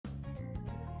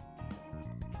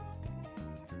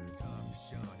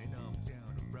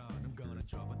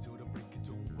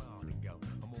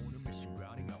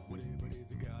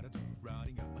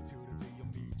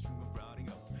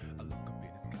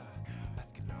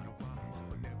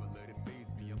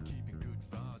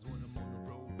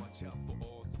out for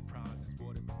all surprises.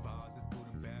 What it provides is good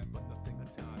and bad, but nothing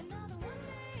unties us.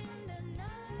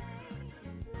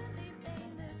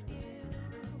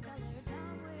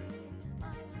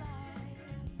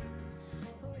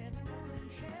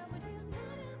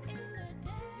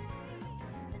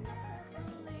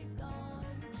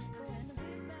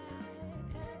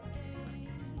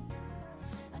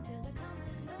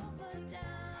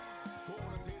 For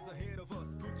all the days ahead of us,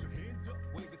 put your hands up,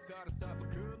 wave it side to side for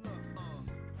good luck.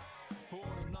 For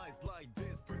the nights like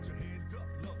this, put your hands up,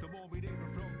 love the moment even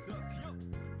from dusk. Yo,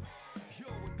 you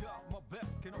always got my back,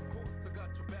 and of course I got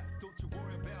your back. Don't you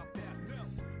worry about that now.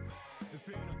 It's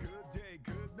been a good day,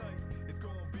 good night. It's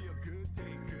gonna be a good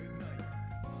day, good night.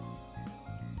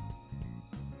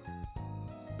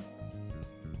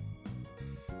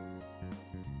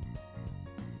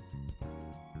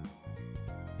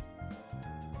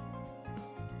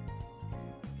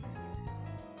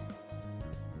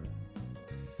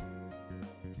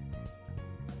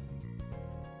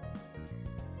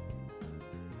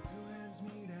 When two hands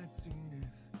meet at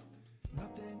zenith,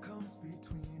 nothing comes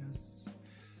between us.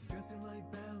 Dancing like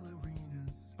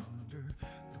ballerinas under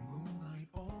the moonlight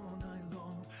all night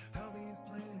long. How these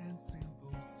plain and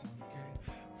simple scenes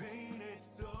get painted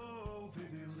so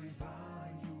vividly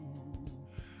by you.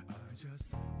 I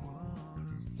just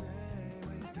wanna stay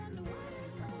with you.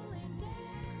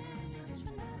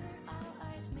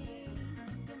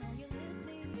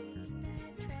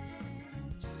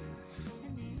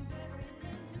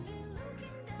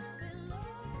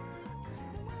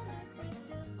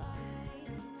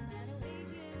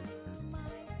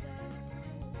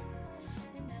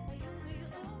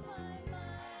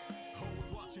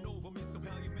 Always watching over me,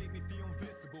 somehow you make me feel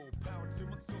invisible. Power to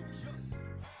my soul,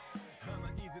 yeah.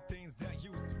 Uneasy things that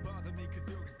used to bother me, cause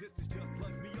your existence just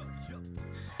lights me up, yeah.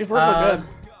 It's perfect.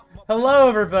 Hello,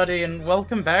 everybody, and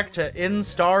welcome back to In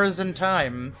Stars and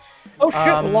Time. Oh shit,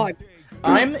 we're live.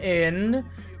 I'm in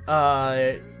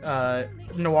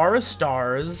Noir is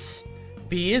Stars,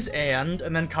 B is and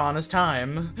then Con is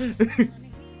Time.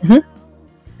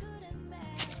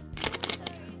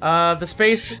 The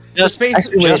space.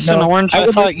 Actually, wait, Justin no, Orange, I I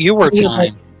would thought like- you were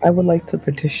I would like time. to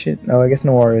petition. Oh, I guess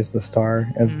Noir is the star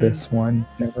of this one.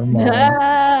 Never mind.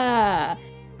 Ah,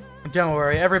 Don't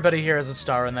worry, everybody here is a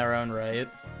star in their own right.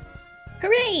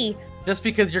 hooray! Just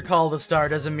because you're called a star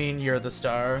doesn't mean you're the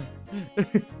star.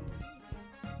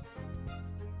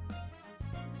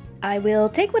 I will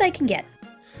take what I can get.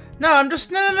 No, I'm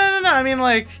just no. I mean,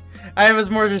 like, I was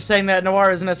more just saying that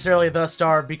Noir isn't necessarily the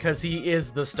star because he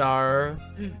is the star.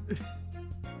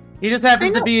 He just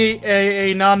happens to be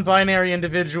a non-binary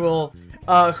individual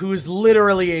who's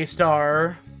literally a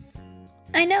star.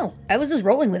 I know. I was just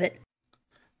rolling with it.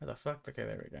 Where the fuck? Okay,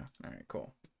 there we go. All right,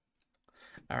 cool.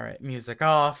 All right, music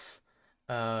off.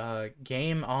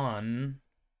 Game on.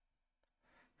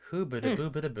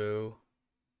 Hoobada-boo-bada-boo.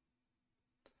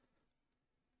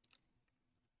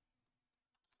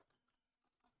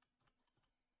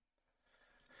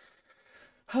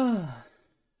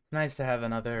 Nice to have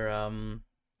another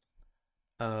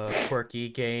quirky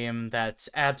game that's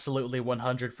absolutely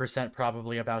 100%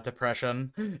 probably about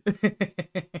depression.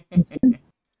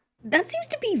 That seems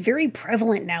to be very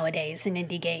prevalent nowadays in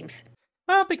indie games.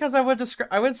 Well, because I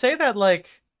would say that,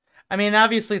 like, I mean,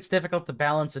 obviously it's difficult to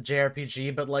balance a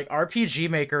JRPG, but like RPG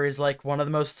Maker is like one of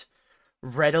the most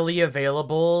readily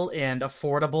available and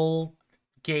affordable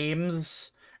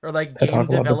games or like To talk game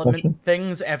about development depression?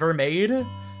 things ever made. Alright,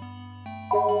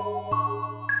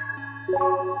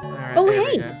 Oh, there we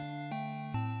hey! go.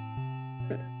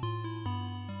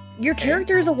 Your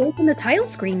character is awake in the title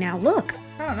screen now. Look,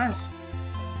 Oh, nice.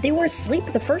 they were asleep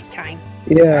the first time.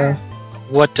 Yeah.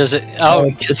 What does it? Oh, Oh,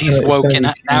 it's because he's gonna- it's woken.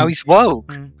 gonna Now be changed. he's woke.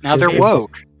 Mm. Now they're Yeah.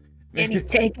 woke. And he's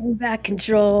taking back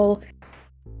control.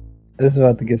 This is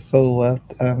about to get so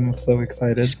left. I'm so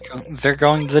excited. They're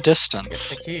going the distance.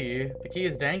 The key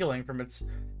is dangling from it.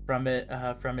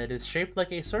 It is shaped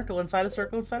like a circle inside a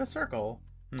circle inside a circle.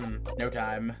 No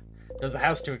time. There's a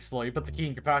house to explore. You put the key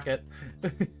in your pocket.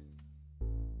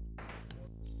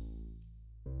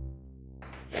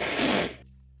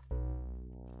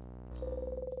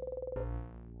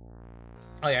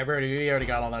 Oh yeah, we already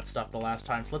got all that stuff the last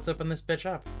time, so let's open this bitch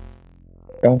up.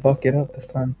 Don't fuck it up this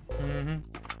time.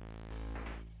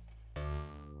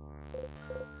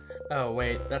 Oh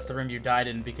wait, that's the room you died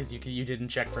in because you didn't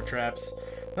check for traps.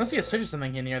 There must be a switch or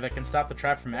something in here that can stop the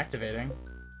trap from activating.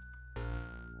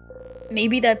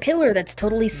 Maybe that pillar that's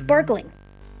totally sparkling.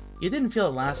 You didn't feel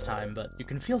it last time, but you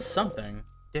can feel something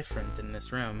different in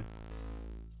this room.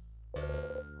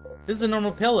 This is a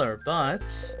normal pillar, but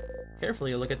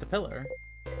carefully look at the pillar.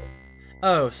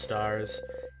 Oh, stars.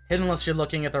 Hidden unless you're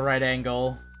looking at the right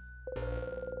angle.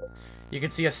 You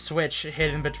can see a switch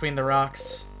hidden between the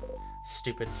rocks.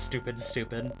 Stupid, stupid,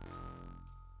 stupid.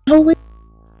 Oh wait.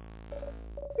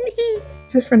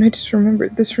 Different. I just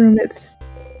remembered this room. It's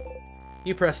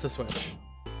You press the switch.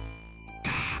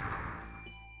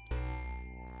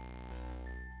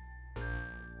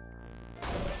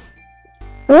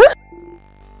 Huh?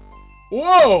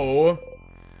 Whoa!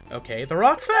 Okay, the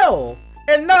rock fell!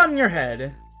 And not in your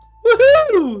head!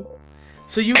 Woohoo!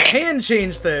 So you can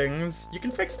change things. You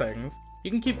can fix things.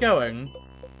 You can keep going.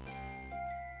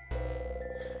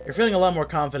 You're feeling a lot more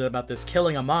confident about this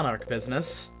killing a monarch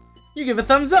business. You give a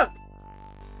thumbs up!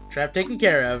 Trap taken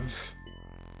care of.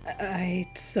 I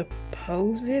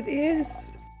suppose it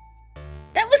is.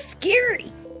 That was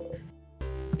scary.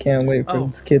 can't wait for Oh.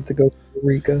 this kid to go to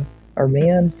Eureka. Our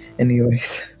man.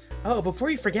 Anyways. Oh, before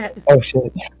you forget, Oh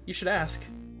shit. you should ask.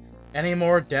 Any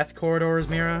more death corridors,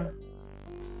 Mira?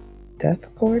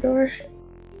 Death corridor?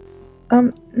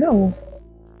 No.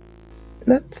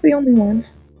 That's the only one.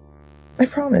 I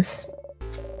promise.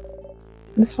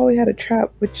 This hallway had a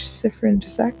trap which Sifrin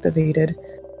just activated.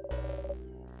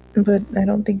 But I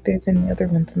don't think there's any other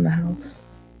ones in the house.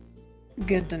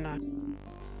 Good to know.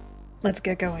 Let's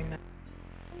get going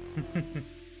then.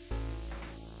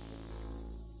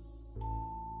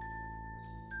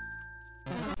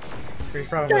 We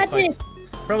Sadness.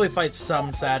 probably fight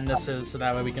some sadnesses so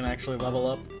that way we can actually level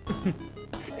up.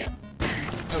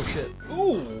 Oh shit.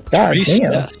 Ooh! God damn.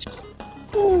 Recess.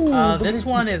 Ooh, This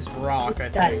one is rock, I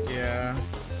think, yeah.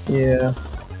 Yeah.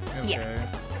 Okay.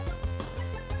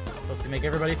 Let's make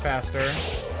everybody faster.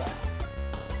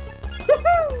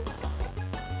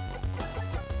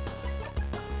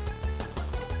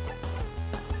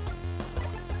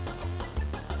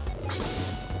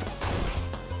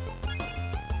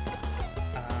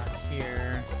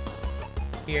 Here.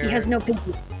 Here. He has no piggy.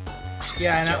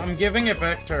 Yeah, and I'm giving it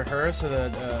back to her so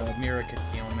that Mira can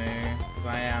heal me, because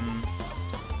I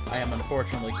am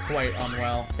unfortunately quite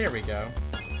unwell. There we go.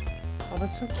 Oh,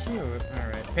 that's so cute. All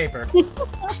right, paper.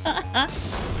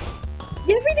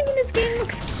 Everything in this game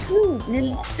looks cute,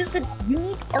 and it's just a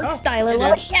unique art Oh, style. I it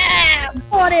love is. it. Yeah,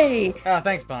 buddy. Ah,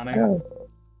 thanks, Bonnie. Oh.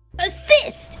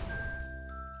 Assist.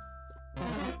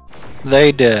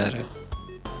 They did.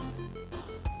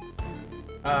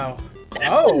 Oh.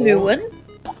 That's a new one.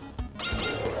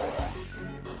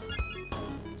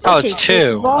 Oh, Okay, it's so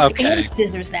two. rock Okay. and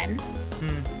scissors then.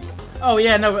 Oh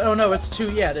yeah, no. Oh no, it's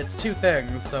two. Yeah, it's two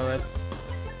things. So it's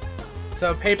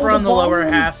paper So the on the lower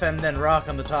bottom- half and then rock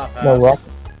on the top half. No rock.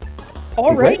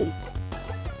 Alrighty.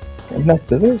 Isn't that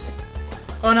scissors?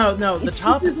 Oh no, no. The It's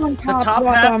top. scissors on The top, top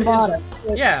rock half on is. bottom.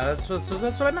 Yeah, that's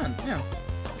what I meant. Yeah.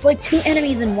 It's like two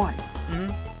enemies in one.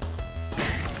 Mm-hmm.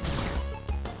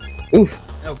 Oof.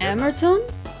 Oh, goodness. Emerson?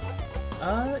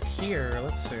 Here.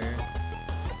 Let's see.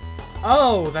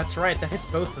 Oh, that's right. That hits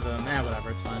both of them. Whatever.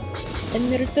 It's fine.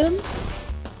 Emerson?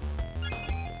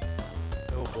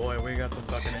 Oh boy, we got some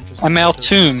fucking interesting.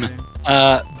 Amaltum.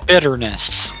 stuff.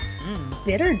 Bitterness.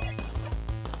 Bitter.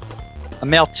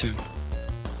 Amaltum.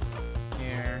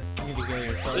 Here, you need to heal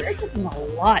yourself. You're getting a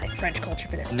lot in French culture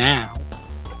for this. Now.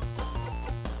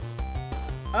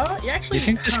 You actually. You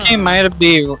think this game might have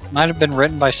been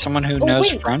written by someone who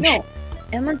knows wait, French? no.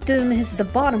 Emerson is the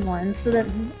bottom one, so that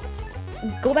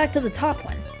go back to the top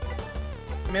one.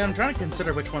 I mean, I'm trying to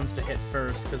consider which ones to hit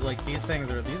first, because like these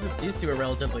two are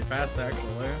relatively fast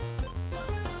actually.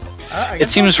 I It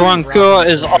guess seems I'll do Ronku rock.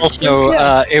 is also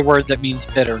a word that means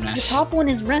The bitterness. top one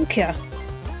is Renka.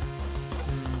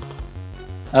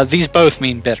 These both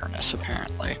mean bitterness,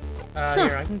 apparently.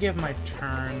 Here, I can give my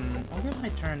turn. I'll give my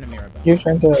turn to Mirabelle. You're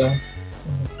trying to.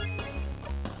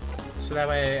 So that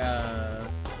way,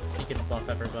 he can buff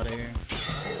everybody.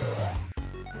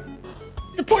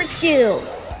 Support skill.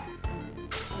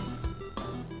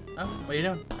 Oh, what are you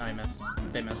doing? Oh, I missed.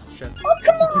 They missed. Shit. Oh,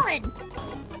 come on!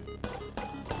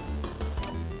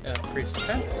 Increase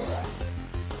defense.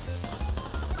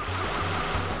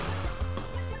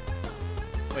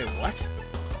 Wait, what?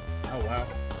 Oh, wow.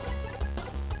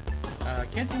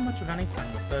 Can't do much of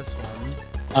anything with this one.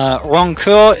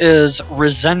 Ronku is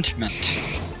resentment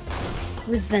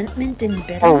Resentment and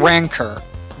bitterness. or rancor.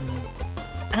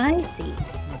 I see.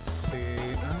 Let's see.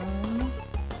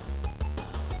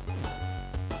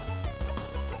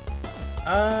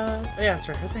 Yeah, that's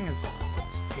right. Her thing is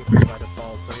it's paper by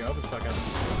default, so yeah, I'll just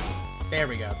fucking. There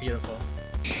we go. Beautiful.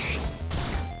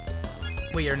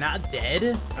 Wait, you're not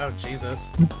dead? Oh Jesus.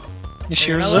 Is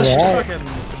she You know what? resist? Yeah. Fucking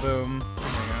kaboom.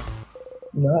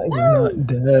 There No, you're not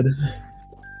dead. we go.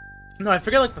 No, I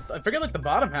forget like the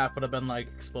bottom half would have been like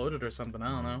exploded or something. I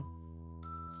don't know.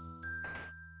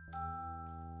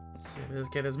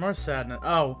 Okay, there's more sadness.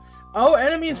 Oh,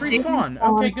 enemies respawn.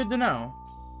 Okay, good to know.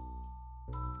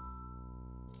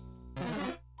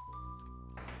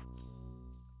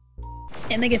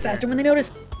 And they get faster when they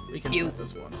notice. We can You. put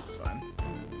this one. It's fine.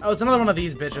 Oh, it's another one of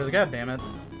these bitches. God damn it.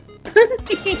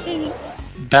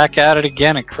 Back at it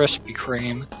again at Krispy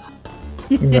Kreme.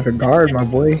 You better guard, my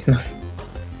boy. Alright,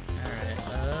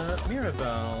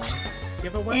 Mirabelle.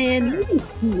 Give a weapon. And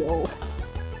heal.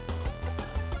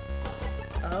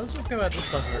 Let's just go ahead and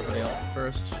fuck everybody else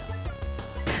first.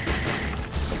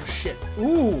 Oh shit.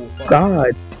 Ooh! Fuck.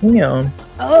 God damn.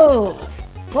 Oh,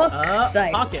 fuck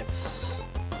sight. Pockets.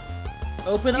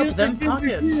 Open Use up the them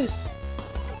pockets.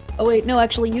 Oh wait, no,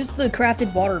 actually use the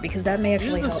crafted water because that may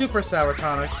actually Use the help. super sour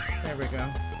tonic. There we go.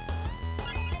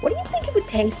 What do you think it would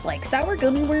taste like? Sour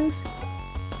gummy worms?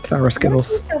 Sour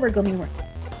Skittles. Let's do sour gummy worms.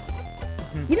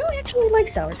 You know, I actually like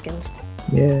sour Skittles.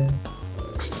 Yeah.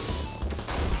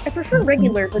 I prefer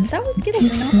regular, but sour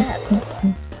Skittles are not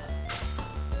bad.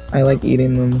 I like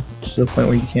eating them to the point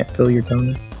where you can't feel your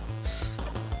tongue.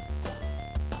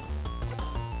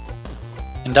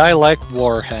 And I like I mean, I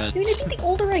warheads. think the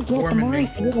older I get, the Warm and more I me.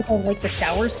 feel like I like the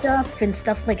sour stuff and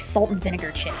stuff like salt and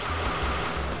vinegar chips.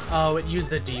 Oh, it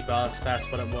used the debuff.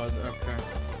 That's what it was.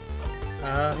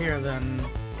 Okay. Here then.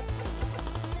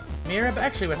 Mirab.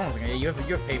 Actually, wait, hold on a second. You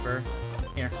have paper.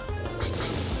 Here.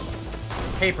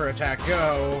 Paper attack.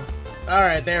 Go. All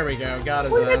right, there we go. Got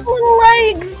it. Look at the little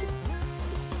legs!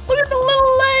 Look at the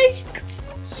little legs!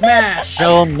 Smash.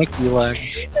 Hell, Mickey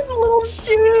legs. And the little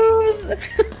shoes!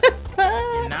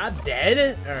 You're not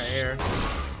dead. All right, here.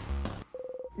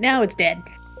 Now it's dead.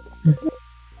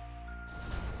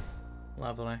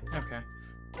 Lovely. Okay.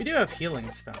 We do have healing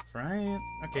stuff, right?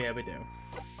 Okay, yeah, we do.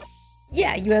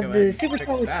 Yeah, you Go have ahead the and super fix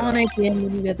power that up. tonic and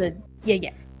then you have the... Yeah.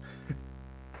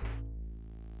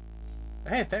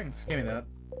 Hey, thanks. Give me that.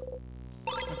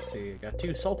 Let's see. Got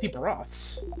 2 salty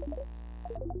broths.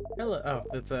 Hello. Oh,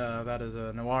 that is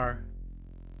a noir.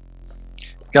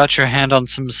 Got your hand on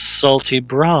some salty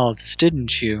broths,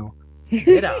 didn't you?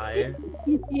 Did I?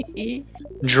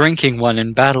 Drinking one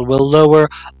in battle will lower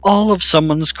all of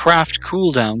someone's craft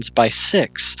cooldowns by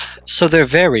 6, so they're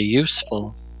very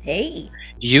useful. Hey.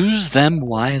 Use them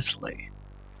wisely.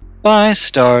 Bye,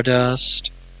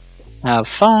 Stardust. Have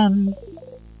fun.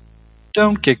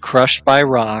 Don't get crushed by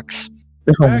rocks.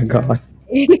 Oh my god.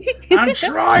 I'm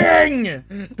trying.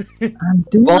 I'm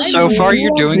doing Well, so I far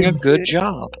you're love doing a it. good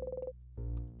job.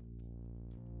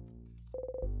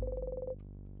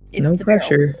 no It's a barrel.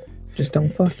 pressure. Just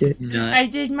don't fuck it. Nut, I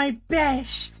did my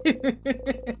best.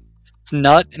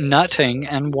 nutting,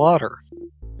 and water.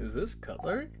 Is this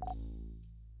cutlery?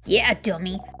 Yeah,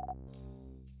 dummy.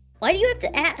 Why do you have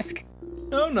to ask?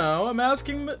 Oh no, I'm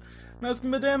asking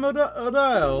Madame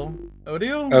Odile.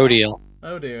 Odile? Odiel.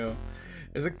 Odile.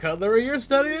 Is it cutlery you're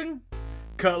studying?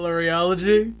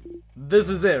 Cutleryology? This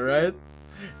is it, right?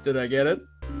 Did I get it?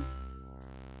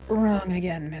 Wrong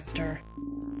again, mister.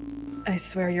 I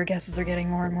swear your guesses are getting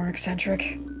more and more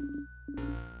eccentric.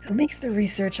 Who makes the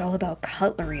research all about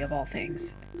cutlery of all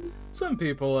things? Some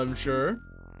people, I'm sure.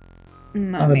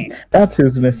 Mommy. That's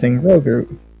who's missing. Rogue.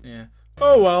 Yeah.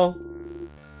 Oh well.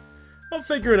 I'll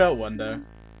figure it out one day.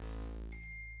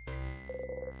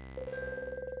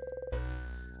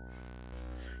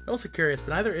 I'm also curious,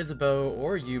 but neither Isabeau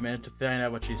or you managed to find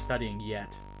out what she's studying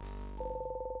yet.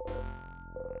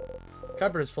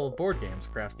 Cupboard is full of board games,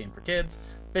 craft game for kids,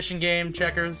 fishing game,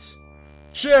 checkers.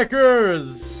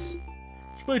 Checkers!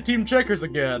 Let's play Team Checkers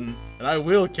again, and I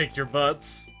will kick your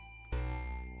butts.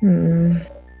 I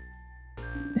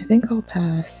think I'll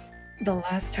pass. The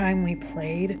last time we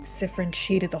played, Sifrin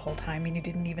cheated the whole time and you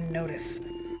didn't even notice.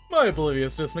 My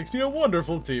obliviousness makes me a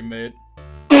wonderful teammate.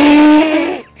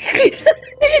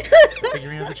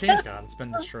 Figuring out the change god, it's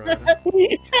been destroyed.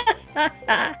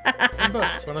 Some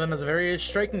books. One of them has a very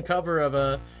striking cover of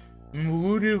a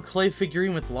voodoo clay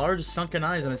figurine with large sunken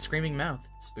eyes and a screaming mouth.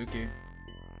 Spooky.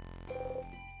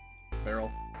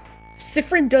 Barrel.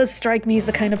 Sifrin does strike me as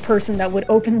the kind of person that would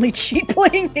openly cheat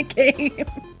playing a game.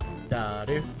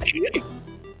 Da-do.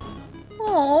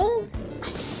 Aww.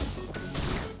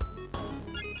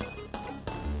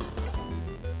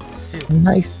 Silk.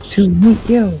 Nice to meet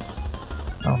you.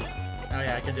 Oh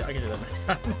yeah, I can do that next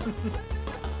time.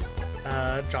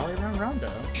 Jolly Round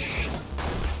Rondo.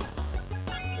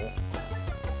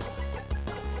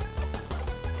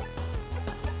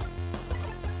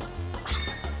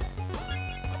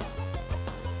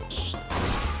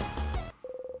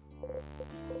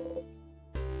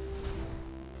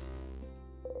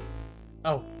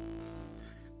 Oh.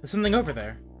 There's something over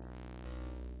there.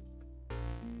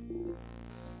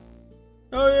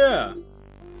 Oh yeah.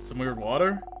 Some weird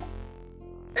water?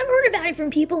 heard about it from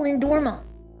people in Dorma.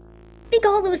 They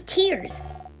call those tears.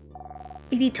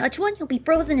 If you touch one, you'll be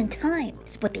frozen in time,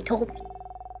 is what they told me.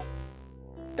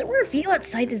 There were a few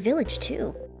outside the village,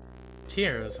 too.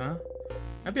 Tears, huh?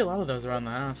 Might be a lot of those around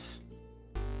the house.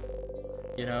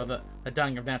 You know, the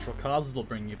dying of natural causes will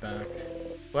bring you back.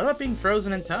 What about being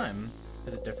frozen in time?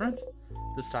 Is it different?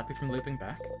 Does it stop you from looping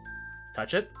back?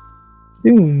 Touch it?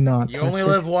 Do not. You touch only it.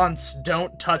 live once.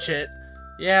 Don't touch it.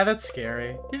 Yeah, that's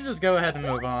scary. You should just go ahead and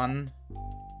move on.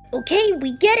 Okay,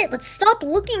 we get it. Let's stop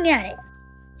looking at it.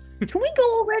 Can we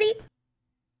go already?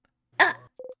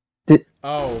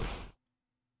 Oh.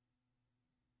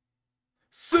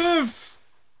 Sif!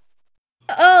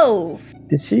 Oh!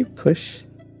 Did she push?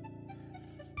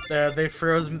 They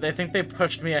froze. They think they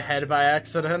pushed me ahead by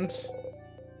accident.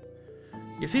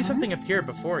 You see something appear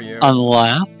before you.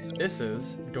 Unless This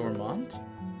is Dormont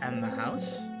and the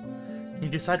house. Can you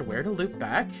decide where to loop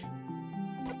back?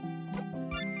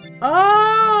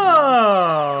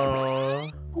 Oh!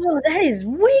 Oh, that is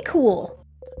way cool.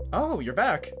 Oh, you're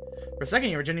back. For a second,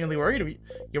 you were genuinely worried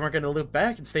you weren't going to loop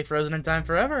back and stay frozen in time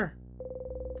forever.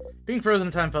 Being frozen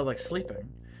in time felt like sleeping.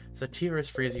 So tears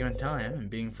freeze you in time, and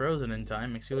being frozen in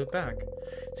time makes you loop back.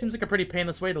 It seems like a pretty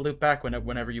painless way to loop back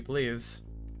whenever you please.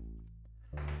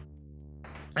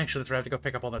 Actually, that's right, I have to go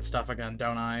pick up all that stuff again,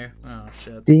 don't I? Oh,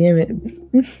 shit. Damn it.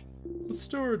 The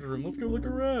storage room, let's go look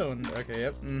around. Okay,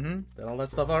 yep, did all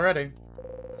that stuff already.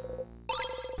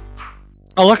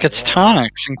 oh look, it's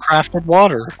tonics and crafted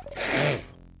water.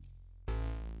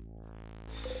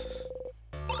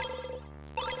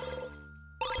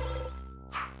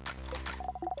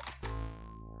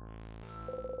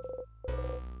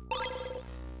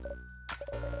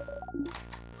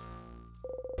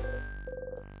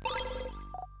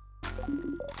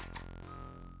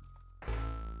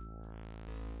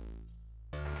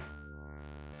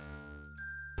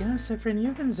 You know, Cyprian,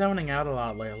 you've been zoning out a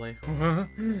lot lately.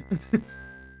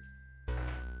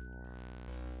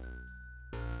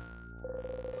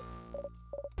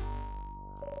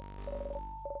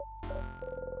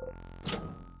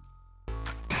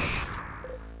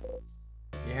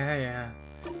 Yeah.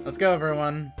 Let's go,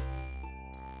 everyone.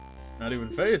 Not even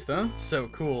phased, huh? So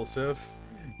cool, Sif.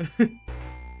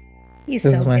 He's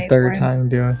This so is my gay third for him.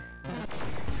 time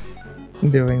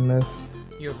doing this.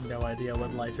 You have no idea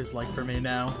what life is like for me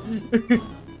now.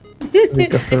 Like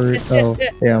the first. Oh,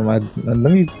 yeah.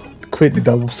 Let me quit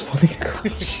double spawning.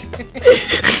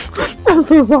 I'm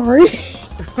so sorry.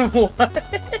 What?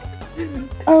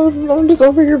 I'm just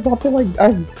over here about to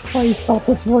I've twice about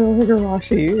to spoil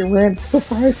Higurashi. Ran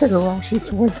surprise Higurashi's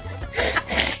voice.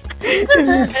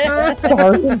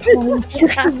 Stars and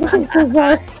time. I'm so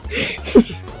sorry.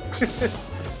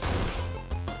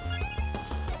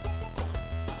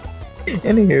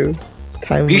 Anywho,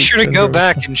 time. Be sure to leaps go into-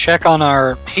 back and check on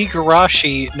our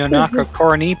Higurashi Nonaka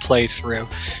Koroni playthrough.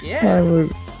 Yeah.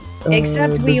 Time,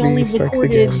 Except the we only bee strikes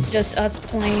recorded again. just us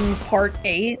playing part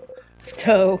 8,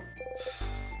 so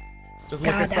Just look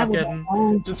God, at that was a fucking.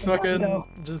 long Just time fucking. ago.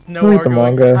 Just no Read the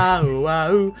arguing. manga. Ow,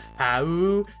 ow,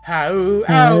 ow, ow,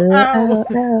 Ow, ow,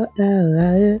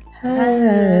 ow,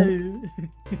 ow.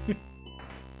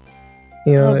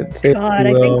 You know, oh it's it god,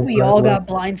 I well, think we all but- got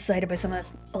blindsided by some of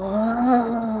this.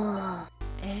 Oh,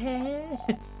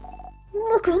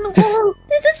 Look on the wall.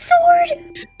 There's a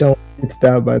sword. Don't get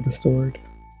stabbed by the sword.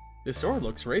 This sword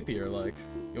looks rapier-like.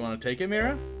 You want to take it,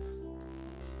 Mira?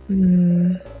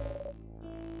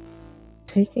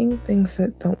 Taking things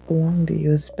that don't belong to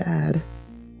you is bad.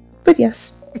 But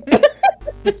yes.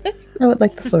 I would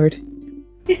like the sword.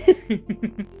 you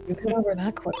got over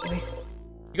that quickly.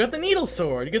 You got the needle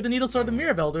sword. You get the needle sword to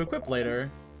Mirabelle to equip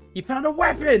later. You found a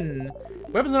weapon!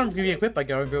 Weapons aren't going to be equipped by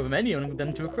going through a menu and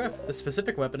then to equip. The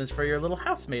specific weapon is for your little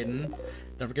house maiden.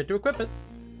 Don't forget to equip it.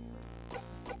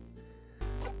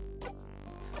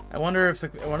 I wonder if the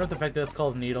fact that it's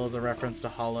called needle is a reference to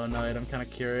Hollow Knight. I'm kind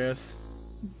of curious.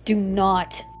 Do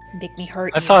not make me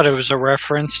hurt I you. thought it was a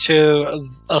reference to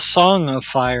a song of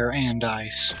fire and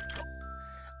ice.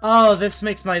 Oh, this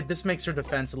makes her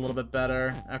defense a little bit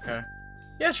better. Okay.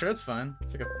 Yeah, sure, it's fine.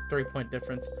 It's like a 3-point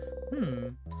difference.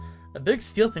 A big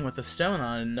steel thing with a stone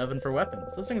on it and an oven for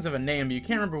weapons. Those things have a name, but you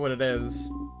can't remember what it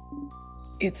is.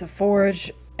 It's a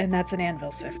forge, and that's an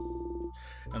anvil, Sif.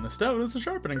 And the stone is a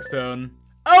sharpening stone.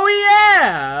 Oh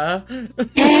yeah!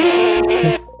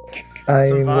 I'm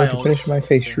Some going to vials. finish my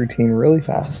face routine really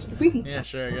fast. Yeah,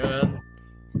 sure, go ahead.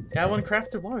 Got one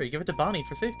crafted water. You give it to Bonnie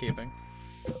for safekeeping.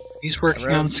 He's working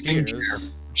Around on spears.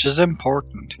 skincare, which is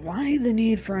important. Why the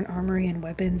need for an armory and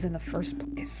weapons in the first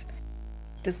place?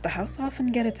 Does the house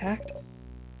often get attacked?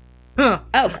 Huh.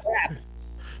 Oh crap!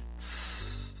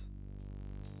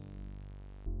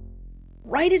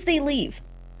 right as they leave.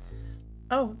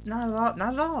 Oh, not at all.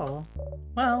 Not at all.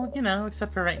 Well, you know,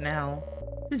 except for right now.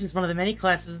 This is one of the many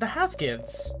classes the house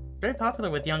gives. It's very popular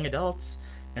with young adults.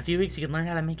 In a few weeks, you can learn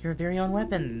how to make your very own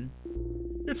weapon.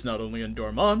 It's not only in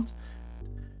Dormont.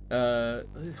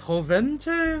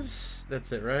 Joventes?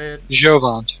 That's it, right?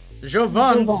 Jovant.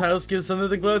 Jovant's house gives some of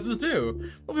the classes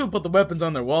too. Well, people put the weapons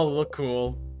on their wall to look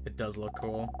cool. It does look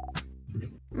cool.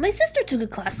 My sister took a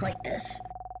class like this.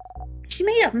 She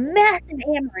made a massive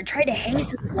hammer and tried to hang it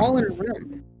to the wall in her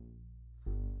room.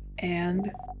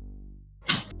 And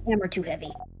Hammer too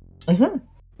heavy. Mm-hmm.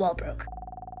 Wall broke.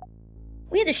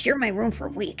 We had to share my room for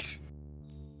weeks.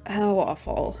 how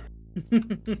awful.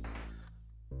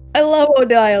 I love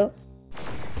Odile.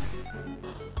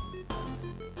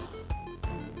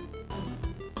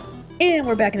 And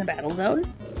we're back in the battle zone.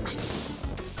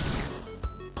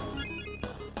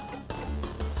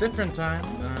 Different time.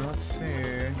 Let's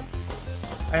see.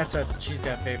 That's a. She's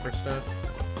got paper stuff.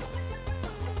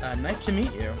 Nice to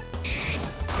meet you.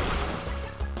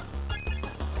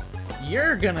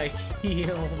 You're gonna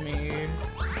heal me.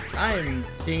 I'm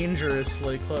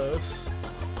dangerously close.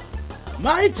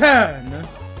 My turn!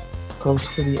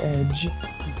 Close to the edge.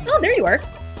 Oh, there you are.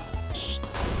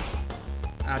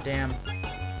 Ah, damn.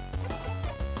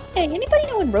 Hey, anybody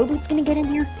know when Roboot's gonna get in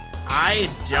here? I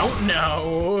don't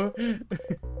know.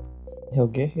 He'll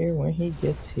get here when he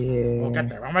gets here. We'll get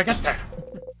there. When we get there.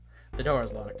 The door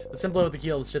is locked. The symbol of the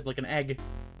keel is shaped like an egg.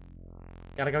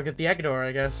 Gotta go get the egg door,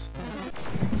 I guess.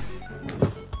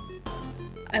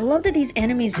 I love that these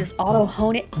enemies just auto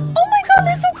hone it. Oh my god,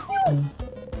 they're so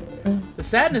cute! The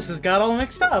sadness has got all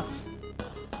mixed up.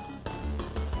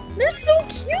 They're so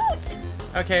cute!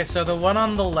 Okay, so the one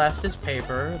on the left is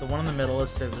paper, the one in the middle is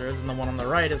scissors, and the one on the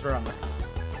right is rock.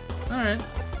 Alright.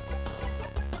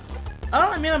 Oh,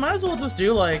 I mean, I might as well just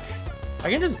do, like... I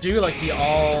can just do, like, the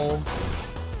all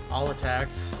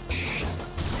attacks.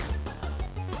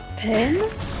 Pen?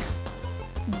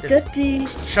 Duppy.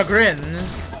 Chagrin.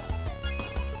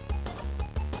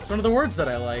 It's one of the words that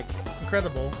I like.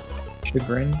 Incredible.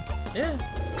 Chagrin. Yeah.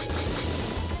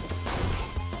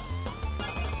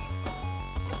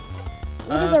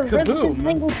 What does our resident Kaboom.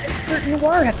 language expert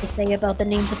Noir have to say about the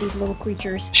names of these little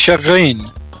creatures? Chagrin.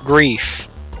 Grief.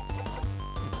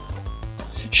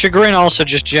 Chagrin also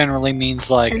just generally means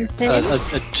like And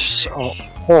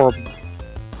horrible.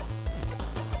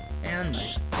 And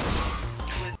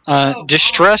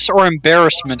Distress or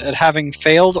embarrassment at having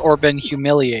failed or been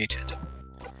humiliated.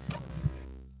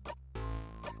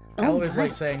 I always my.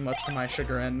 like saying much to my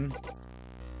chagrin.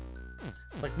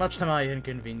 Like, much to my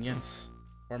inconvenience.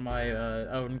 Or my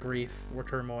own grief or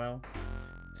turmoil.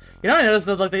 You know, I noticed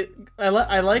that like I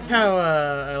like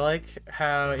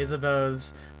how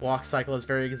Isabeau's walk cycle is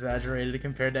very exaggerated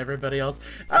compared to everybody else.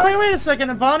 Oh wait a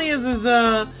second, Bonnie is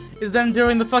them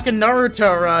doing the fucking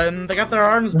Naruto run. They got their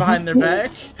arms behind their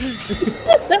back.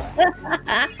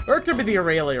 Or it could be the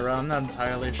Aurelia run, I'm not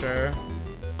entirely sure.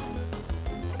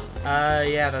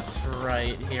 Yeah, that's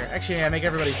right here. Actually, yeah, make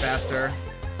everybody faster.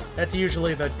 That's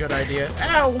usually the good idea.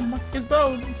 Ow! His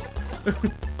bones!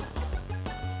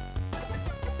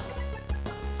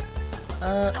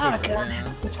 Oh okay, god, yeah.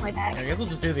 which my I bag. guess we'll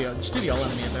just do the all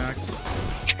enemy attacks.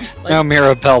 Like, No,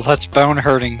 Mirabelle, that's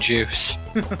bone-hurting juice.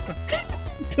 Ow, oof,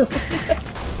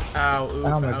 Ow,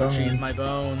 my ouchies, bones. my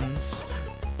bones.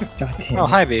 God damn Oh, it.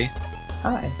 hi, B.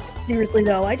 Hi. Seriously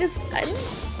though, I just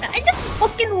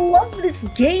fucking love this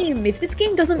game. If this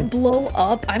game doesn't blow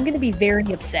up, I'm gonna be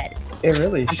very upset. It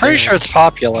really I'm pretty sure it's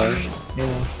popular.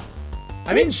 Yeah.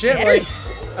 I mean, shit, like,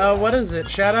 what is it?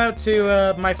 Shout out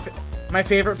to, my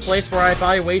favorite place where I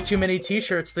buy way too many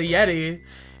t-shirts, the Yeti.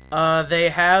 They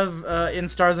have, in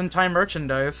Stars in Time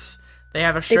merchandise. They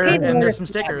have a shirt paid and more there's some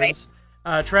for that, right?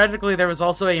 stickers. Tragically, there was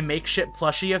also a makeshift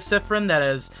plushie of Sifrin that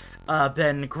has,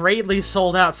 been greatly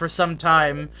sold out for some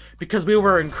time because we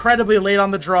were incredibly late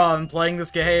on the draw in playing this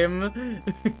game.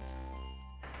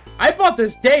 I bought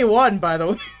this day one, by the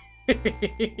way.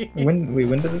 When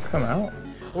did this come out?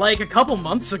 Like a couple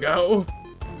months ago.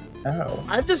 Oh.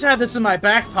 I've just had this in my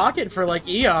back pocket for like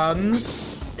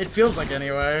eons. It feels like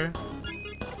anyway.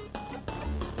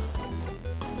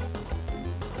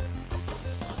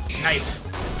 Knife.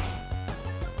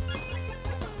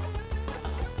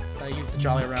 I use the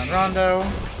Jolly Round Rondo.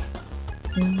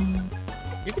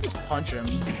 You can just punch him.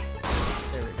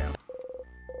 There we go.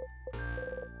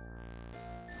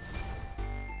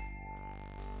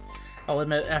 I'll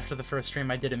admit, after the first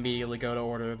stream, I did immediately go to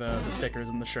order the stickers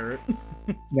and the shirt.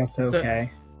 That's So-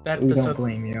 okay. That We so, don't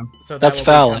blame you. so that That's will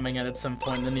valid. be coming in at some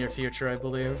point in the near future, I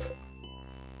believe.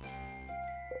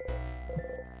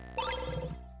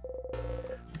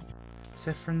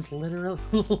 Sifrin's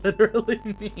literally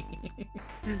me.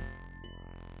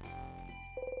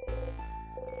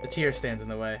 The tear stands in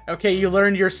the way. Okay, you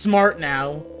learned you're smart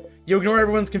now. You ignore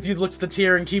everyone's confused looks at the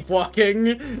tear and keep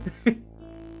walking.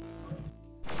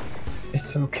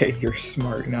 It's okay, you're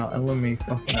smart now. Let me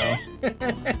fucking know.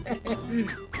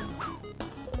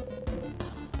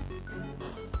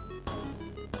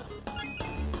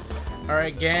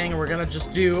 Alright, gang, we're gonna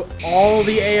just do all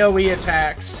the AoE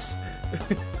attacks.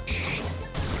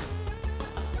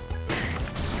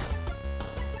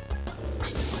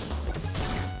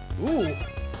 Ooh.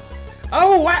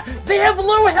 Oh, wow! They have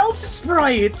low health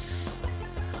sprites!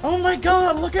 Oh my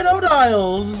god, look at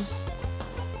Odile's!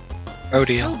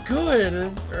 Odile. So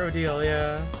good! Or Odile,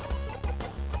 yeah.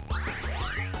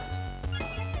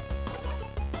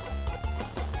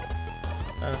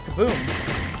 Kaboom.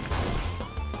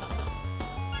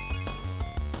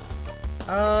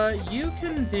 You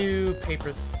can do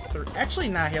paper actually,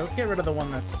 nah, here, let's get rid of the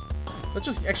one that's... Let's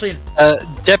just, actually...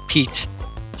 Depit.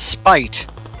 Spite.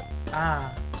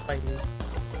 Ah, Spideys.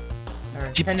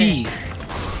 Alright, Dipi.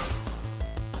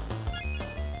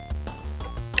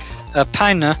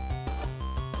 Pina.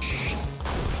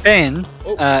 Ben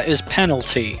is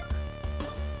penalty.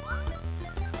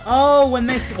 Oh, when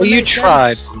they... Well, you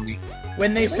tried.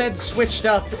 When they said switched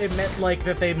up, it meant, like,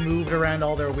 that they moved around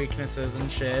all their weaknesses and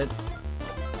shit.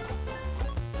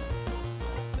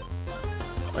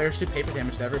 Players do paper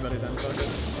damage to everybody then, fuck it.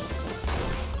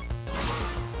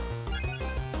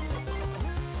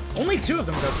 Only 2 of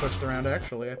them got switched around,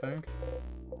 actually, I think.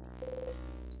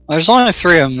 There's only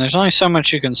 3 of them. There's only so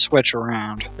much you can switch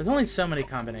around. There's only so many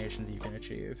combinations you can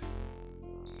achieve.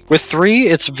 With 3,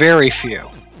 it's very few.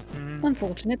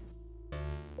 Unfortunate.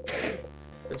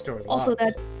 This door is Also, locked.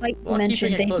 that site you Well,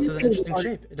 mentioned, keeping it they closed is an usually interesting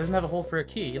are- shape. It doesn't have a hole for a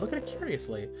key. You look at it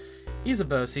curiously.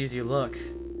 Isabeau sees you look.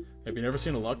 Have you never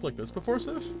seen a lock like this before,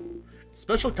 Sif?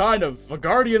 Special kind of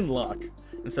Vagardian lock.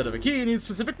 Instead of a key, you need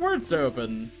specific words to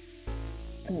open.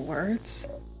 Words?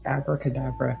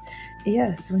 Abracadabra.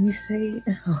 Yes, when you say...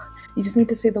 you just need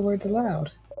to say the words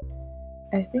aloud.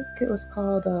 I think it was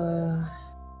called,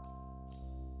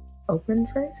 open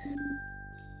phrase?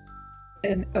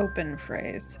 An open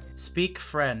phrase. Speak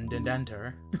friend and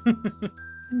enter.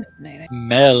 Fascinating.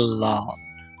 Melon.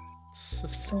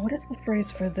 So what is the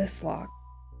phrase for this lock?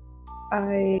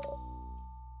 I...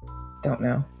 don't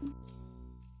know.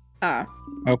 Ah,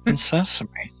 Open sesame.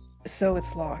 so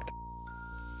it's locked.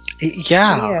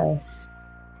 Yeah. Yes.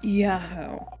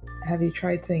 Yahoo. Have you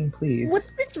tried saying please? What's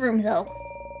this room, though?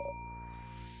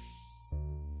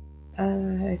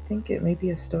 I think it may be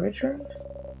a storage room.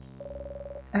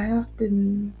 I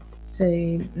often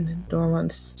say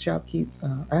Dormont's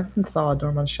shopkeeper. I often saw a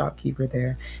Dormont shopkeeper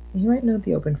there. You might know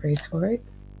the open phrase for it,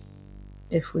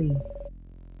 if we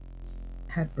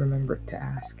had remembered to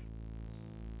ask.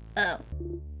 Oh.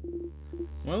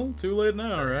 Well, too late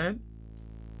now, right?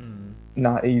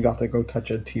 Not you got to go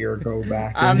touch a tear, go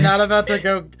back. I'm not about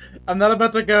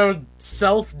to go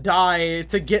self-die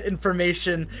to get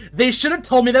information. They should have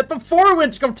told me that before I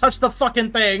went to go touch the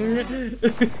fucking thing!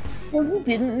 Well, you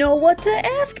didn't know what to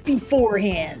ask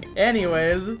beforehand.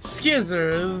 Anyways,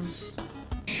 skizzers.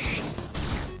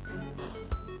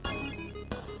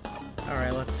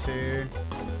 Alright, let's see.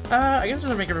 I guess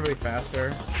just make everybody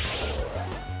faster.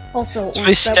 Also,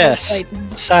 Orange, Tristesse.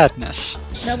 Sadness.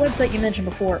 that website you mentioned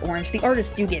before, Orange, the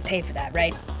artists do get paid for that,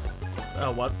 right?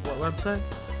 Oh, what website?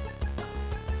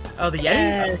 Oh, the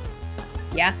Yeti?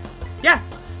 Yeah. Yeah!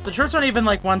 The shirts aren't even,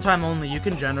 like, one time only. You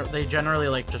can they generally,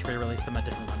 like, just re-release them at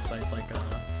different websites, like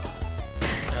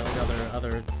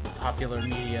other popular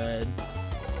media,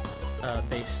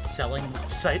 based selling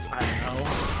sites. I don't know.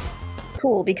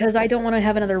 Cool, because I don't want to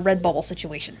have another Redbubble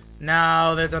situation.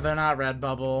 No, they're not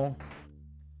Redbubble.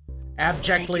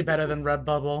 Abjectly better than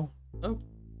Redbubble. Oh.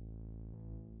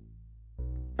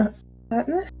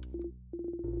 Sadness?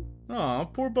 Aw,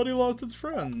 poor buddy lost its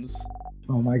friends.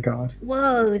 Oh my god.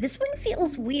 Whoa, this one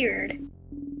feels weird.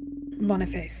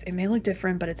 Boniface, it may look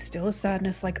different, but it's still a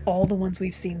sadness like all the ones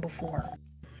we've seen before.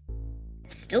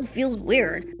 It still feels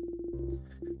weird.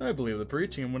 I believe the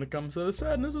preaching when it comes to the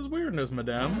sadness is weirdness,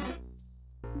 madame.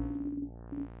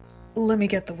 Let me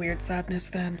get the weird sadness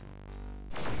then.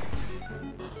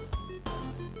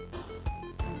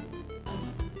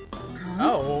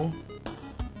 Oh.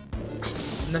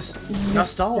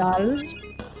 Nostalgia.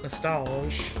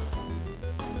 Nostalgia.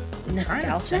 Trying to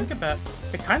Nostalgia? think about.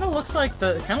 It kind of looks like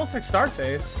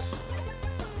Starface.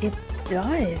 It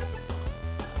does.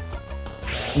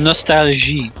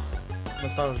 Nostalgie.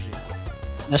 Nostalgia.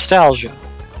 Nostalgia.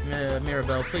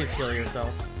 Mirabelle, please heal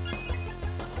yourself.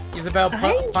 Isabel,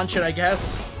 I- punch it, I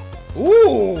guess.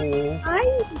 Ooh!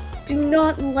 I do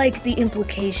not like the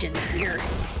implications here.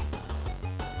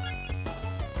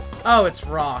 Oh, it's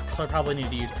rock, so I probably need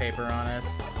to use paper on it.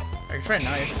 I can try a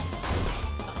knife.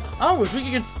 Oh, if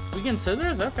we can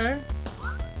scissors? Okay.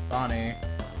 Bonnie.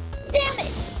 Damn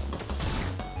it!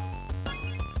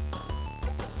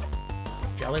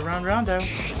 Jelly round roundo.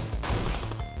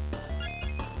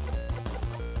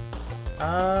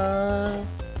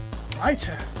 My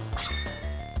turn.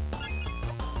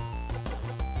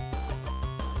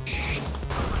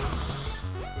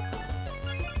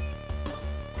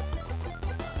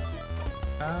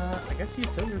 I guess you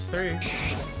said there's 3.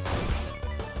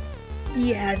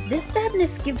 Yeah, this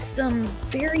sadness gives some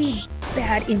very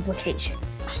bad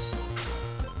implications.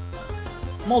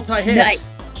 Multi-hit. Nice.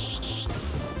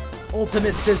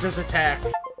 Ultimate scissors attack.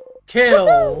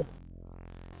 Kill.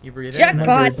 You breathe in. Jackpot.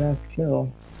 Remember death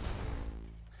kill.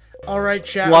 Alright,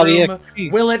 chat Bloody room.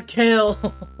 XP. Will it kill?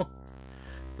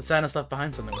 The sadness left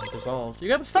behind something will dissolve. You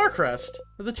got the star crest.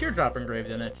 There's a teardrop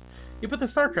engraved in it. You put the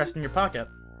star crest in your pocket.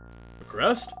 The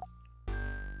crest?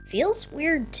 Feels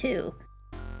weird too.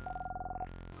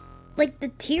 Like the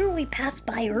tier we passed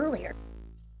by earlier.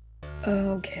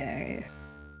 Okay.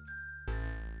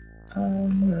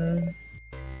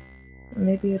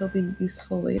 Maybe it'll be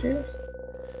useful later?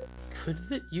 Could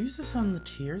it use this on the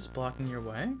tiers blocking your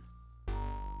way?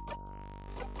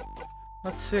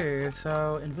 Let's see,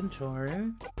 so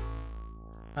inventory.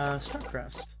 Star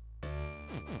crest.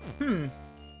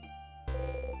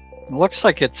 Looks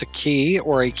like it's a key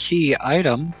or a key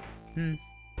item.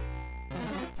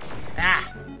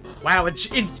 Ah! Wow,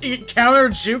 it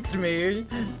counter-juked me!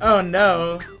 Oh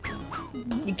no.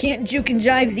 You can't juke and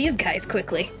jive these guys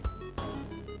quickly.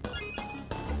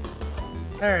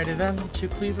 Alrighty then, 2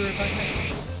 cleaver if I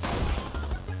may.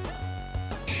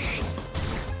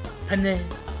 Pane.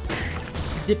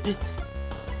 Dip it.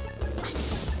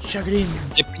 Chagrin.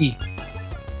 Dippy.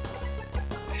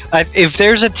 If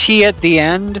there's a T at the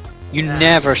end, you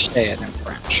never say it in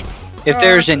French. If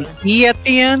there's an E at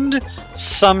the end,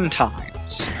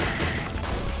 sometimes.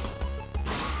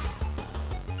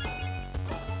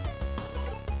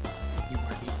 You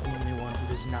are the only one who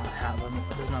does not have them.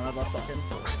 Does not have a fucking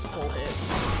full hit.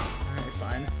 Alright,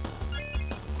 fine.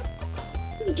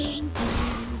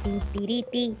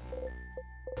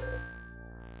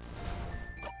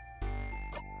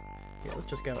 Yeah, let's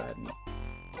just go ahead and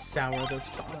sour this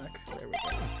tonic. There we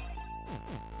go.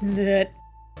 That.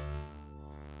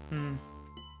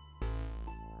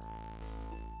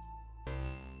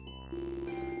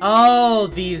 Oh,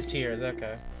 these tiers,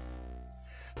 okay.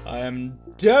 I am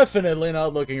definitely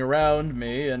not looking around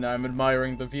me, and I'm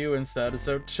admiring the view instead,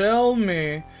 so tell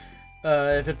me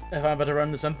if I'm about to run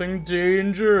into something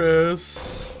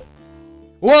dangerous.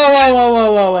 Whoa, whoa, whoa,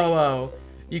 whoa, whoa, whoa, whoa.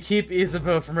 You keep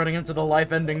Isabeau from running into the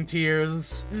life-ending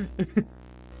tiers.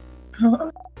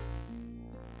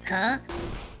 Huh?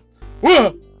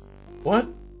 Whoa! What?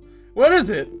 What is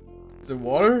it? Is it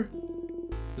water?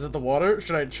 Is it the water?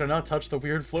 Should I not touch the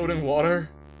weird floating water?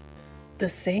 The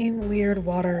same weird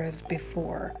water as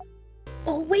before.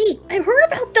 Oh wait, I've heard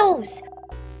about those!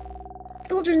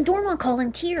 Villagers in Dormont call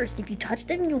them tears. If you touch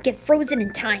them, you'll get frozen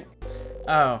in time.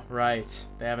 Oh, right.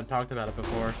 They haven't talked about it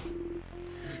before.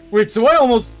 Wait, so I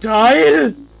almost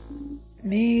died?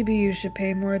 Maybe you should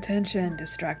pay more attention,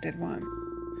 distracted one.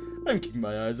 I'm keeping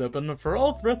my eyes open for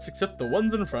all threats except the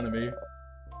ones in front of me.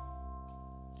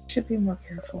 Should be more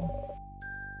careful.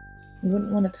 You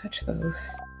wouldn't want to touch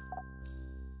those.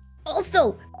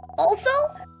 Also,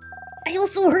 I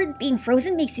also heard being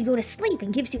frozen makes you go to sleep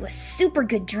and gives you a super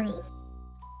good dream.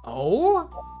 Oh?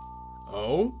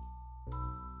 Oh?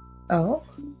 Oh?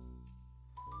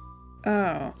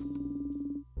 Oh.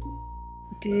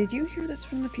 Did you hear this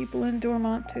from the people in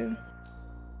Dormont too?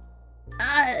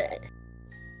 A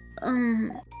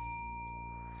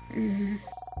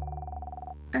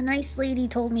nice lady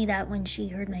told me that when she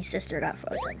heard my sister got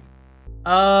frozen.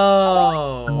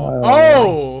 Oh. Oh.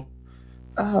 Oh.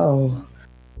 Oh.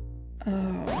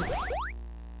 Oh.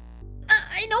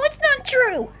 I know it's not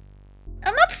true!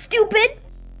 I'm not stupid!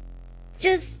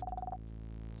 Just...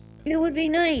 it would be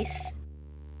nice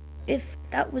if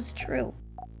that was true.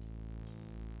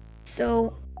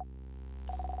 So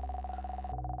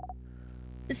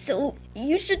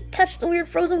you should touch the weird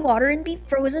frozen water and be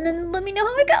frozen and let me know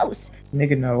how it goes.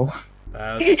 Nigga, no.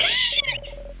 Pass.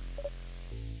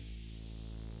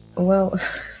 Well,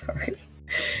 sorry.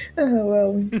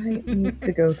 Well, we might need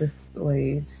to go this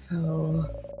way, so...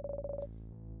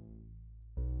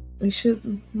 we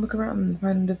should look around and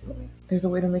find if there's a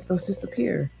way to make those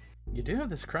disappear. You do have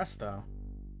this crest, though.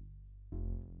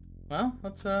 Well,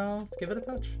 let's give it a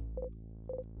touch.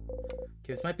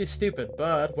 Okay, this might be stupid,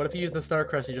 but what if you use the Star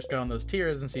Crest, you just go on those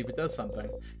tiers and see if it does something?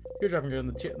 You're dropping good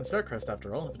in the Star Crest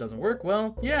after all. If it doesn't work,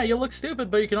 well, yeah, you'll look stupid,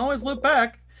 but you can always loop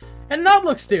back and not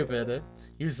look stupid.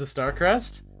 Use the Star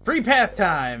Crest. Free path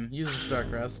time! Use the Star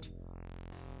Crest.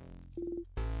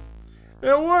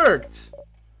 It worked!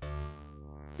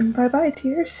 Bye-bye,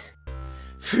 tears.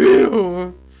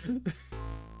 Phew!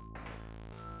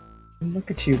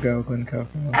 Look at you go, Glen Coco.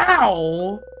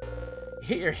 Ow!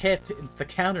 Hit your hip into the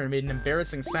counter and made an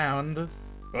embarrassing sound.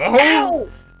 Oh!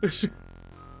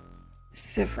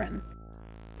 Siffrin.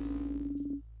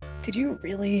 Did you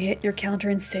really hit your counter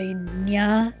and say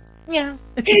nya? Yeah.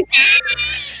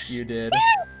 You did.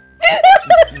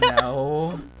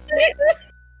 No.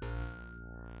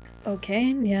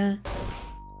 Okay, yeah.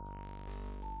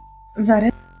 That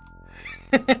is.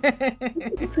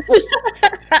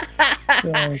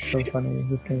 Yeah, it's so funny.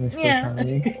 This game is so Yeah.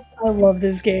 charming. I love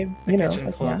this game. You know, Kitchen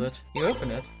like, closet. You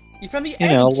open it. You found the You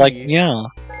egg know, key. like, yeah.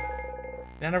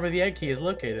 Now where the egg key is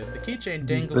located. The keychain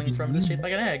dangling from it is shaped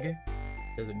like an egg.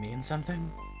 Does it mean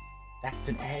something? That's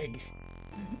an egg.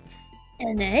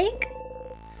 An egg?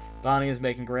 Bonnie is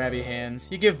making grabby hands.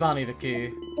 You give Bonnie the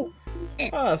key.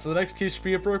 Ah, so the next key should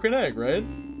be a broken egg, right?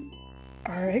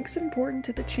 Are eggs important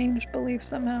to the changed belief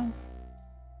somehow?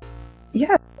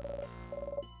 Yeah.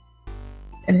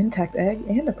 An intact egg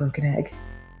and a broken egg.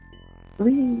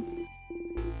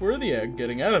 We're the egg,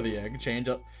 getting out of the egg. Change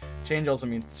also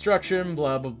means destruction,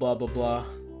 blah blah blah blah blah.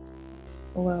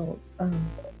 Well,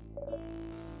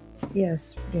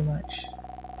 yes, pretty much.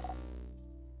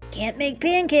 Can't make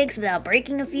pancakes without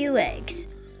breaking a few eggs.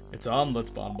 It's omelets,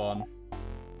 Bonbon.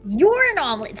 You're an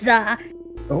omelet, Za!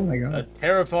 Oh my A god.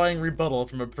 terrifying rebuttal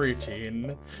from a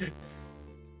preteen.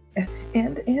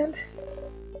 And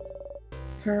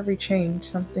for every change,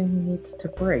 something needs to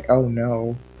break. Oh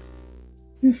no.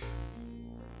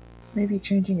 Maybe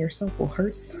changing yourself will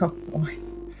hurt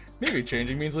someone. Maybe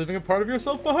changing means leaving a part of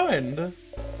yourself behind.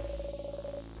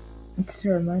 It's to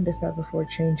remind us that before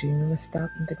changing, we must stop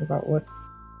and think about what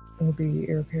will be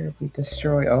irreparably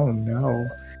destroyed. Oh no.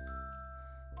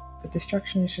 But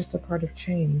destruction is just a part of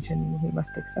change, and we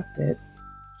must accept it.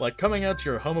 Like coming out to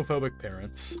your homophobic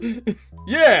parents.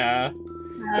 Yeah! To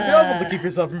be able to keep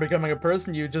yourself from becoming a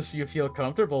person you feel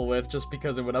comfortable with just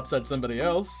because it would upset somebody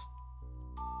else.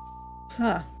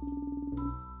 Huh.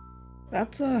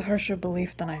 That's a harsher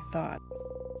belief than I thought.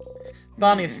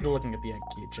 Bonnie is still looking at the egg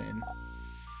keychain.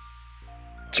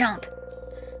 Chomp.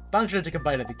 Bonnie should take a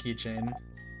bite of the keychain.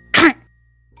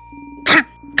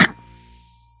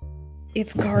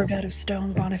 It's carved out of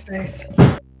stone, Boniface.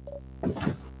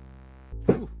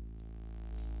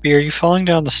 Bee, are you falling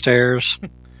down the stairs?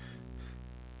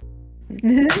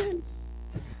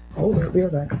 Hold it, be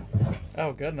right back.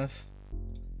 Oh goodness.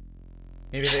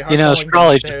 Maybe they are You know, it's falling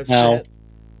probably down the just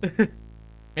stairs. Shit.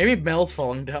 Maybe Mel's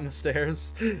falling down the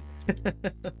stairs.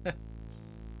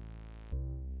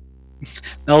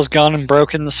 Mel's gone and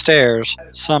broken the stairs,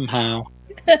 somehow.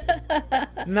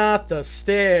 Not the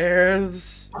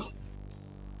stairs.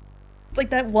 It's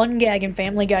like that one gag in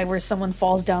Family Guy where someone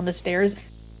falls down the stairs.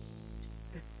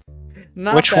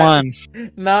 Not Which that, one?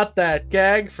 Not that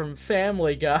gag from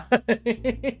Family Guy.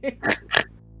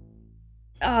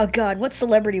 Oh god, what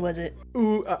celebrity was it?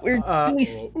 Ooh, We're- Oh,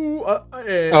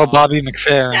 Bobby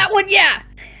McFerrin. That one, yeah!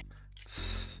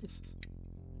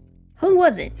 Who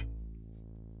was it?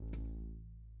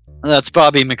 That's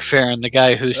Bobby McFerrin, the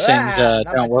guy who sings not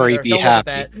my Don't Worry, Twitter. Be Don't look at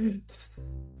Happy.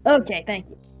 that. Okay, thank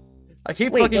you. I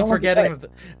keep Wait, fucking don't look at forgetting that.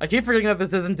 I keep forgetting that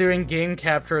this isn't doing game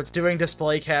capture. It's doing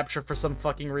display capture for some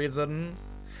fucking reason.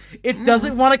 It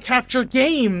doesn't want to capture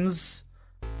games.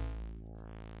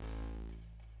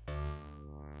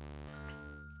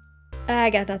 I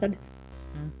got nothing.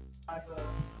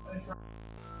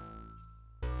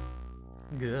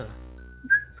 Good.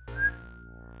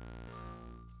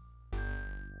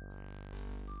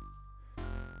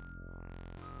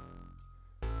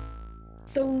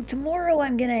 So tomorrow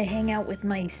I'm gonna hang out with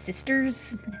my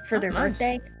sisters for their nice.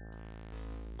 birthday.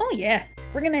 Oh yeah,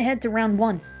 we're gonna head to round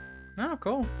 1. Oh,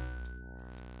 cool.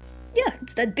 Yeah,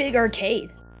 it's that big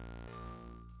arcade.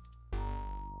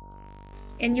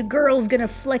 And your girl's gonna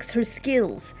flex her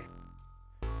skills.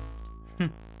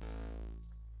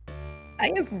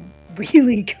 I have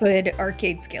really good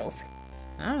arcade skills.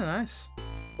 Oh, nice.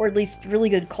 Or at least really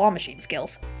good claw machine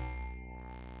skills.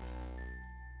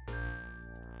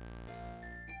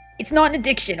 It's not an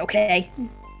addiction, okay?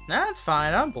 Nah, it's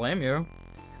fine. I don't blame you.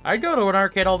 I'd go to an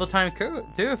arcade all the time too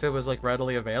if it was like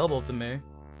readily available to me.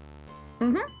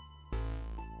 Mm-hmm.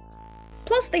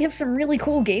 Plus, they have some really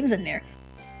cool games in there.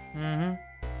 Mm-hmm.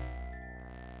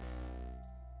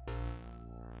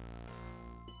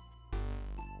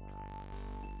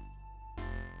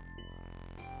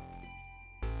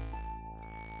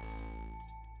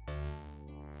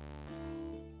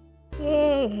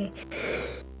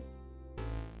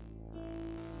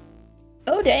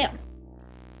 Oh, damn.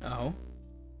 Oh.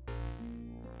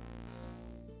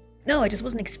 No, I just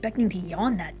wasn't expecting to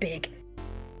yawn that big.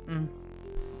 Mm.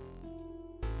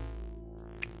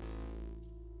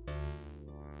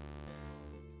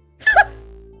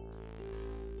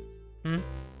 Hmm?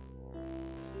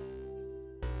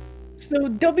 So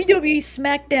WWE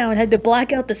SmackDown had to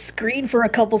black out the screen for a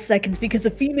couple seconds because a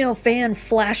female fan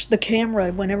flashed the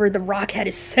camera whenever The Rock had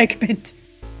his segment.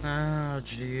 Oh,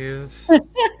 jeez.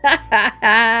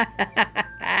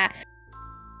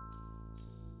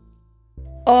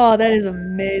 Oh, that is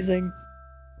amazing.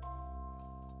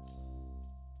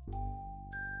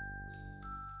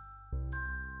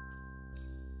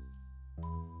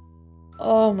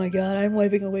 Oh my god, I'm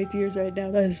wiping away tears right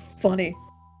now. That is funny.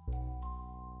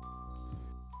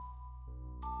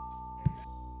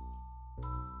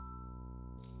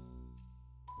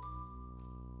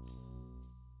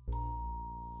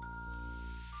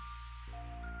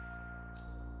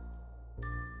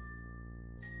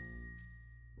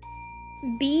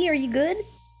 B, are you good?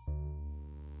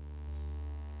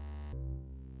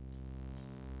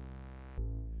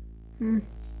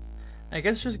 I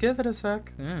guess just give it a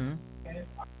sec. Mm.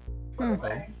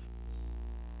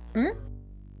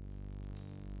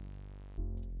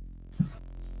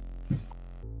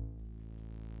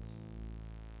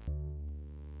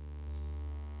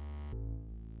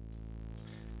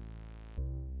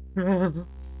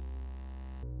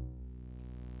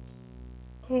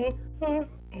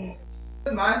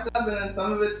 My stuff, and then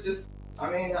some of it's just. I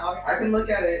mean, I can look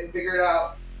at it and figure it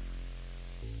out.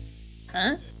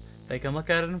 Huh? They can look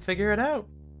at it and figure it out.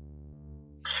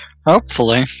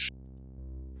 Hopefully.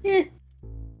 Eh.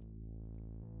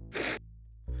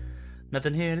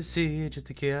 Nothing here to see, just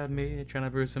a kid me trying to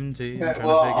brew some tea. Okay, trying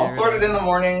well, to I'll figure sort it in the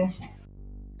morning.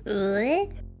 What?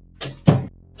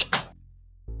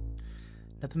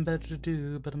 Nothing better to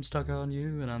do, but I'm stuck on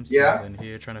you, and I'm still in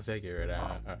here trying to figure it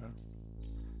out.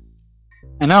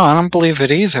 I know, I don't believe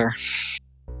it either.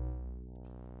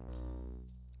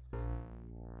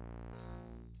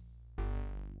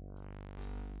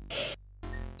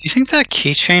 Do you think that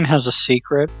keychain has a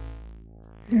secret?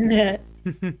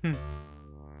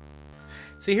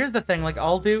 See, here's the thing, like,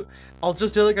 I'll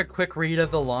just do, like, a quick read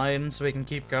of the line so we can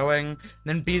keep going, and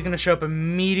then B's gonna show up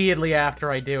immediately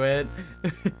after I do it.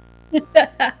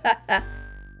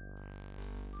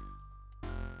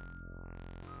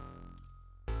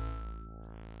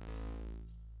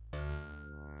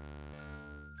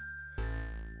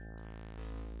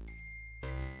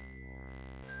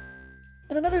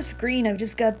 On another screen, I've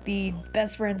just got the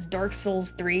Best Friends Dark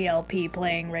Souls 3 LP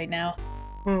playing right now.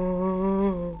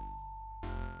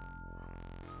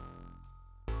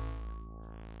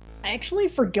 I actually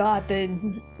forgot that...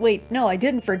 Wait, no, I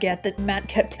didn't forget that Matt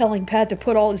kept telling Pat to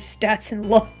put all his stats in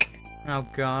luck. Oh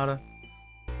god.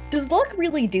 Does luck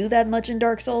really do that much in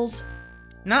Dark Souls?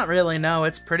 Not really, no,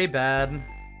 it's pretty bad.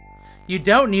 You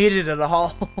don't need it at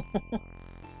all.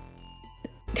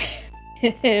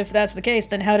 If that's the case,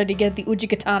 then how did he get the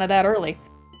Uchi-Katana that early?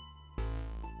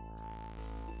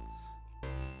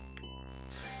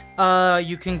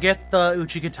 You can get the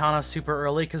Uchi-Katana super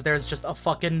early because there's just a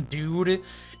fucking dude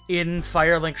in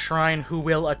Firelink Shrine who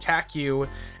will attack you,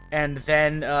 and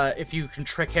then, if you can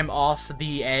trick him off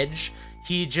the edge,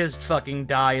 he just fucking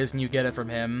dies and you get it from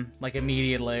him, like,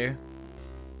 immediately.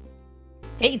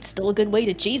 Hey, it's still a good way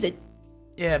to cheese it.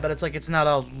 Yeah, but it's like, it's not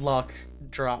a luck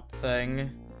drop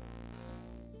thing.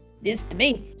 Is to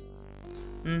me.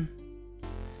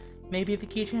 Maybe the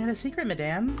keychain had a secret,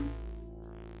 madame?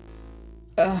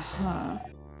 Uh-huh.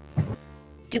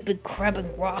 Stupid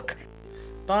crabbing rock.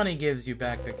 Bonnie gives you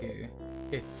back the key.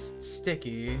 It's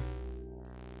sticky.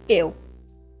 Ew.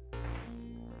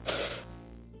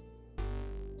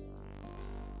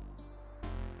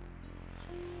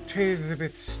 Tastes a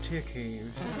bit sticky.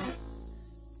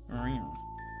 Here,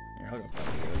 I'll go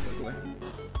quickly.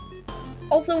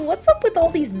 Also, what's up with all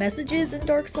these messages in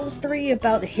Dark Souls 3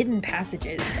 about hidden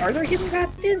passages? Are there hidden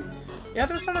passages? Yeah,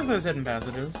 there's sometimes those hidden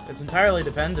passages. It's entirely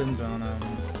dependent on,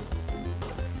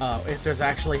 if there's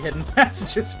actually hidden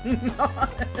passages or not.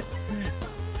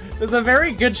 There's a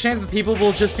very good chance that people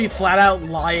will just be flat out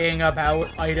lying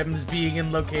about items being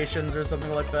in locations or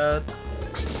something like that.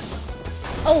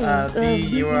 Oh, B,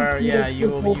 you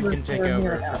can take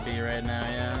over for B right now,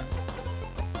 yeah.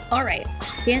 Alright,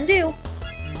 can do.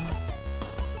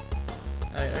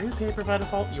 Are you paper by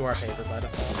default? You are paper by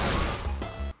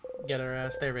default. Get her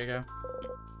ass. There we go.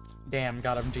 Damn,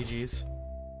 got him. GG's.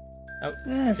 Oh,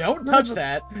 don't touch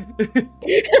that.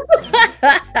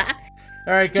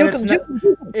 Alright, good.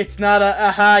 It's not a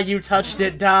aha, you touched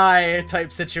it, die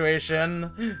type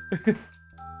situation.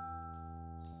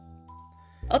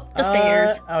 Up the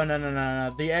stairs. Oh,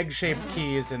 no. The egg-shaped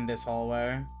key is in this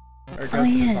hallway. Or goes Oh,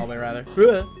 in this yeah. hallway, rather.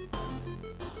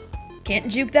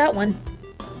 Can't juke that one.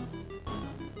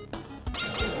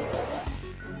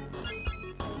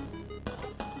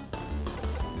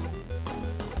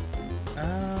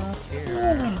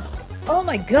 Here. Oh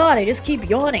my god, I just keep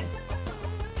yawning.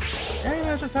 Yeah,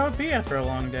 that's just how it be after a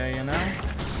long day, you know?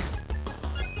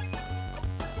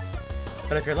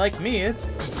 But if you're like me,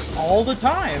 it's all the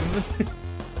time.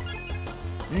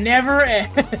 Never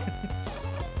ends.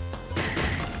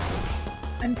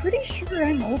 I'm pretty sure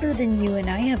I'm older than you and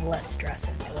I have less stress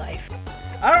in my life.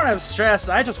 I don't have stress,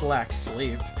 I just lack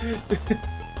sleep.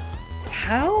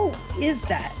 How is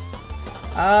that?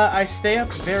 I stay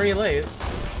up very late.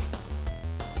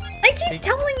 I keep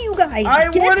telling you guys!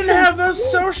 I get wouldn't some have a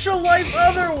sleep. social life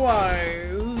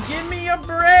otherwise! Give me a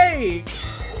break!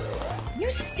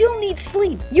 You still need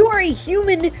sleep. You are a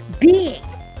human being.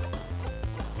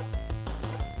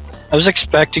 I was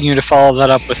expecting you to follow that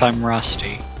up with I'm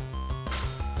rusty.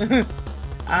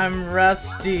 I'm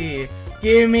rusty.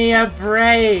 Give me a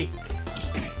break!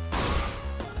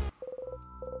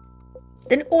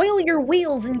 Then oil your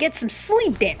wheels and get some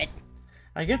sleep, damn it.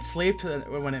 I get sleep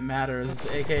when it matters,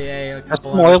 aka a That's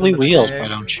couple some hours oily in the wheels, day. why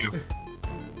don't you?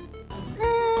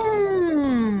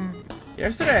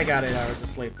 Yesterday I got 8 hours of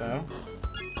sleep, though.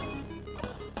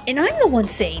 And I'm the one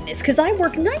saying this because I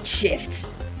work night shifts.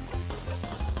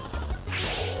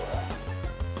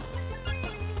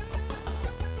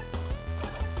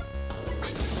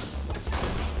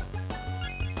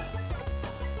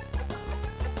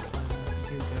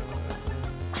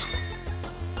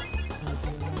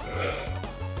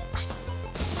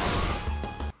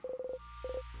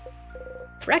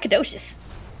 Fracadocious.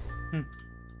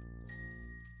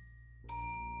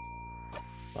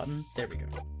 Button. There we go.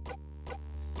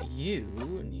 You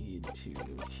need to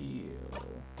heal.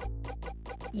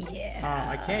 Yeah.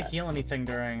 I can't heal anything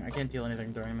during. I can't heal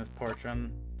anything during this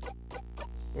portion.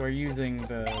 We're using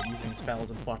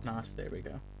spells and whatnot. There we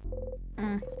go.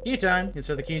 Key time.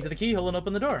 Insert the key into the keyhole and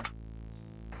open the door.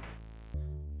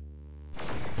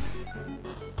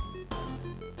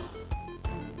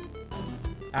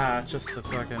 It's just the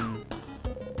fucking.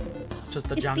 It's just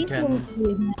the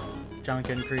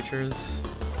Junkin creatures.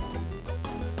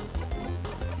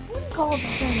 Called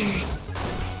them.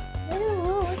 I don't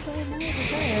know what's going on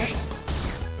with that.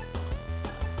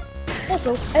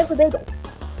 Also, I have a bagel.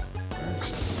 I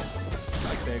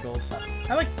like bagels.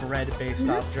 I like bread-based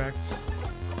objects.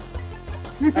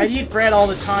 I'd eat bread all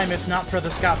the time if not for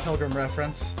the Scott Pilgrim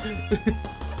reference.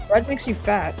 Bread makes you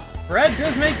fat. Bread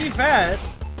does make you fat.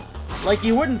 Like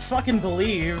you wouldn't fucking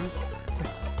believe.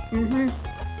 Mm-hmm.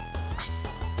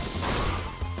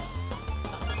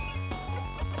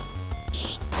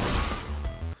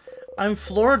 I'm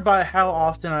floored by how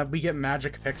often we get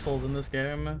magic pixels in this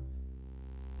game.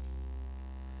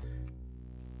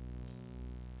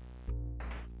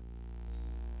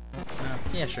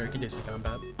 Yeah, sure, we can do some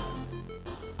combat.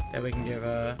 That we can give me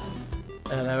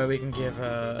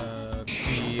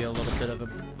a little bit of a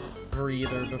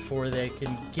breather before they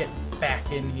can get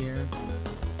back in here.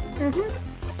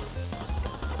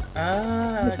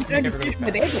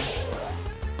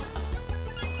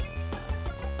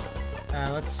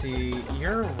 Let's see.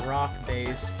 You're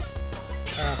rock-based.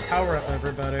 Power up,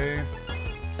 everybody.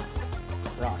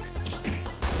 Rock.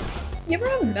 You ever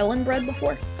had melon bread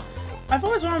before? I've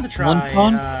always wanted to try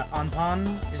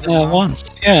Anpan. Is it Yeah, once.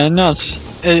 Yeah, no,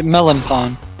 it's melon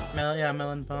pon. Yeah,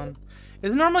 melon pon.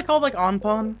 Is it normally called like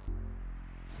Anpan?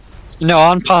 No,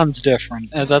 Anpan's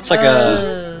different. That's like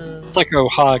it's like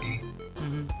ohagi.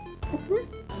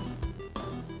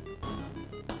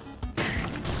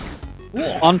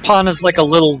 Anpan is like a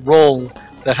little roll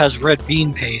that has red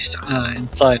bean paste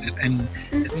inside it, and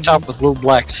it's topped with little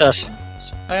black sesame.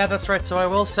 Oh yeah, that's right. So I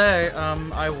will say,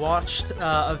 I watched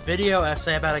a video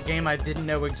essay about a game I didn't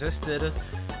know existed,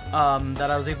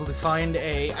 that I was able to find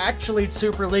a actually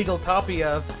super legal copy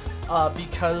of,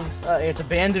 because it's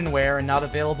abandonware and not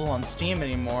available on Steam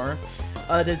anymore.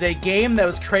 It is a game that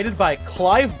was created by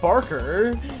Clive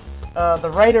Barker,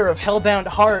 the writer of Hellbound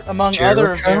Heart, among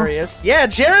other various. Yeah,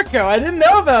 Jericho! I didn't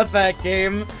know about that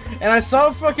game! And I saw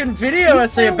a fucking video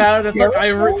essay about it, and it's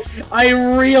like, I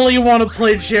really want to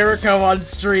play Jericho on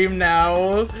stream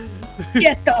now.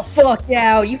 Get the fuck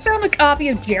out! You found a copy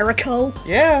of Jericho?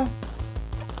 Yeah.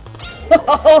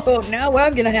 Oh, now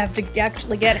I'm gonna have to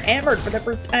actually get hammered for the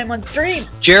first time on stream.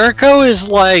 Jericho is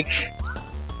like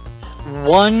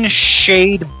one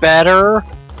shade better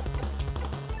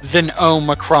than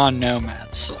Omicron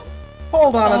Nomads.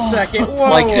 Hold on a second. Whoa,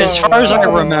 Like, as far as I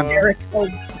remember.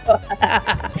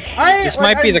 This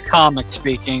might be the comic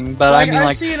speaking, but I mean,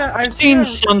 like, I've seen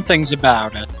some things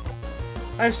about it.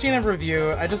 I've seen a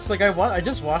review. I just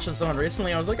watched it someone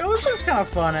recently. I was like, oh, this looks kind of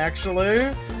fun, actually.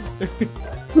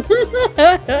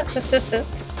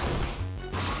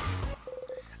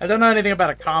 I don't know anything about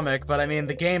a comic, but I mean,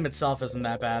 the game itself isn't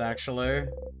that bad, actually.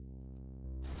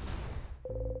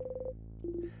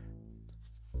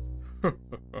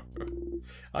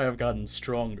 I have gotten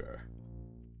stronger.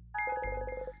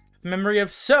 Memory of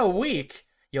So Weak!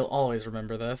 You'll always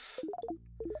remember this.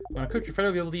 When equipped, your friend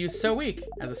will be able to use So Weak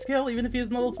as a skill, even if he is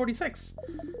in level 46.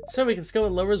 So Weak is a skill that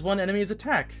lowers one enemy's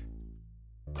attack.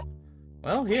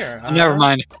 Well, here. Never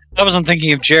mind. I wasn't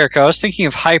thinking of Jericho. I was thinking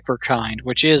of Hyperkind,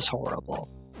 which is horrible.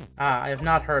 I have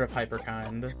not heard of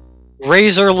Hyperkind.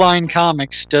 Razorline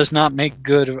Comics does not make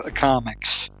good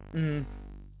comics. Mm.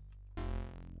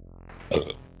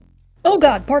 Oh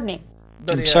god, pardon me.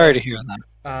 But I'm sorry to hear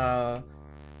that.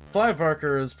 Clive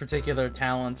Barker's particular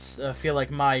talents feel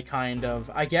like my kind of,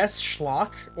 I guess,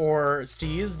 schlock or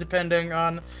steez, depending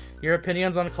on your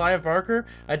opinions on Clive Barker.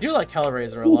 I do like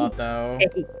Hellraiser a lot, though.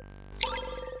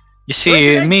 You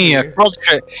see, me, a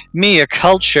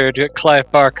cultured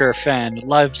Clive Barker fan,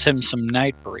 loves him some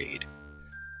Nightbreed.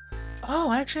 Oh,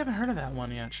 I actually haven't heard of that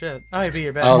one yet. Shit. Oh, maybe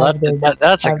you're back. Oh,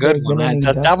 that's a good one.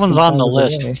 That one's on the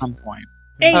list at some point.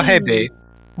 Hey. Oh, hey, B.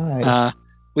 Hi.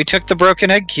 We took the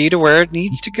broken egg key to where it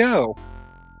needs to go.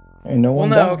 And no Well,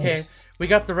 one no, died. okay. We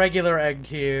got the regular egg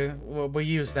key. We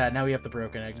used that. Now we have the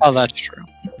broken egg key. Oh, that's true.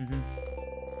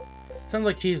 Sounds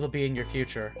like keys will be in your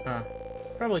future. Huh.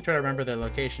 Probably try to remember their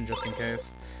location just in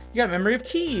case. You got memory of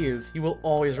keys! You will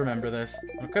always remember this.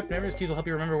 When equipped, memory of keys will help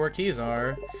you remember where keys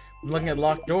are. When looking at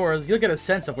locked doors, you'll get a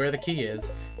sense of where the key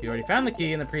is. If you already found the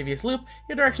key in the previous loop, you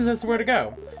have directions as to where to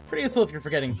go. Pretty useful if you're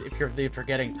the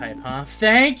forgetting type, huh?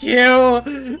 Thank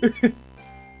you!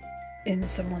 In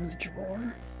someone's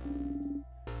drawer?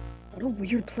 What a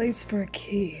weird place for a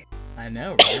key. I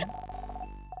know, right?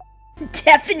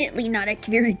 Definitely not a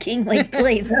very king-like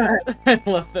place, huh? I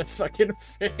love that fucking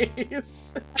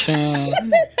face.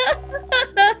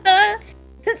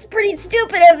 That's pretty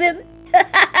stupid of him.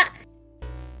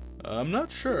 I'm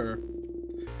not sure.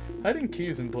 Hiding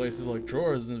keys in places like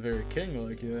drawers isn't very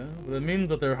king-like, yeah, but it means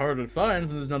that they're hard to find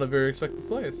and it's not a very expected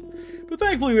place. But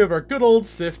thankfully we have our good old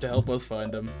Sif to help us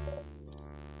find them.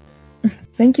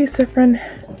 Thank you, Sifrin.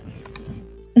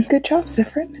 Good job,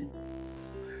 Sifrin.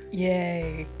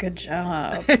 Yay, good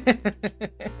job.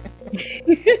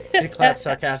 She claps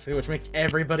sarcastically, which makes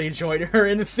everybody join her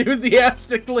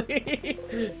enthusiastically.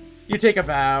 You take a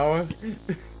bow.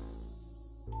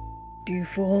 Do you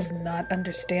fools not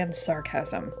understand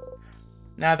sarcasm?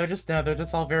 Nah, they're just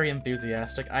all very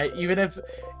enthusiastic. Even if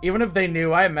they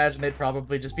knew, I imagine they'd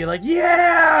probably just be like,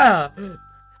 yeah!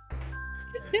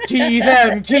 Key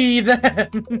them! Key them!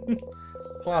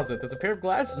 Closet. There's a pair of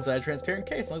glasses inside a transparent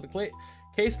case. Like the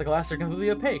case, the glasses are completely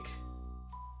opaque.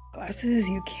 Glasses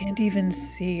you can't even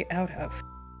see out of.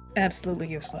 Absolutely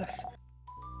useless.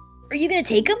 Are you gonna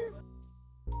take him?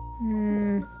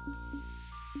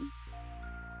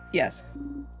 Yes.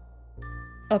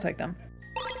 I'll take them.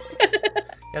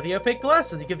 Yeah, the opaque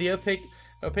glasses. You give the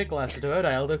opaque glasses to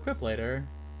Odile to equip later.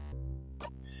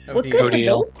 What good?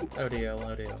 ODL.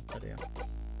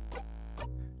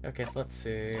 Okay, so let's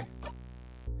see.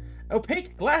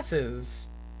 Opaque glasses.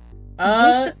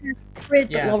 Boost attack crit,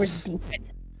 but yes. lowers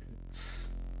defense.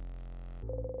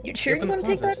 You sure Open you the want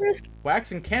to take closet. that risk?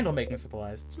 Wax and candle making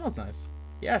supplies. It smells nice.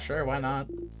 Yeah, sure, why not?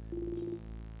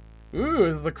 Ooh,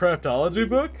 is the craftology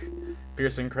book?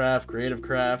 Piercing craft, creative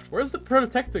craft. Where's the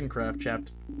protecting craft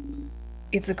chapter?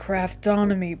 It's a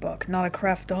craftonomy book, not a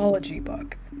craftology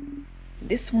book.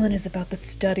 This one is about the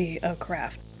study of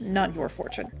craft, not your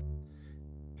fortune.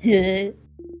 Aww.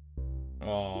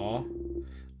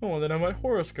 I want to know my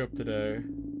horoscope today.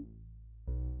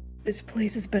 This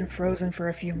place has been frozen for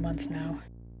a few months now.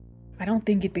 I don't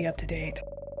think it'd be up to date.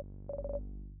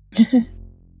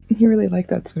 You really like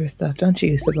that sort of stuff, don't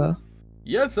you, Isabel?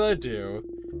 Yes, I do.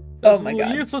 Oh Absolutely my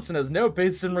god. useless and has no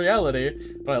basis in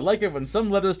reality, but I like it when some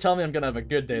letters tell me I'm gonna have a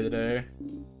good day today.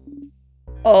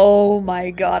 Oh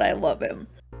my god, I love him.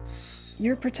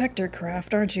 You're protector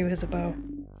craft, aren't you, Isabeau?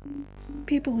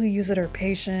 People who use it are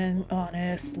patient,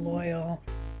 honest, loyal,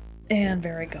 and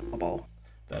very gullible.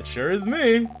 That sure is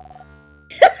me.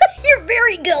 You're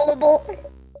very gullible.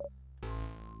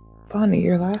 Bonnie,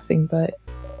 you're laughing, but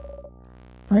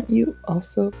aren't you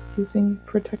also using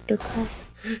Protector Craft?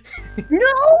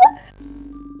 No!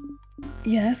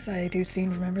 Yes, I do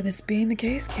seem to remember this being the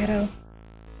case, kiddo.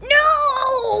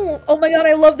 No! no! Oh my god,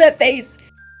 I love that face.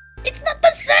 It's not the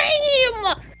same!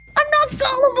 I'm not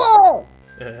gullible!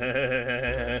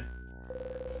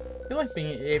 You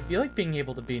like being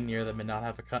able to be near them and not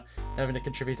having to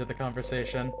contribute to the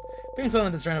conversation. Being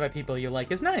someone that's surrounded by people you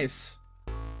like is nice.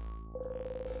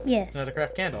 Yes. How to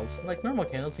craft candles. Like normal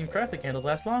candles, even crafted candles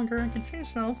last longer and can change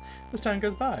smells as time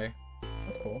goes by.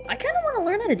 That's cool. I kind of want to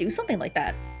learn how to do something like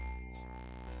that.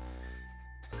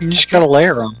 You just gotta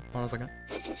layer them. Hold on a second.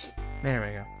 There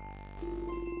we go.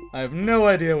 I have no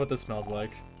idea what this smells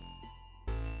like.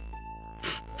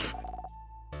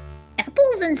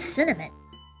 Apples and cinnamon.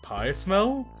 Pie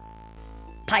smell?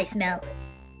 Pie smell.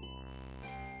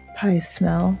 Pie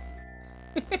smell.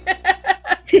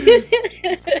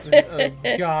 Oh,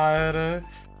 God.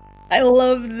 I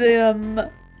love them.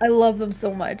 I love them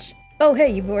so much. Oh,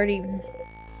 hey, you've already...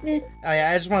 Oh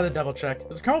yeah, I just wanted to double check.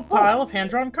 There's a crumpled pile of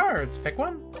hand-drawn cards. Pick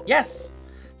one? Yes!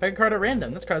 Pick a card at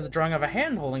random. This card is a drawing of a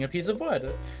hand holding a piece of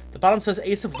wood. The bottom says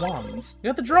Ace of Wands. You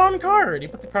got the drawn card! You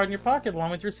put the card in your pocket along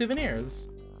with your souvenirs.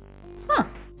 Huh,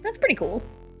 that's pretty cool.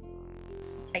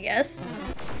 I guess.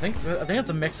 I think it's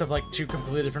a mix of like two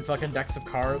completely different fucking decks of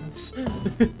cards.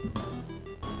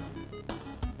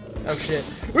 Oh shit.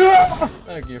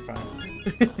 Okay, you're fine.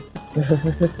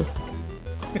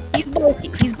 He's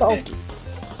bulky. He's bulky.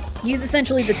 He's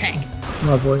essentially the tank.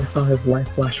 My boy saw his life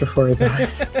flash before his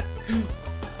eyes.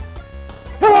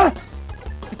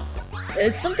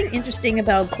 There's something interesting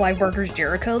about Clive Barker's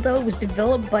Jericho, though. It was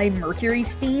developed by Mercury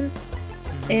Steam,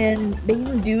 and the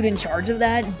main dude in charge of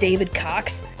that, David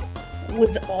Cox,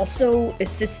 was also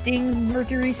assisting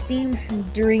Mercury Steam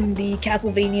during the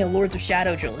Castlevania Lords of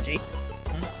Shadow trilogy.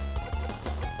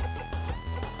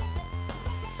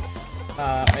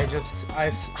 I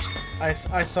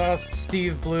saw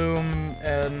Steve Bloom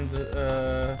and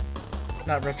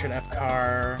not Richard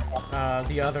Epcar,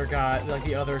 the other guy, like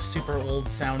the other super old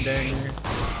sounding,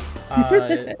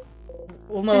 well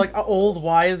no, like old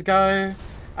wise guy.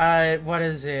 What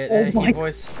is it?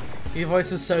 He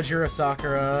voices Sojiro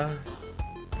Sakura.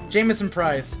 Jameson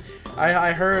Price.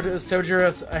 I heard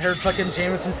fucking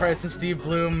Jameson Price and Steve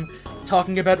Bloom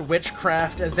talking about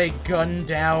witchcraft as they gun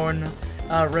down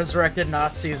resurrected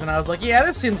Nazis, and I was like, yeah,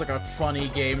 this seems like a funny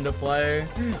game to play.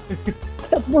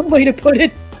 That's one way to put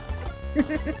it.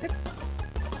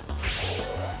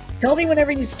 Tell me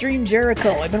whenever you stream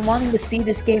Jericho. I've been wanting to see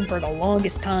this game for the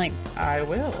longest time. I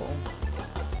will.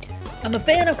 I'm a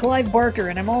fan of Clive Barker,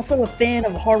 and I'm also a fan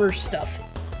of horror stuff.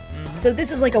 So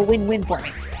this is like a win-win for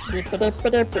me.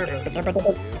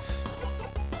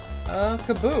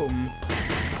 Kaboom.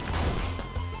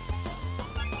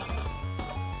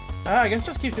 I guess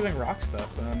just keep doing rock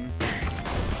stuff then.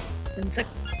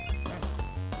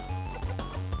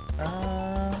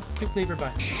 Keep Cleaver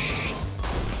by.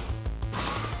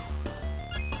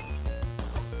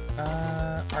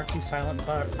 Archie Silent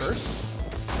first.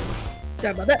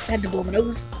 Sorry about that. Had to blow my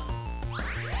nose.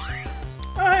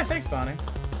 Oh, hey, thanks, Bonnie.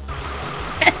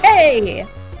 Hey!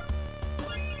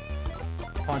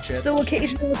 Punch it. So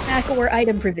occasional attack or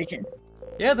item provision.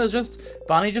 Yeah,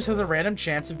 Bonnie just has a random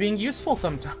chance of being useful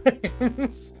sometimes. I'm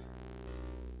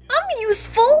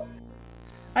useful!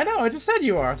 I know, I just said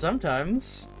you are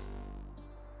sometimes.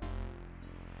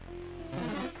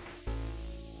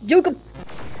 Juke him!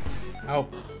 Oh,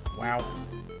 wow.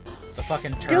 The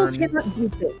fucking Still turn. cannot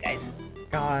do it, guys.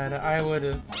 God, I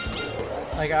would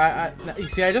like you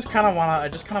see, I just kind of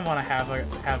wanna have a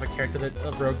character that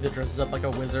a rogue that dresses up like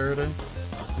a wizard.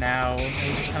 Now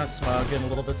he's just kind of smug and a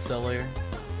little bit silly.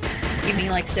 You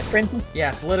mean like Sifrin?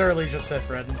 Yes, literally just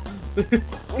Sifrin.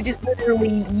 Which is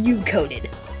literally you coded.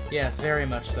 Yes, very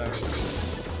much so.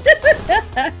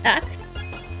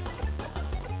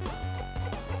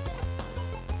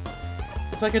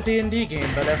 It's like a D&D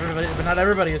game, but not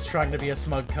everybody is trying to be a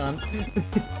smug cunt.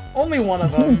 Only one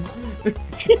of them.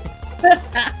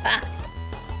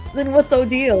 Then what's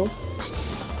Odile?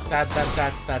 That's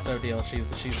Odile. She's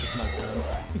the smug cunt.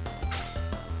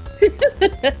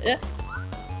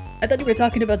 I thought you were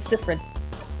talking about Sifrin.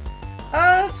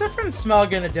 Sifrin's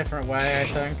smug in a different way, I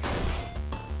think.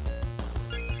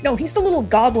 No, he's the little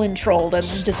goblin troll that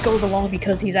just goes along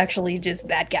because he's actually just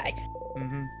that guy.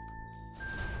 Mm-hmm.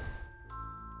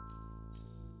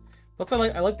 Plus,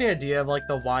 I like the idea of like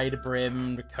the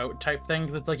wide-brimmed coat type thing,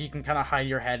 because it's like you can kind of hide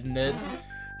your head in it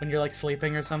when you're like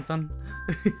sleeping or something.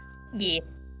 Yeah.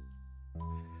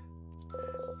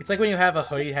 It's like when you have a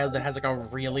hoodie head that has like a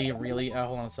really,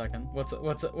 hold on a second. What's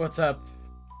up?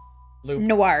 Loop.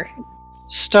 Noir.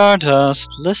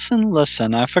 Stardust,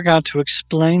 listen, I forgot to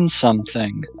explain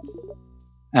something.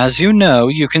 As you know,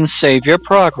 you can save your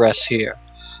progress here,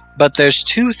 But there's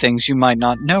two things you might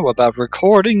not know about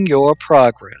recording your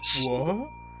progress. What?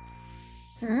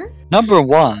 Number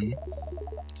one,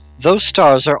 those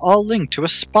stars are all linked to a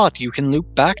spot you can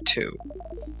loop back to.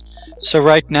 So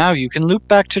right now you can loop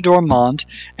back to Dormont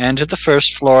and to the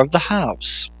first floor of the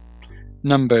house.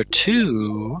 Number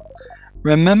two,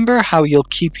 remember how you'll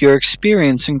keep your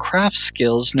experience and craft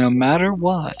skills no matter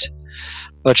what,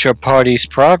 but your party's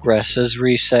progress is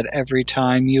reset every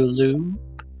time you loop.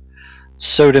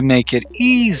 So to make it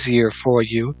easier for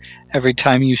you, every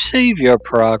time you save your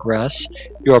progress,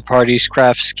 your party's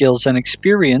craft skills and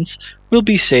experience will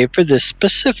be saved for this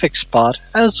specific spot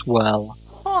as well.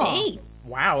 Huh. Hey.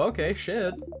 Wow, okay,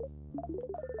 shit.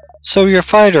 So your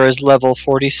fighter is level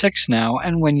 46 now,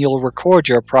 and when you'll record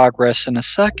your progress in a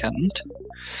second,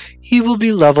 he will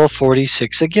be level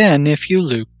 46 again if you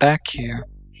loop back here.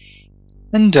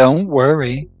 And don't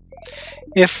worry.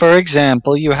 If, for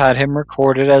example, you had him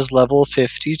recorded as level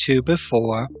 52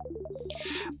 before,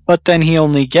 but then he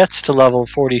only gets to level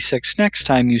 46 next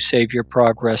time you save your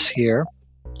progress here,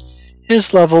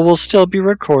 his level will still be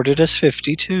recorded as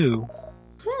 52.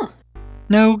 Huh.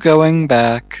 No going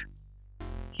back.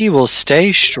 He will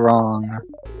stay strong.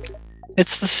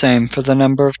 It's the same for the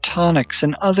number of tonics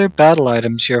and other battle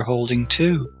items you're holding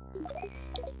too.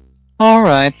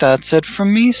 Alright, that's it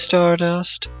from me,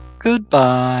 Stardust.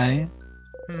 Goodbye.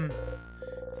 So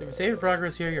if you save your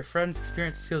progress here, your friend's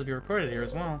experience and skills will be recorded here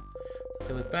as well. If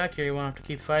you look back here, you won't have to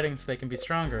keep fighting so they can be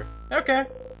stronger. Okay.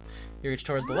 You reach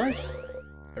towards the light.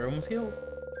 Everyone was healed.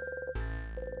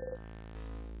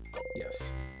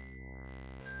 Yes.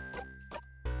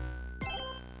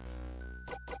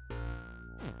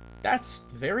 That's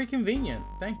very convenient.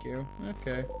 Thank you.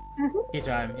 Okay. Key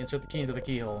time. Insert the key into the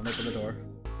keyhole and open the door.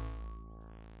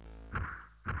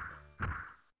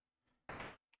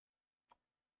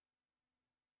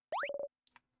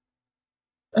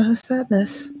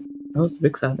 Sadness. That was a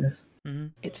big sadness.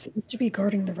 It seems to be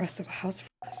guarding the rest of the house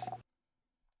from us.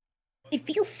 It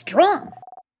feels strong.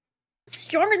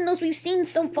 Stronger than those we've seen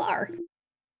so far.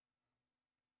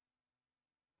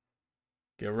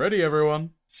 Get ready,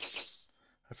 everyone.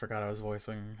 I forgot I was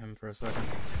voicing him for a second.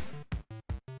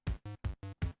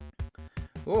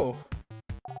 Whoa.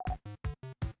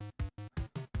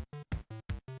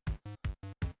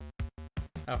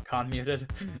 Oh, con muted.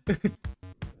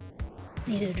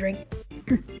 Needed a drink.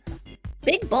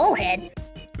 Big ball head.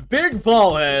 Big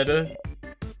ball head.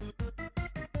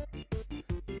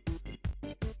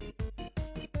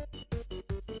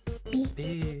 B.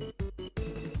 Big.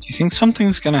 Do you think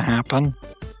something's gonna happen?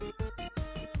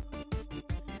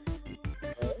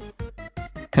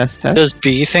 Test. Does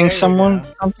B think There we go.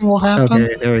 something will happen?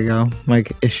 Okay, there we go.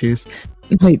 Mic issues.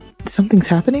 Wait, something's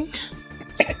happening?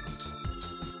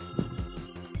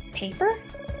 Paper?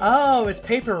 Oh, it's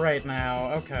paper right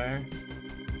now. Okay.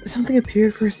 Something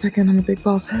appeared for a second on the big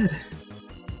ball's head.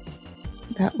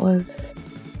 That was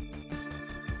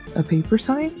a paper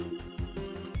sign?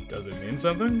 Does it mean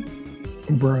something?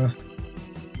 Bruh.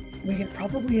 We can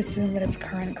probably assume that it's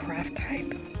current craft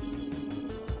type.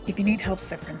 If you need help,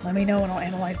 Sifrin, let me know and I'll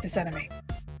analyze this enemy.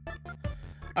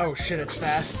 Oh shit, it's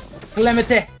fast.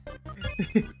 Calamity!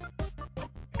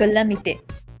 Calamity.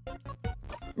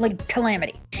 Like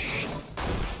calamity.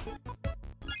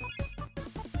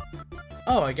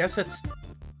 Oh, I guess it's...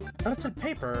 I thought it said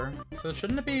paper. So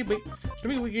shouldn't it be...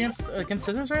 Shouldn't we be against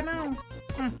scissors right now?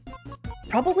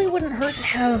 Probably wouldn't hurt to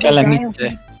have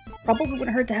Calamity. Probably wouldn't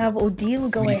hurt to have Odile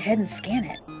go ahead and scan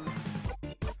it.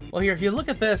 Well, here, if you look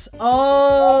at this...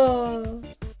 Oh!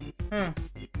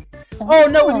 Oh,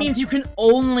 no, it means you can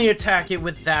only attack it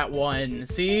with that one.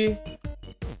 See?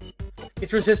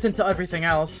 It's resistant to everything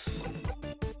else.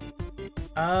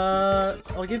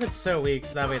 I'll give it so weak,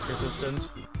 so that way it's resistant.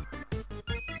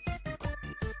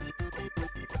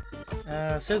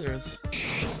 Scissors.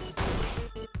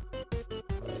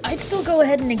 I'd still go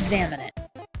ahead and examine it.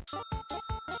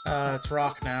 It's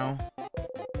rock now.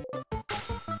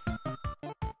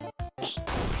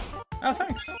 Oh,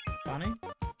 thanks, Bonnie.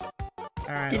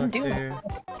 Alright, Didn't let's do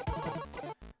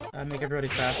see. Make everybody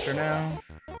faster now.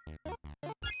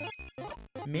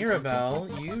 Mirabelle,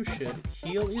 you should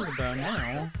heal Isabel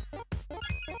now.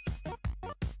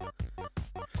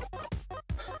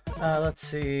 Let's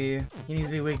see. He needs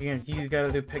to be weak again. You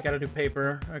gotta do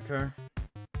paper. Okay.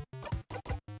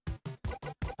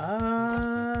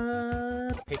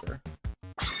 Paper.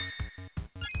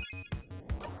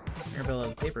 Mirabelle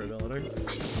has paper ability.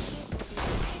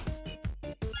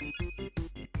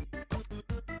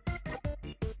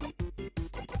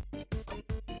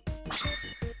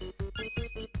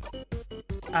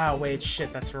 Ah, wait,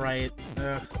 shit, that's right.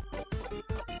 Ugh.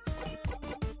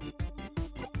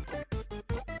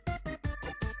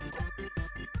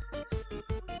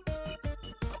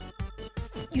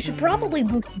 You should probably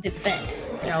boost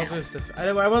defense. Yeah, I'll boost it.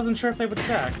 I wasn't sure if they would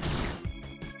stack.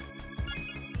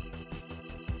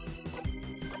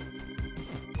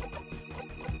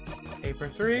 Paper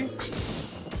 3.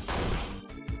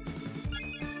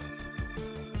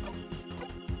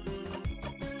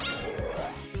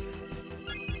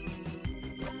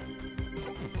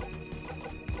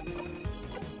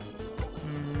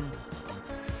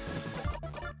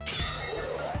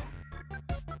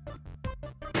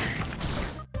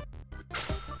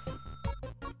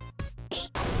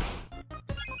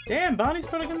 Damn, Bonnie's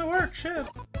putting in the work, shit.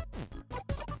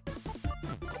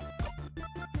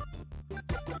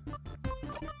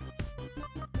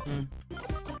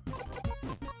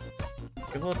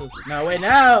 No, wait,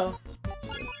 no!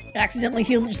 Accidentally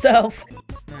healed yourself.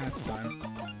 That's fine.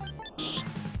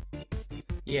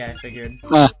 Yeah, I figured.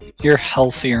 You're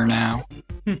healthier now.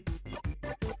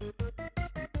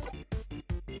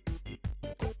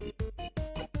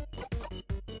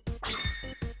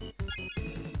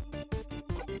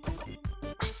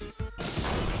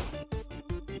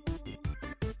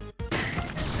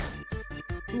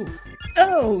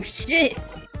 Oh, shit.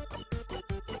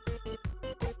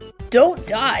 Don't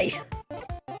die.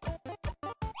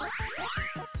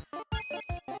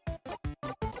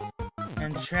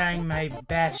 I'm trying my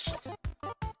best.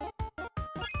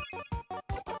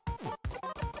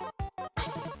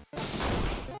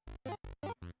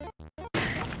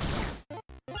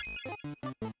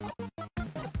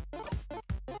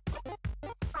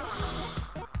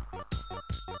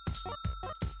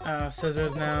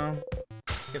 Scissors now.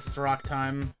 Guess it's rock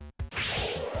time.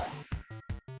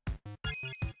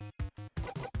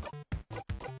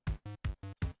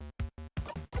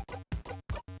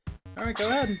 Alright, go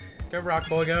ahead. Go, rock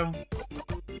boy, go.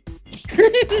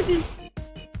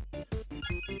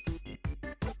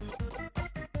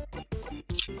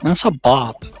 That's a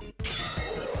bop.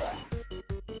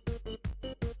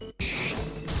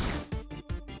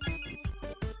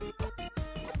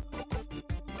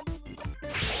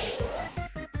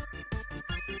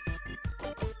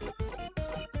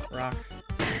 Rock.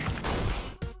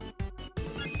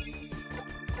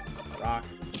 Rock.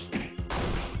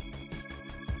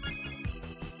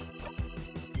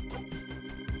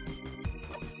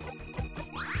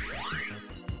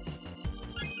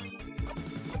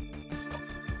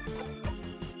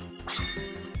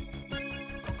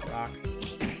 Rock.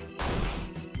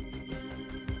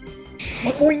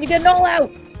 What more you getting all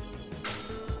out?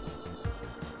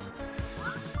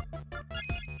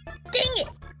 Dang it!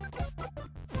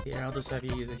 Here, I'll just have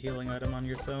you use a healing item on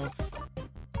yourself.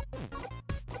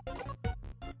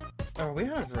 Oh, are we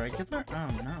out of regular? Oh,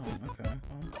 no. Okay.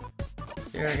 Well,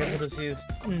 here, I guess we'll just use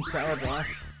sour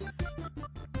broth.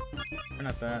 Or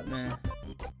not that, meh.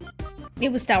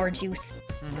 It was sour juice.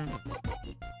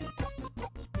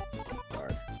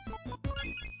 Guard.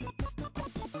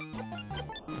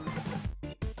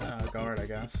 Guard, I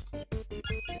guess.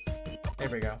 There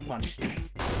we go. Punch.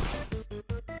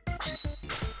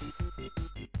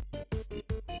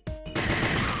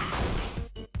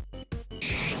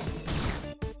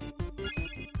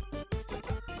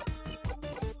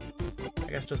 I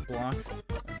guess just block.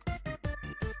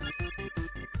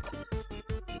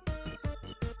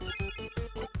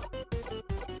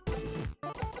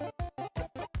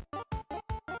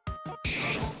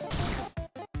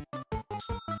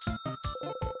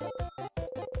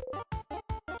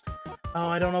 Oh,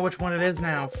 I don't know which one it is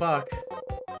now. Fuck.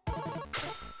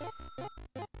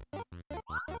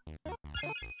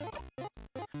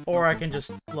 Or I can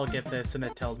just look at this and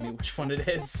it tells me which one it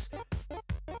is.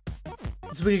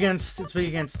 It's weak against, weak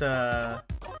against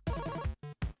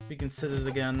scissors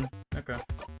again. Okay.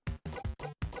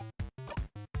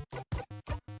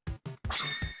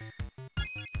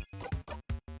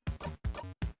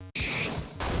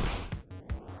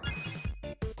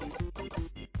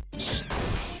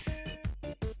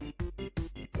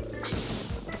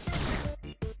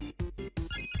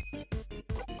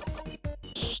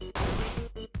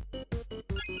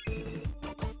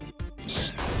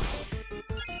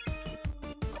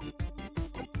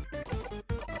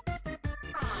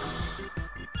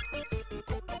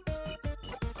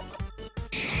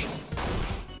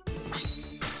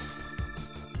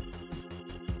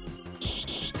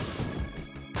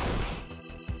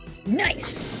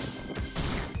 Nice!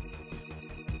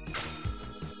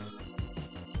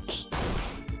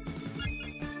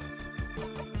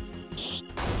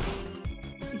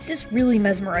 It's just really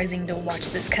mesmerizing to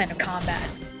watch this kind of combat.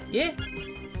 Yeah.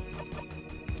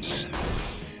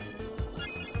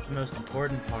 The most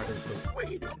important part is the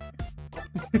waiting.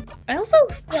 I also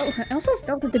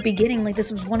felt at the beginning like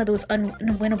this was one of those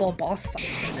unwinnable boss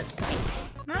fights at this point.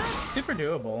 super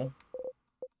doable.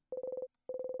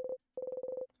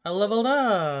 I leveled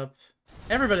up.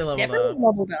 Everybody leveled Everyone up.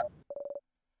 leveled up.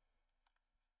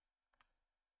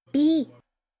 B.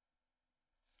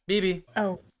 BB.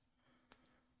 Oh.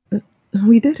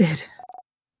 We did it.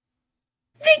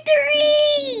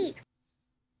 Victory!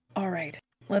 Alright,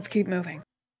 let's keep moving.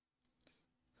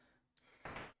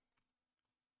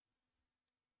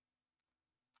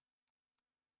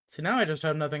 See, now I just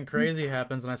hope nothing crazy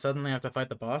happens and I suddenly have to fight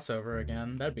the boss over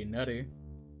again. That'd be nutty.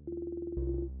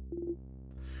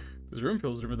 This room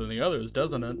feels different than the others,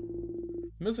 doesn't it?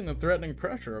 It's missing the threatening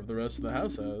pressure of the rest of the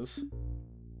house has.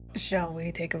 Shall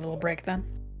we take a little break then?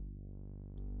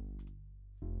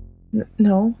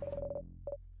 No.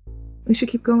 We should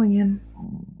keep going in.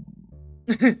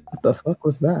 What the fuck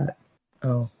was that?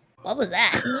 Oh. What was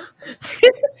that?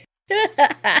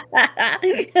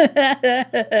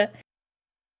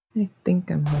 I think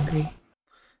I'm hungry.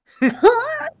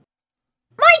 Huh?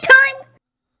 My time!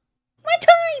 My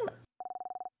time!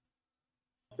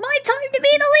 My time to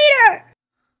be the leader!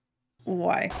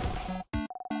 Why?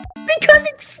 Because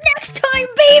it's snacks time,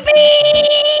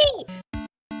 baby!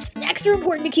 Snacks are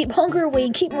important to keep hunger away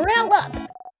and keep morale up.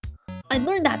 I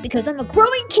learned that because I'm a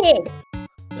growing kid.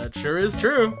 That sure is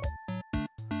true.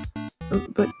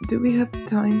 But do we have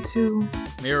time to...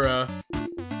 Mira,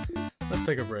 let's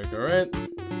take a break, alright?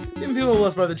 Even people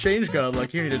blessed by the change god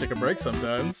like you need to take a break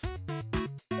sometimes.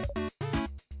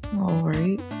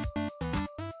 Alright.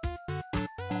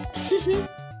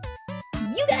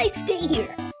 You guys stay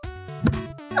here.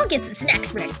 I'll get some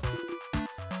snacks ready.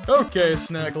 Okay,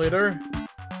 snack leader.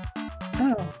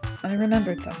 Oh, I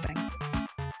remembered something.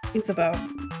 It's about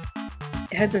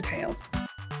heads or tails.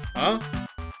 Huh?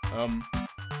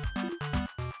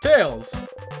 Tails!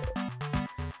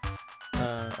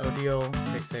 Odile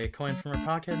takes a coin from her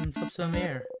pocket and flips it in the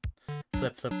air.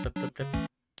 Flip, flip, flip, flip, flip.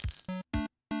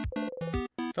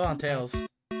 Fell on tails.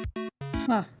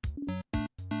 Huh.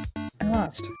 I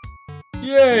lost.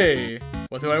 Yay!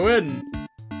 What do I win?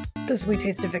 The sweet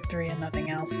taste of victory and nothing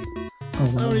else. Oh, I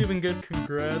wow. don't even get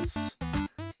congrats.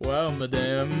 Wow,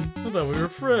 madame. I thought we were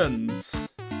friends.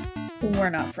 We're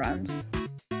not friends.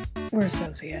 We're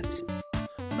associates.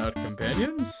 Not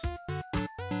companions?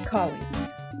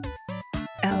 Colleagues.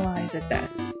 Allies at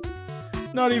best.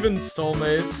 Not even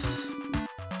soulmates.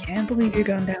 Can't believe you've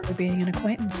gone down to being an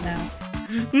acquaintance now.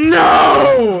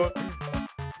 No!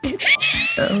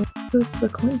 What's the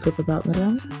coin flip about,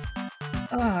 madame?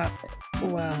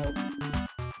 Well,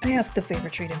 I asked the favor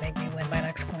tree to make me win my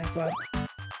next coin flip.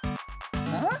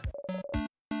 Huh?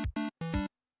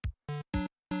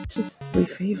 Just we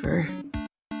favor.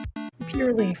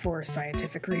 Purely for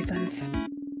scientific reasons.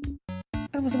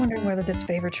 I was wondering whether this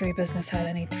favor tree business had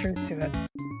any truth to it.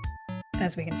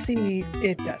 As we can see,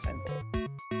 it doesn't.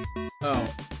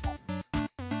 Oh.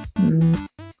 Mm,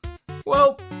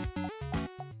 Well,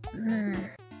 Hmm.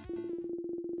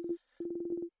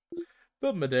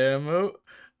 but madame,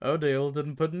 Odile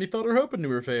didn't put any thought or hope into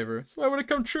her favor, so why would it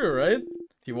come true, right?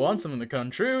 If you want something to come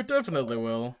true, it definitely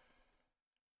will.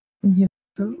 yeah,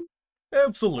 so?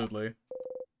 Absolutely.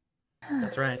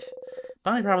 That's right.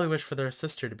 Bonnie probably wished for their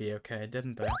sister to be okay,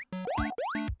 didn't they?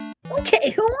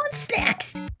 Okay, who wants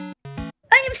snacks?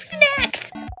 I have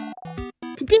snacks!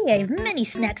 Today I have many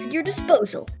snacks at your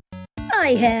disposal.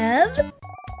 I have...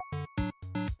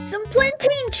 some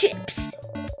plantain chips!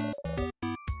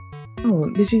 Oh,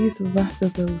 did you use the last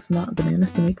of those not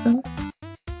bananas to make them?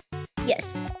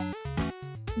 Yes.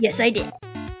 Yes, I did.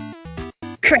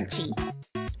 Crunchy.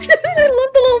 I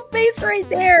love the little face right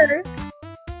there.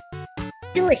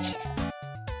 Delicious.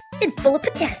 And full of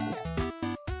potassium.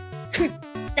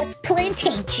 That's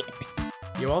plantain chips.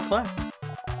 You all clap.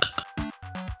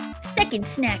 Second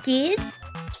snack is...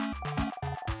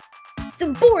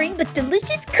 some boring but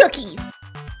delicious cookies.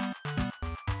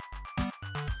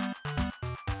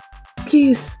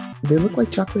 Cookies! They look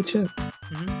like chocolate chip.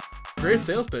 Great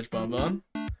sales pitch, Bonbon.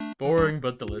 Boring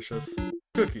but delicious.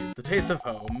 Cookies, the taste of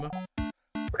home.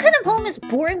 What kind of home is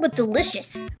boring but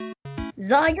delicious?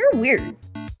 Zah, you're weird.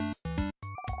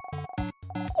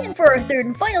 And for our third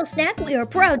and final snack, we are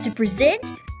proud to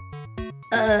present...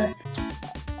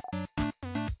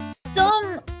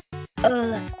 some...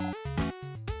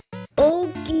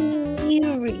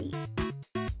 Onigiri.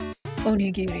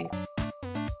 Onigiri.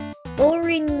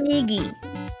 Orinigi.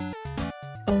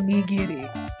 Onigiri.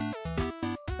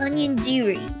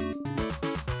 Onigiri.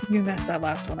 You messed that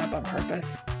last one up on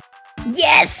purpose.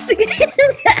 Yes!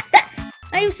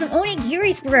 I have some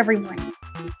onigiris for everyone.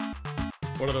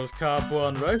 One of those Cop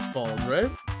One rice balls, right?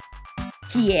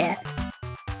 Yeah.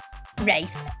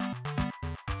 Rice.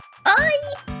 I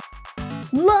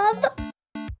love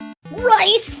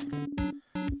Rice!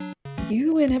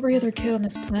 You and every other kid on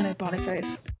this planet,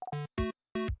 Boniface.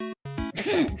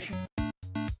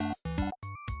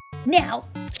 Now,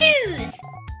 choose!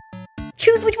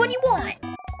 Choose which one you want!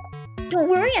 Don't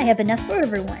worry, I have enough for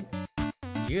everyone.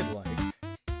 You'd like.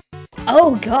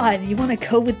 Oh god, you want to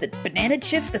go with the banana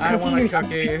chips, the I cookie, want a or some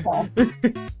cookie. baseball?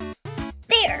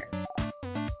 There!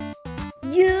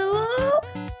 You...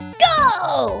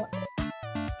 go!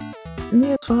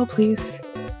 Me as well, please.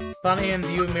 Bonnie hands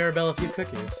you and Mirabelle a few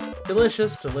cookies.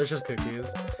 Delicious, delicious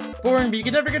cookies. Boring, but you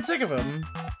can never get sick of them.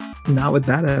 Not with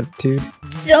that attitude.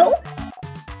 So?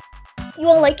 You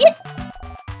all like it?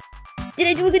 Did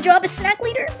I do a good job as snack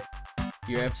leader?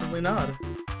 You absolutely nod.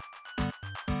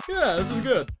 Yeah, this is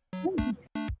good.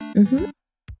 Mm-hmm.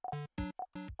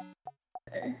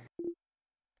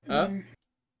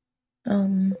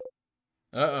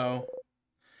 Uh-oh.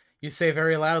 You say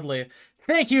very loudly,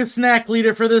 "Thank you, snack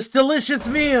leader, for this delicious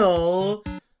meal!"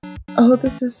 Oh,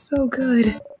 this is so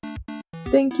good.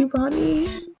 Thank you,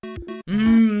 Bonnie.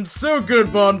 Mmm, so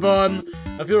good, Bon Bon.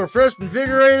 I feel refreshed,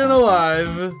 invigorated, and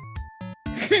alive.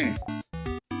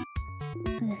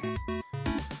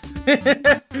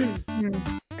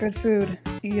 Good food.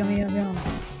 Yummy, yum, yum.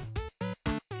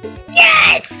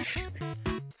 Yes!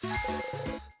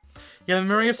 You have a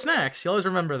memory of snacks. You always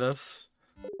remember this.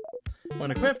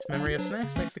 When equipped, memory of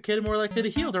snacks makes the kid more likely to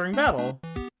heal during battle.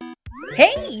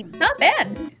 Hey, not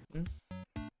bad.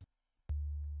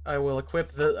 I will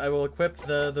equip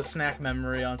the snack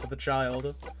memory onto the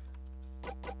child.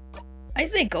 I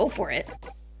say go for it.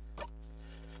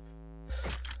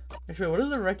 Actually, what is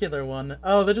the regular one?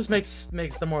 Oh, that just makes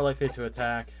them more likely to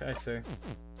attack. I see.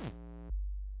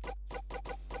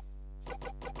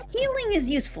 Healing is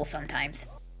useful sometimes.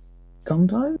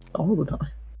 Sometimes? All the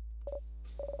time.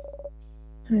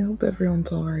 I hope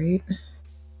everyone's alright.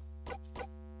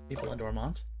 People in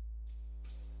Dormont.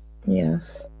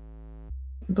 Yes.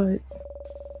 But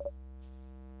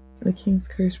the King's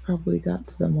Curse probably got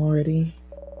to them already.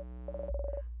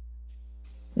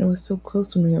 It was so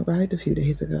close when we arrived a few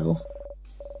days ago.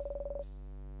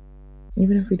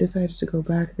 Even if we decided to go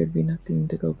back, there'd be nothing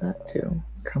to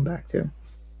come back to.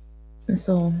 And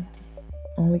so,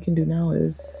 all we can do now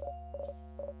is...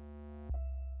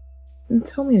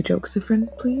 tell me a joke, Siffrin,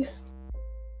 please.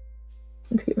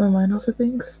 And to get my mind off of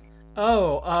things.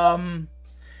 Oh,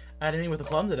 I didn't eat with a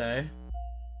plum today.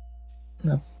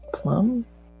 A plum?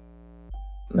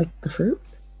 Like the fruit?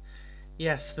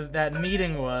 Yes, that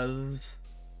meeting was...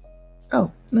 Oh,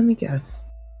 let me guess.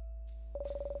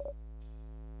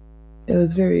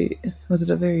 Was it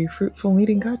a very fruitful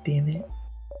meeting? God damn it.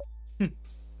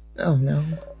 Oh no.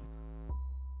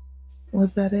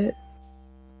 Was that it?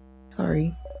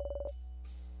 Sorry.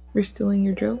 We're stealing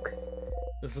your joke?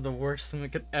 This is the worst thing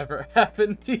that could ever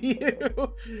happen to you.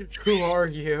 Who are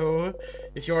you?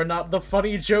 If you are not the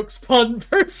funny jokes pun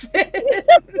person.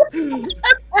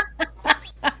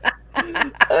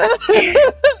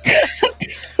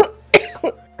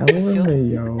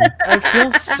 I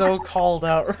feel so called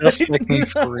out right Just like me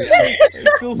for real. I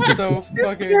feel so This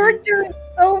fucking... character is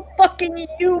so fucking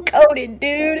you-coded,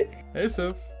 dude! Hey,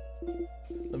 Sif.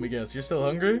 Let me guess, you're still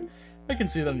hungry? I can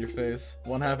see it on your face.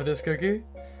 One half of this cookie?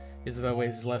 Isabel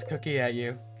waves his last cookie at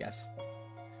you. Guess.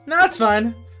 No, it's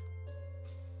fine.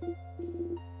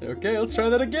 Okay, let's try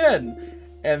that again.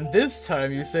 And this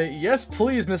time you say, "Yes,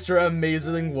 please, Mr.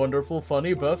 Amazing, Wonderful,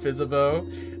 Funny, Buff Isabeau."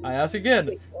 I ask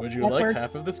again, would you like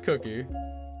half of this cookie?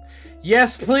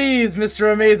 "Yes, please,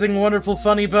 Mr. Amazing, Wonderful,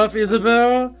 Funny, Buff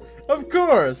Isabeau." Of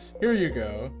course! Here you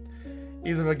go.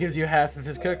 Isabeau gives you half of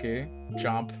his cookie.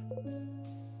 Chomp.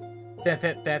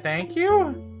 Thank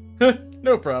you?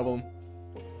 No problem.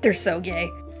 They're so gay.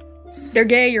 They're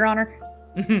gay, Your Honor.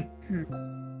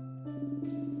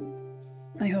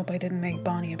 I hope I didn't make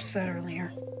Bonnie upset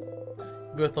earlier.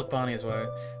 Both look Bonnie's way.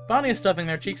 Bonnie is stuffing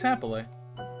their cheeks happily.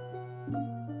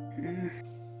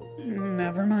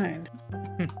 Never mind.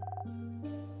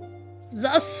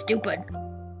 That's stupid.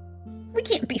 We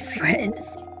can't be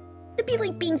friends. It'd be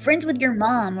like being friends with your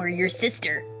mom or your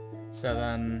sister. So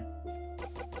then...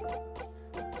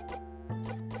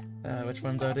 which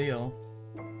one's ideal?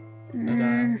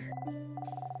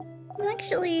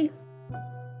 Actually...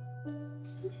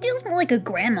 Deal's more like a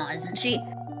grandma, isn't she?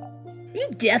 You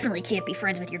definitely can't be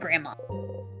friends with your grandma.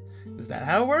 Is that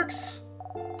how it works?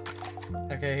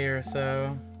 Okay, here,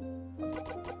 so...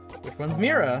 Which one's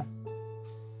Mira?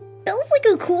 Bella's like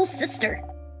a cool sister.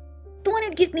 The one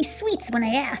who'd give me sweets when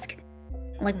I ask.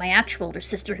 Unlike my actual older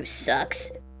sister who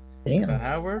sucks. Is that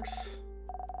how it works?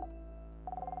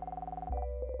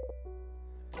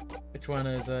 Which one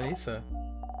is Issa?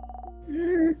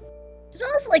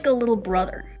 Zah's like a little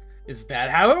brother. Is that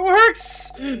how it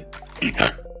works?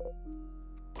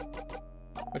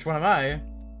 Which one am I?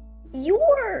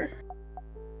 You're...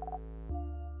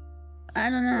 I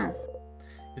don't know.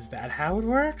 Is that how it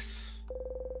works?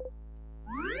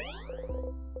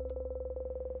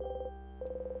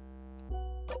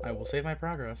 I will save my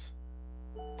progress.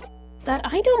 That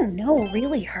I don't know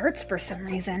really hurts for some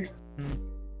reason.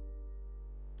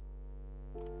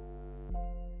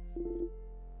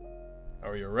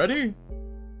 Are you ready?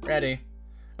 Ready.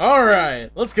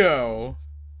 Alright, let's go.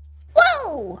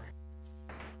 Whoa!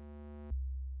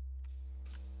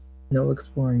 No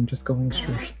exploring, just going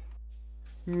straight.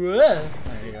 There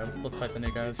you go. Let's fight the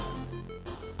new guys.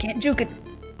 Can't juke it.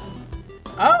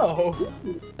 Oh!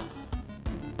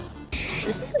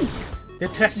 This isn't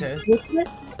Detesse.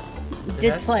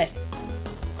 Ditless.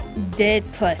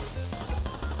 Ditless.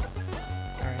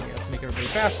 Alright, let's make everybody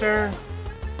faster.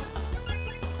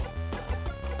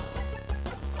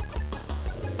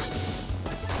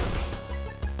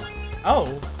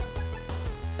 Oh!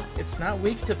 It's not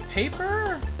weak to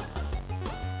paper?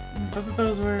 I thought that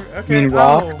those were... Okay, You mean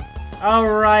rock? oh!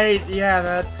 Alright, yeah,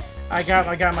 that... I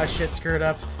got my shit screwed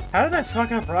up. How did I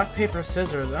fuck up rock, paper,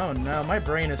 scissors? Oh no, my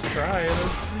brain is fried.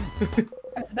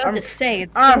 I'm about to say,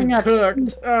 it's I'm filling up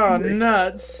cooked. Oh, fingers.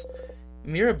 nuts.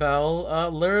 Mirabelle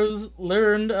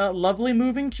learned lovely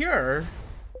moving cure.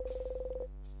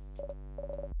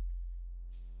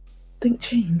 Think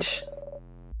change.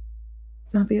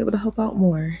 I'll be able to help out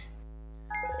more.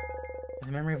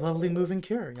 In memory of lovely moving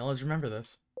cure. You'll always remember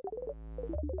this.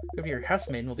 Whoever your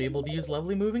housemaid will be able to use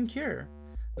lovely moving cure.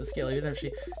 The skill, even if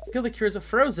she skill that cures a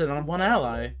frozen on one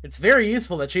ally. It's very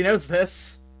useful that she knows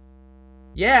this.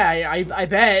 Yeah, I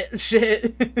bet.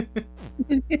 Shit.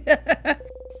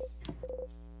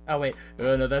 Oh wait.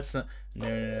 Oh no, that's not.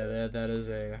 No, that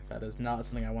is not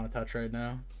something I want to touch right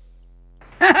now.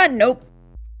 Nope.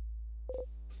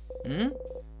 Hmm?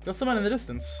 There's someone in the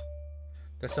distance.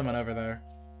 There's someone over there.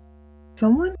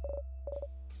 Someone?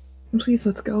 Please,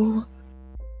 let's go.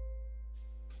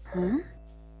 Huh?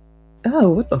 Oh,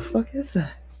 what the fuck is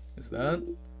that? Is that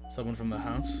someone from the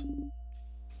house?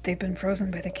 They've been frozen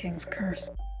by the king's curse.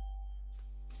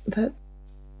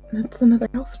 That's another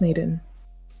housemaiden.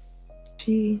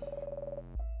 She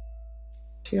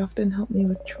often helped me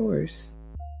with chores.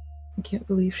 I can't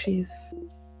believe she's...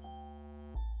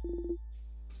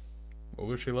 What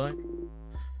was she like?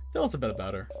 Tell us a bit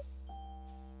about her.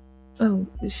 Oh,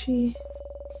 she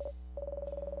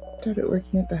started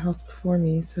working at the house before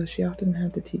me, so she often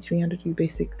had to teach me how to do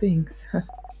basic things.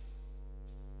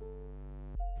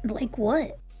 Like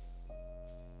what?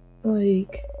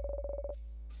 Like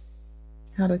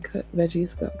how to cut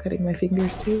veggies without cutting my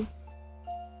fingers too.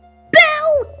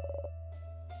 Belle!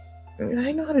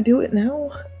 I know how to do it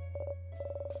now.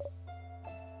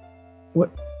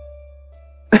 What?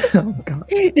 Oh god.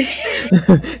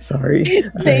 Sorry.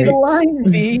 Say the line,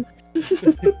 V.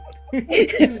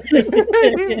 Okay,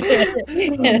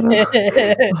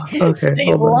 Say hold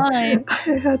the on. line. I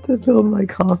had to build my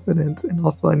confidence, and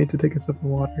also I need to take a sip of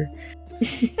water.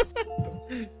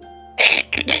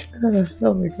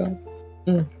 Oh my god.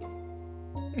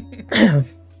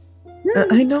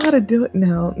 I know how to do it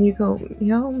now. You go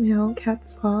meow meow,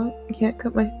 cat's paw. Can't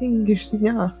cut my fingers.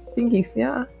 Yeah, fingies.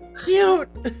 Yeah. Cute.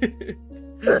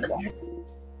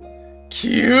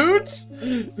 Cute.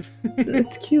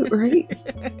 It's cute, right?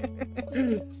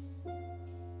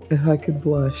 If I could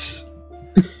blush.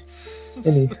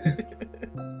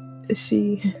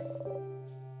 She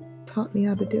taught me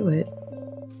how to do it.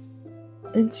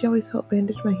 And she always helped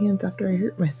bandage my hands after I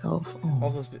hurt myself. Oh,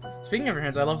 Also, speaking of your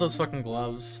hands, I love those fucking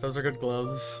gloves. Those are good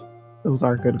gloves. those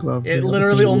are good gloves. It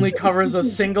literally only covers a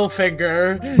single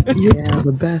finger. Yeah,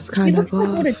 the best She kind of looks like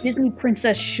what a gloves. Disney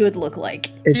princess should look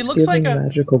like. It's She looks like giving a-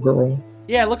 magical girl.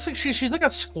 Yeah, it looks like she's like a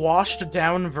squashed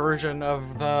down version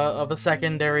of the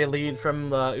secondary lead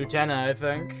from Utena, I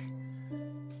think.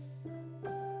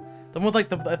 The one with like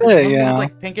the one yeah. with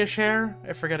like pinkish hair.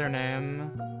 I forget her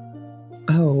name.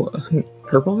 Oh,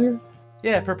 purple hair?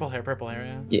 Yeah, purple hair,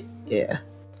 yeah. Yeah.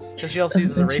 Because she also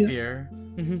uses a And she- rapier.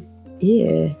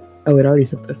 Yeah. Oh, it already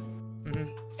said this.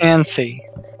 Anthe.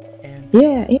 And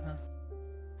Yeah, yeah.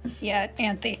 Yeah,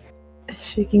 Anthe.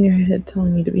 Shaking her head,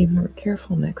 telling me to be more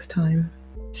careful next time.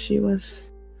 She was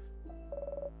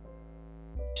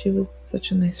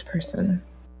such a nice person.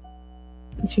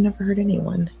 And she never hurt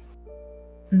anyone.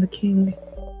 And the king...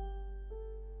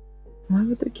 Why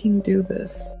would the king do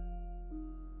this?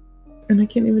 And I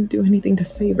can't even do anything to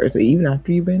save her. So even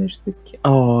after you banish the king...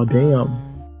 Oh, damn.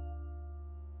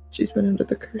 She's been under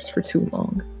the curse for too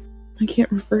long. I can't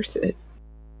reverse it.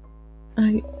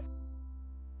 I'm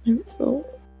so...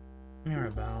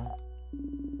 Mirabelle.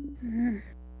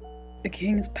 The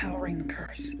king is powering the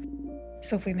curse.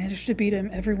 So if we manage to beat him,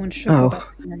 everyone should go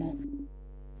back to normal.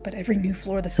 But every new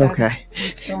floor, the sadness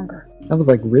is stronger. That was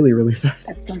like really, really sad.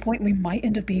 At some point, we might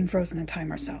end up being frozen in time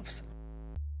ourselves.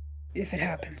 If it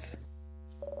happens.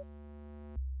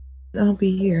 I'll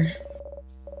be here.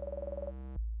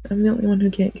 I'm the only one who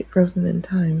can't get frozen in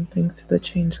time, thanks to the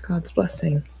change God's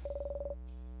blessing.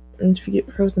 And if you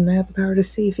get frozen, I have the power to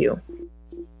save you.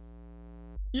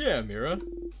 Yeah, Mira.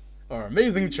 Our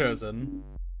amazing chosen.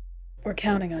 We're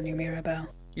counting on you, Mirabelle.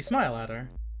 You smile at her.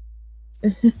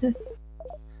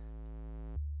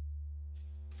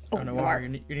 Oh, Noir, you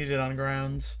need it on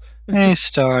grounds. Hey,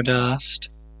 Stardust.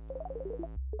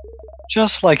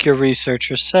 Just like your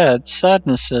researcher said,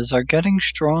 sadnesses are getting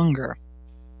stronger.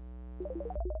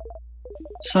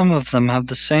 Some of them have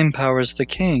the same power as the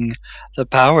king, the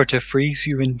power to freeze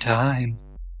you in time.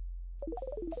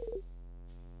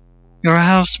 Your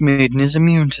housemaiden is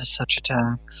immune to such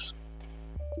attacks.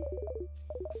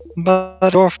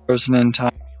 But you're frozen in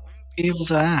time, you won't be able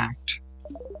to act.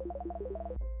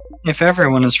 If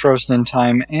everyone is frozen in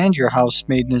time and your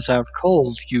housemaiden is out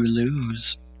cold, you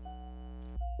lose.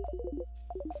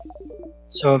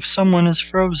 So if someone is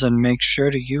frozen, make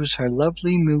sure to use her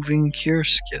lovely moving cure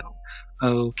skill.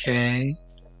 Okay?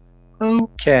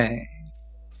 Okay.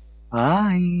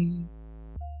 Bye.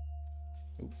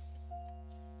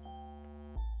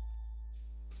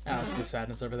 Oh, the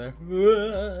sadness over there.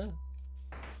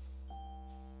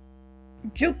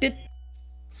 Juked it.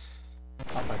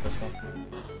 I'll fight this one.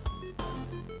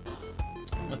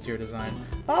 What's your design?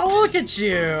 Oh, look at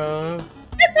you!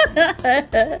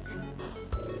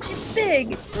 It's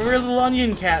big. We're the little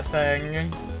onion cat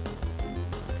thing.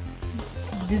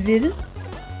 David?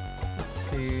 Let's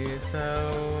see,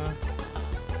 so...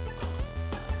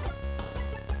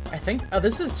 I think... Oh,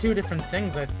 this is two different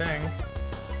things, I think.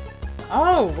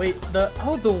 Oh, wait, the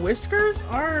whiskers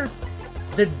are...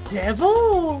 the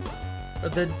devil? Or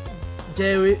the...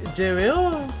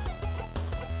 devil?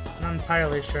 Not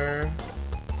entirely sure.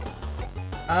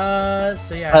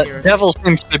 So yeah, here. Devil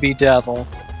seems to be devil.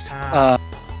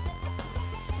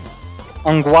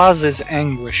 Angoisse is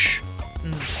anguish.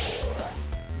 Let's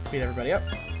speed everybody up.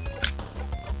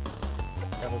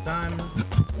 Double time.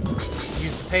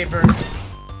 Use the paper.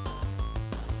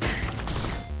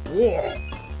 Whoa.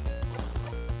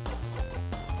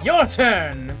 Your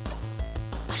turn!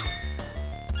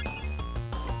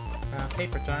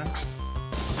 Paper time.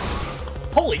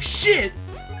 Holy shit!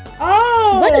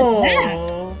 Oh! What is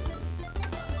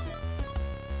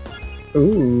that?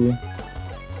 Ooh.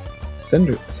 Send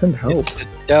help. It's the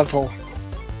devil.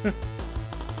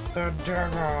 The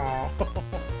devil.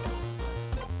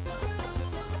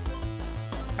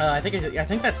 I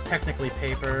think that's technically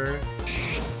paper.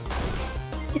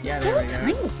 It's there so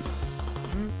we go. tiny.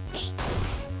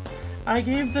 I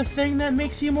gave the thing that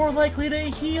makes you more likely to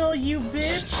heal, you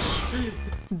bitch!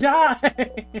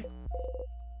 Die!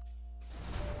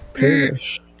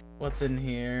 Perish. What's in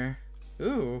here?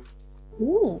 Ooh.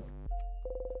 Ooh.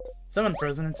 Someone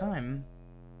frozen in time.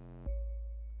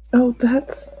 Oh,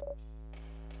 that's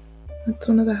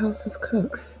one of the house's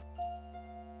cooks.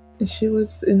 And she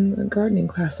was in a gardening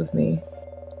class with me.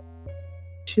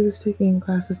 She was taking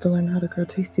classes to learn how to grow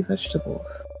tasty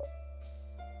vegetables.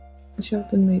 And she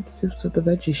often made soups with the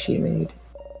veggies she made.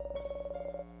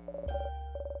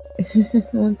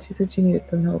 Once she said she needed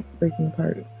some help breaking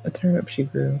apart a turnip she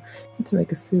grew to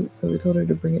make a soup, so we told her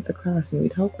to bring it to class and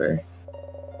we'd help her.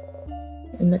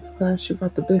 In next class, she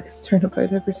brought the biggest turnip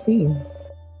I'd ever seen.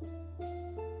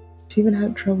 She even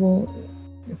had trouble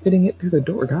fitting it through the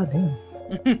door, goddamn.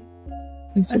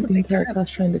 We spent the entire class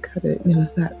trying to cut it, and it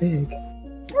was that big.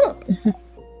 Look.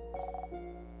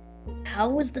 How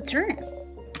was the turnip?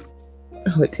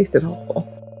 Oh, it tasted awful.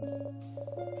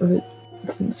 But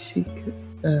since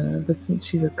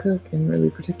she's a cook and really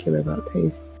particular about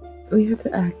taste, we had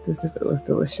to act as if it was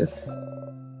delicious.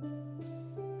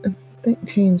 That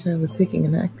changed. I was taking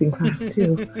an acting class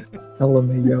too.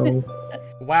 LMAO.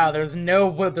 Wow, there's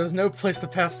no place to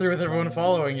pass through with everyone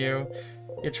following you.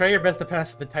 You try your best to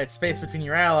pass through the tight space between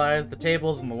your allies, the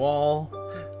tables, and the wall.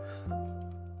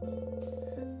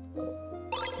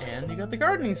 And you got the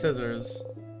gardening scissors.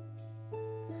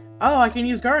 Oh, I can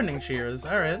use gardening shears.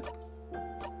 Alright.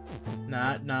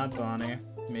 Not Bonnie.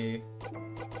 Me.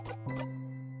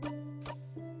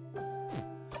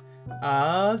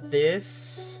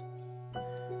 This...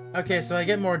 Okay, so I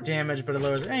get more damage, but it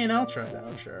lowers... Hey, I'll try it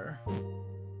out, sure.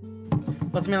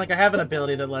 Lets me, like, I have an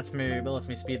ability that lets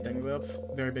me speed things up.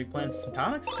 Very big plans. Some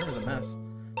tonics? This room is a mess.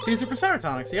 2 super sour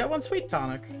tonics. You got 1 sweet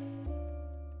tonic.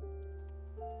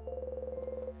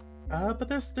 But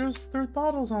there's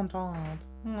bottles on top.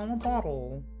 I want a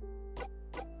bottle.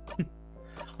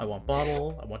 I want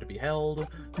bottle. I want to be held.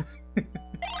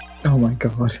 Oh my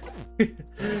god.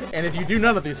 And if you do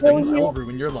none of these things, I will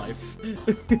ruin your life.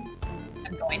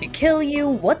 I'm going to kill you.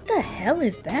 What the hell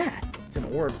is that? It's an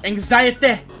orb.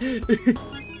 Anxiety! This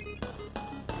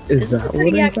is a that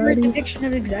pretty what accurate anxiety? depiction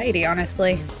of anxiety,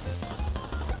 honestly.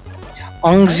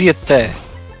 Anxiety.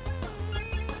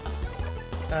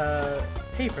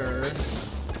 Paper.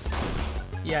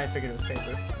 Yeah, I figured it was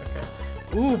paper.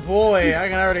 Okay. Ooh boy, I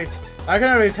can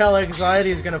already tell anxiety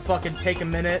is gonna fucking take a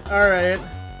minute. Alright.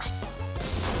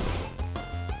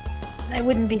 I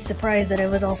wouldn't be surprised that it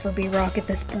would also be Rock at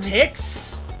this point.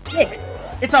 Ticks? Ticks.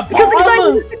 It's a Because bomb!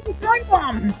 anxiety is a ticking time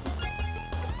bomb!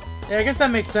 Yeah, I guess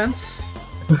that makes sense.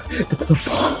 It's a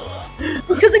bomb.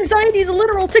 Because anxiety is a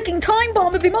literal ticking time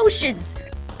bomb of emotions!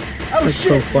 Oh It's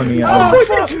shit! so funny. Oh,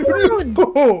 Oh,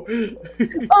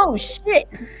 fuck. Oh shit!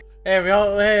 Hey,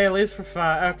 at least we're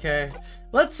fine. Okay.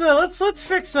 Let's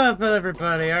fix up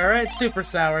everybody, alright? Super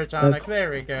sour tonic, That's- there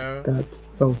we go.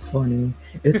 That's so funny.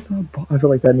 It's a bomb. I feel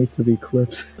like that needs to be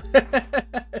clipped.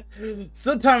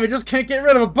 Sometimes we just can't get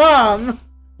rid of a bomb!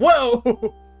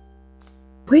 Whoa!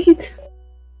 Wait.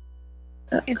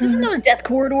 Is this another death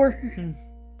corridor?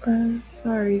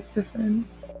 Sorry, Sifrin.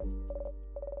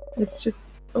 It's just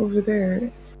over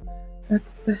there.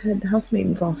 That's the head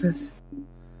housemaiden's office.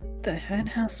 The head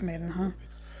housemaiden, huh?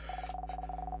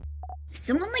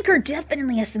 Someone like her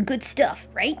definitely has some good stuff,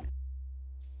 right?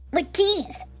 Like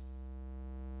keys!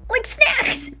 Like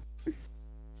snacks!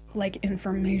 Like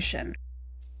information.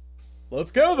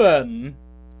 Let's go then!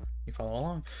 You follow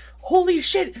along. Holy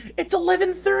shit! It's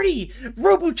 11:30!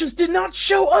 Robo just did not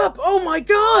show up! Oh my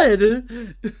god!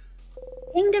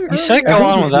 Pinged him He said earlier. go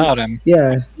on without him.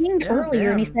 Yeah. Pinged Yeah,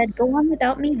 earlier and he damn. said, "Go on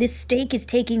without me. This steak is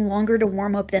taking longer to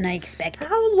warm up than I expected."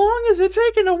 How long is it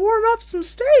taking to warm up some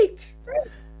steak?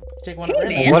 Take one at Hey,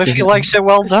 random. man. What if he likes it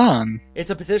well done? It's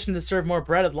a petition to serve more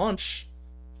bread at lunch.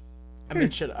 I mean,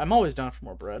 shit, I'm always down for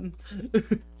more bread.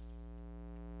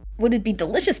 Would it be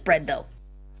delicious bread though?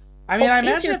 I mean, Well, I Spencer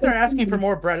imagine if they're can- asking for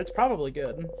more bread, it's probably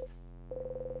good.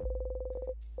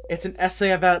 It's an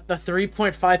essay about the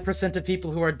 3.5% of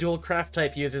people who are dual craft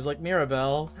type users like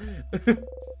Mirabelle.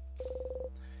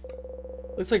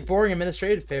 Looks like boring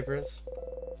administrative papers.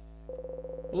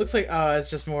 Looks like, oh, it's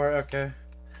just more, okay.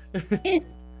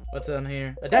 What's on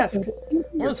here? A desk.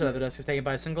 More than another desk is taken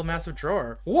by a single massive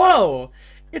drawer. Whoa!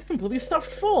 It's completely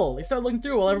stuffed full. You start looking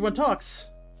through while everyone talks.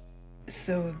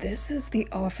 So this is the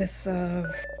office of...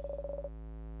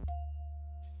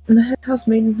 The head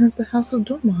housemaiden of the House of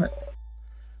Dormont.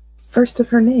 First of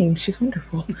her name. She's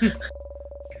wonderful.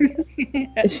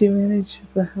 She manages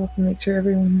the house to make sure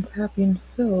everyone's happy and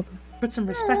fulfilled. Put some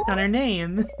respect on her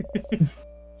name.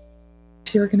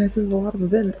 She organizes a lot of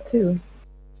events too.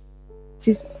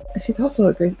 She's also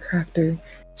a great crafter.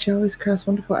 She always crafts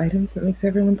wonderful items that makes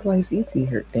everyone's lives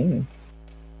easier. Dang.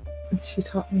 She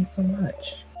taught me so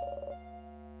much.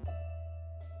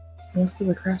 Most of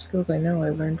the craft skills I know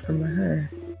I learned from her.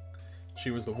 She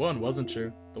was the one, wasn't she?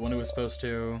 The one who was supposed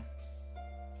to...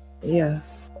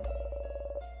 Yes.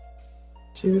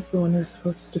 She was the one who was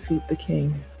supposed to defeat the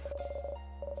king.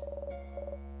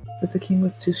 But the king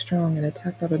was too strong and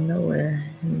attacked out of nowhere,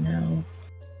 and now...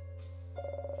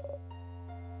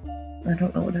 I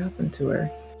don't know what happened to her.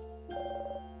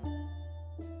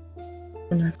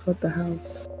 When I fled the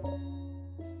house,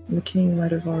 the king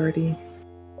might have already...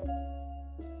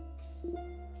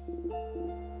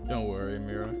 Don't worry,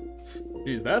 Mira.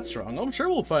 She's that strong. I'm sure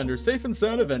we'll find her safe and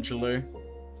sound eventually.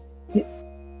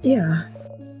 Yeah.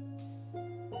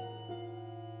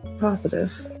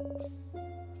 Positive.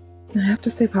 I have to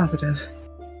stay positive.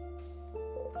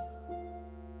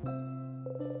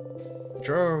 The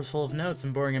drawer was full of notes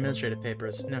and boring administrative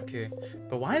papers. Okay.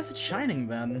 But why is it shining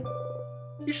then?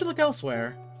 You should look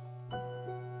elsewhere.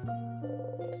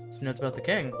 Some notes about the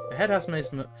king. The head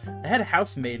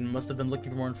housemaiden must have been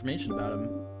looking for more information about him.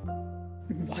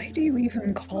 Why do you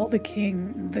even call the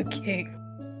king the king?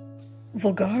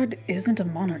 Volgarde isn't a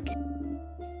monarchy.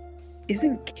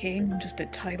 Isn't king just a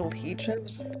title he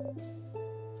chose?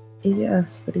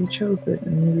 Yes, but he chose it,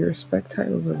 and we respect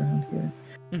titles around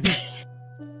here.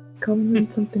 Calling him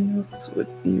something else would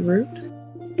be rude.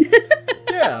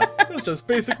 Yeah, that's just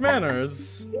basic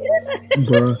manners.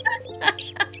 Bruh.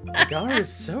 The gallery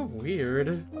is so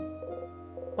weird.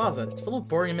 Plaza, it's full of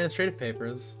boring administrative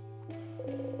papers.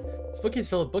 This bookcase is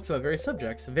filled with books about various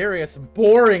subjects. Various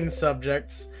boring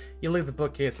subjects. You leave the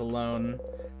bookcase alone.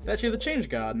 Statue of the Change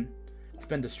God. It's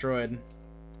been destroyed.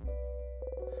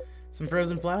 Some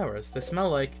frozen flowers. They smell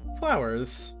like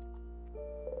flowers.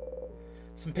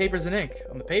 some papers and ink.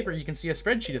 On the paper, you can see a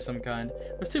spreadsheet of some kind.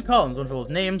 There's 2 columns, one full of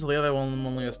names, the other one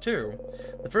only has 2.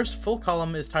 The first full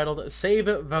column is titled Save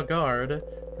Vagard.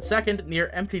 The second, near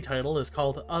empty title, is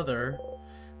called Other.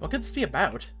 What could this be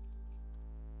about?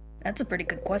 That's a pretty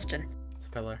good question. It's a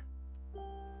pillar.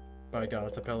 By God,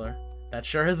 it's a pillar. That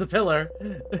sure is a pillar.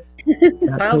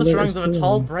 Tiled the drawings of a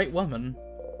tall, bright woman.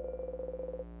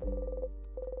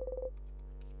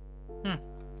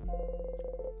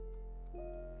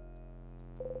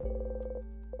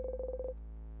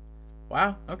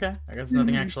 Wow, okay. I guess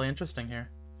nothing actually interesting here.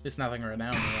 Just nothing right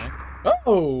now, anyway.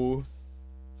 Oh!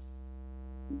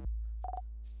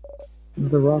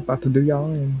 The Rock about to do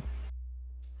y'all in.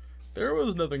 There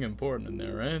was nothing important in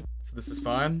there, right? So this is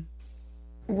fine?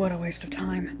 What a waste of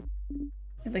time.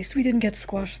 At least we didn't get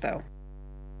squashed, though.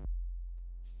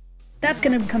 That's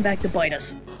gonna come back to bite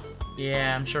us.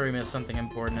 Yeah, I'm sure we missed something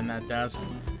important in that desk.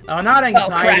 Oh, not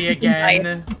anxiety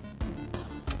again!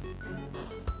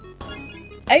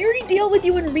 I already deal with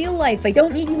you in real life. I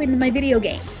don't need you in my video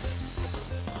game.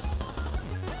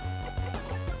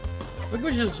 I think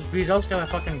we just gotta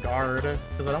fucking guard,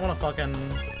 because I don't want to fucking...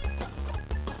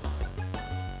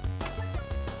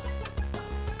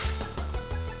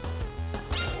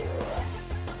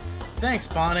 Thanks,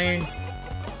 Bonnie.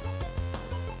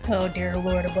 Oh dear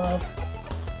Lord above.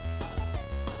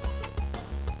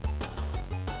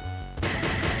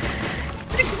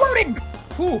 It exploded!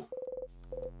 Whew.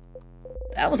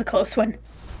 That was a close one.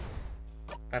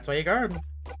 That's why you guard.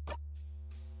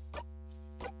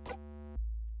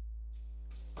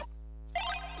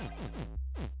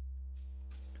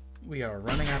 We are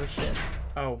running out of shit.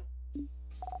 Oh.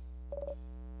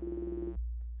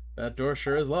 That door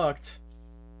sure is locked.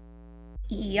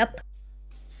 Yep.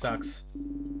 Sucks.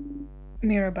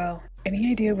 Mirabelle,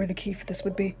 any idea where the key for this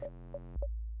would be?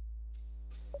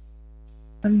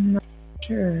 I'm not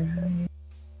sure.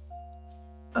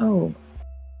 Oh.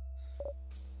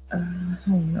 Oh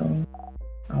no.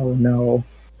 Oh no.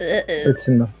 It's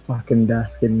in the fucking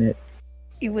desk, isn't it?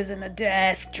 It was in the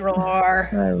desk drawer.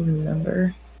 I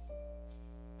remember.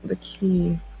 The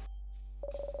key.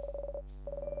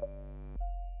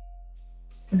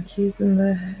 The key's in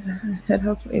the head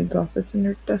housemaid's office in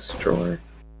her desk drawer.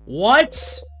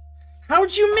 What?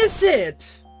 How'd you miss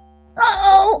it?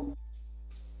 Uh-oh!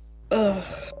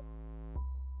 Ugh.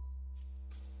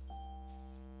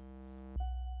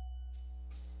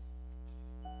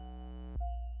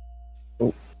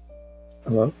 Oh.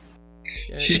 Hello?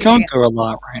 She's going through a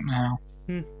lot right now.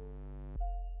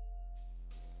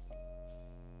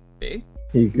 B?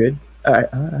 You good? I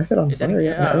said I'm It didn't- sorry.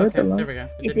 Yeah, I read okay, the line. there we go.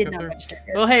 It didn't did go not through. register.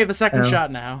 Well, hey, the second Oh.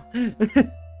 shot now.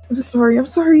 I'm sorry.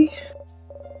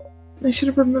 I should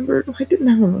have remembered. Why didn't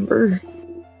I remember?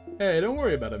 Hey, don't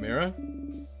worry about it, Mira.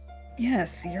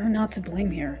 Yes, you're not to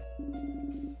blame here.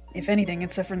 If anything,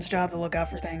 it's Sifrin's job to look out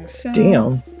for things, so...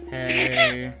 Damn.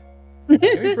 Hey. Can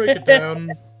we break it down?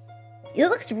 It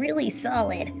looks really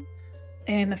solid.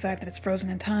 And the fact that it's frozen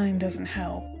in time doesn't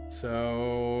help.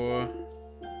 So...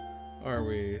 Are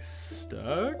we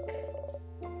stuck?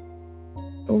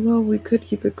 Well, we could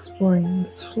keep exploring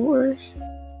this floor,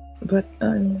 but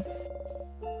I'm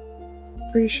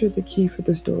pretty sure the key for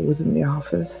this door was in the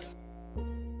office.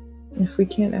 If we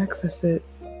can't access it,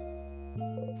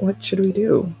 what should we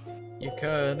do? You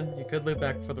could loop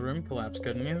back for the room collapse,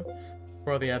 couldn't you?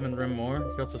 Explore the admin room more.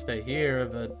 You could also stay here,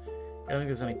 but I don't think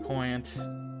there's any point.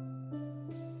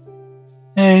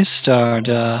 Hey,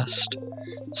 Stardust.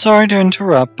 Sorry to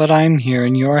interrupt, but I'm here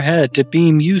in your head to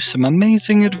beam you some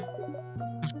amazing advice.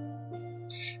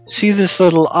 See this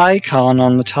little icon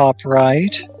on the top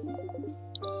right?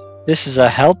 This is a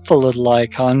helpful little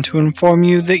icon to inform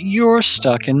you that you're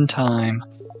stuck in time.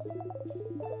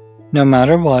 No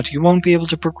matter what, you won't be able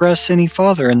to progress any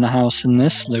farther in the house in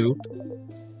this loop.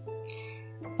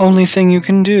 Only thing you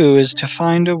can do is to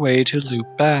find a way to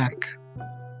loop back.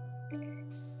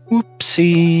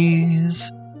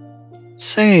 Oopsies.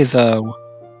 Say though,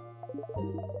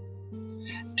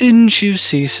 didn't you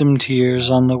see some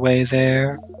tears on the way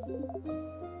there?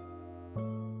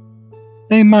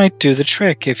 They might do the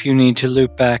trick if you need to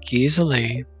loop back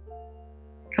easily.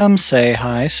 Come say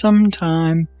hi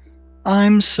sometime.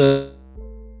 I'm so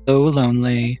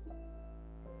lonely.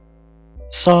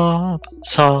 Sob,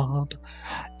 sob.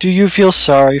 Do you feel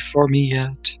sorry for me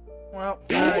yet? Well,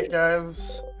 alright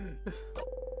guys.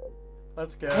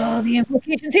 Let's go. Oh, the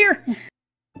implications here.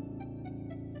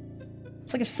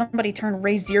 It's like if somebody turned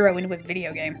Ray Zero into a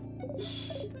video game.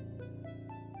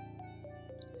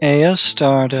 Hey,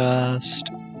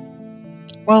 Stardust.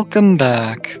 Welcome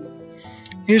back.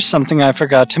 Here's something I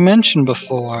forgot to mention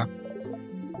before.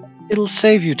 It'll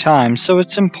save you time, so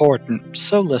it's important,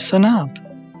 so listen up.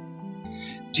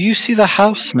 Do you see the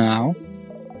house now?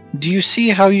 Do you see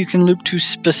how you can loop to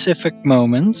specific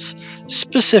moments,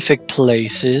 specific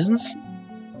places?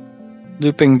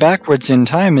 Looping backwards in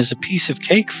time is a piece of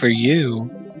cake for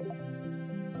you.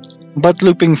 But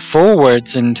looping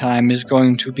forwards in time is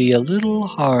going to be a little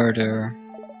harder.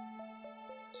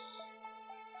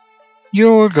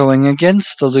 You're going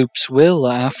against the loop's will,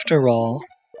 after all.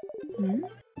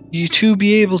 To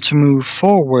be able to move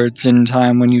forwards in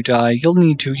time when you die, you'll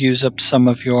need to use up some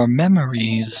of your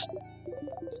memories.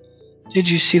 Did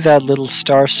you see that little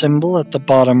star symbol at the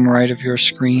bottom right of your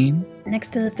screen? Next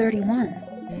to the 31.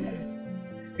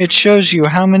 It shows you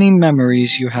how many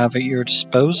memories you have at your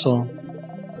disposal.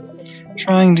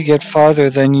 Trying to get farther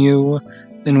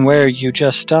than where you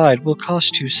just died will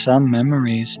cost you some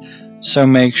memories, so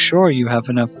make sure you have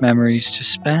enough memories to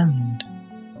spend.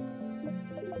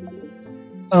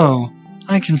 Oh,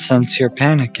 I can sense you're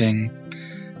panicking.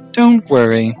 Don't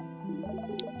worry.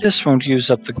 This won't use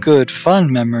up the good,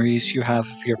 fun memories you have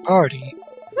of your party.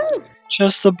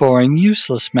 Just the boring,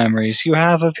 useless memories you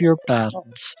have of your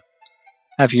battles.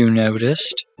 Have you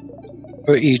noticed?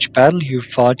 For each battle you've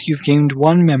fought, you've gained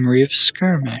one memory of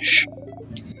skirmish.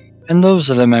 And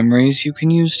those are the memories you can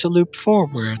use to loop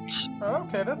forwards. Oh,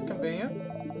 okay, that's convenient.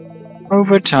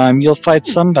 Over time, you'll fight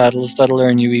some battles that'll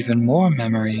earn you even more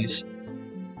memories.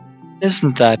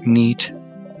 Isn't that neat?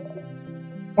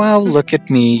 Wow, look at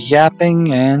me,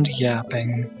 yapping and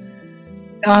yapping.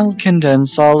 I'll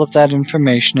condense all of that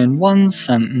information in one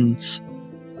sentence.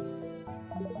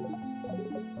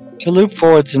 To loop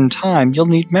forwards in time, you'll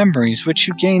need memories, which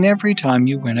you gain every time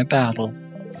you win a battle.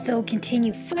 So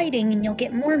continue fighting and you'll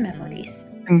get more memories.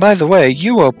 And by the way,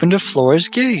 you opened a floor's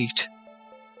gate.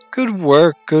 Good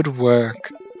work, good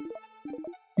work.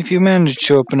 If you manage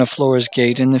to open a floor's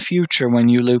gate in the future when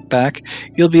you loop back,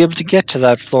 you'll be able to get to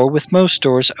that floor with most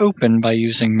doors open by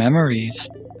using memories.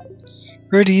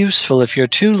 Pretty useful if you're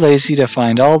too lazy to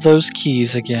find all those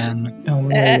keys again. Oh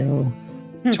no.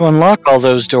 To unlock all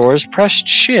those doors, press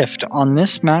Shift on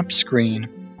this map screen.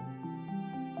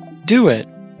 Do it.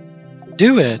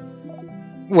 Do it.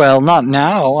 Well, not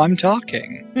now, I'm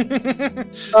talking.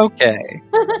 Okay.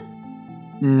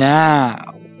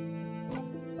 Now.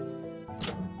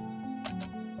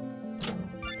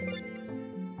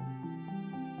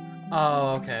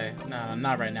 Oh, okay. No,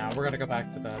 not right now. We're gonna go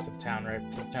back to the town, right?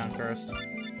 To the town first.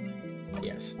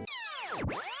 Yes.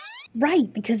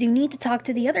 Right, because you need to talk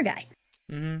to the other guy.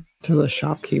 Mm-hmm. To the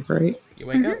shopkeep, right? You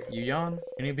wake up, you yawn.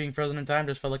 You being frozen in time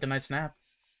just felt like a nice nap.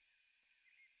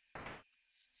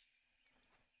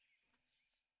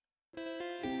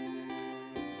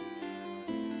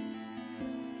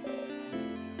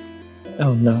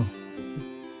 Oh no.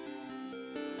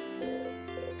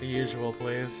 The usual,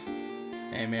 please.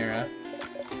 Hey, Mira.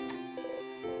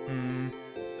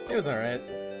 It was alright.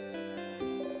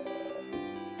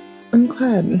 I'm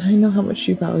glad. I know how much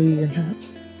you value your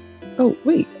naps. Oh,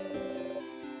 wait.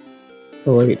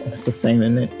 Oh wait, that's the same,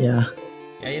 isn't it? Yeah.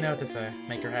 Yeah, you know what to say.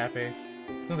 Make her happy.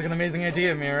 Sounds like an amazing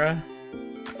idea, Mira.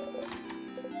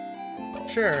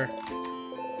 Sure.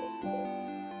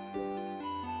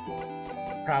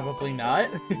 Probably not.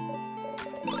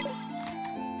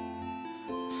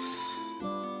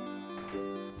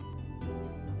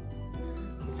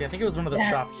 Let's see, I think it was one of the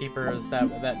shopkeepers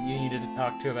that you needed to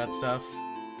talk to about stuff.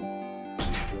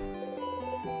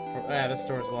 Ah, this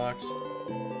door's locked.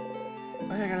 Oh,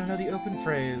 yeah, I gotta know the open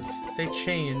phrase. Say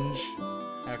change.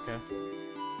 Okay.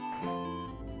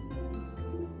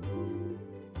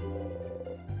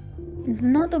 It's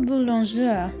not a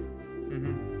boulanger.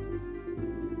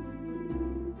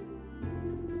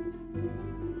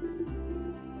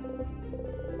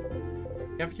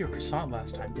 You have your croissant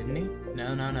last time, didn't he?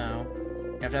 No.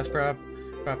 You have to ask for a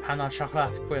pain au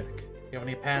chocolat, quick. You have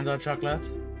any pains au chocolat?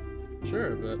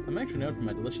 Sure, but I'm actually known for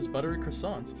my delicious buttery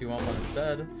croissants if you want one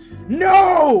instead.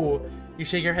 No! You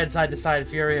shake your head side to side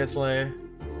furiously.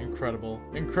 Incredible.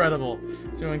 Incredible.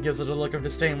 Someone gives it a look of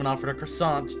disdain when offered a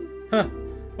croissant. Huh.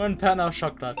 One pain au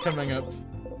chocolat coming up.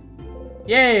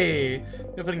 Yay!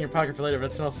 You'll put it in your pocket for later, but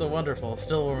it smells so wonderful.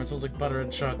 Still warm, it smells like butter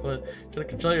and chocolate. Try to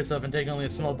control yourself and take only a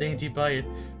small dainty bite.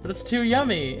 But it's too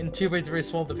yummy! In 2 bites, you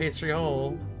swallowed the pastry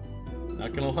whole.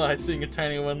 Not gonna lie, seeing a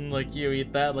tiny one like you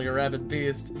eat that like a rabid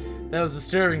beast, that was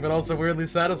disturbing, but also weirdly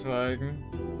satisfying.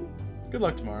 Good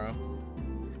luck tomorrow.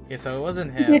 Okay, so it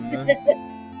wasn't him.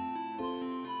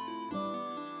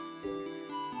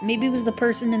 Maybe it was the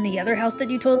person in the other house that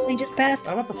you totally just passed?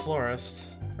 How about the florist?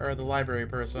 Or the library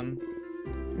person?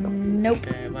 Nope.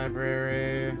 Okay,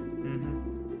 library.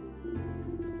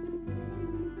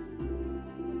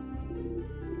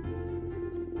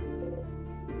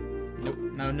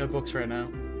 no books right now.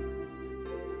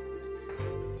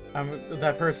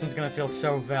 That person's gonna feel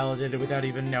so validated without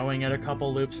even knowing it a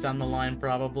couple loops down the line,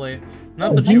 probably.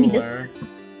 Not the jeweler.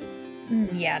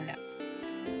 Yeah,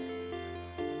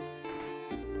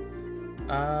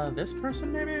 no. This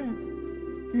person, maybe?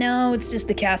 No, it's just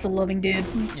the castle-loving dude.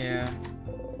 Yeah.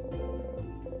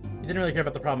 You didn't really care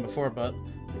about the problem before, but...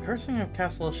 The Cursing of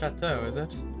Castle Chateau, is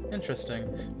it? Interesting.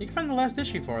 You can find the last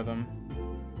issue for them.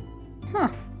 Huh.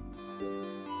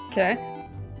 Okay.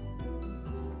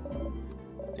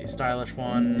 The stylish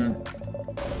one. You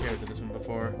already did this one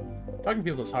before. Talking to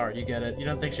people is hard, you get it. You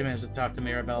don't think she managed to talk to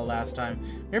Mirabelle last time.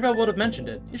 Mirabelle would have mentioned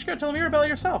it. You should go tell Mirabelle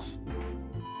yourself.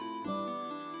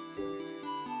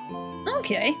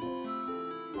 Okay.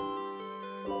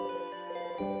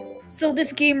 So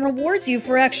this game rewards you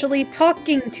for actually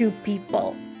talking to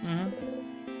people.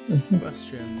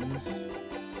 Questions.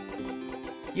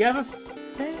 You have a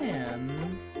fan?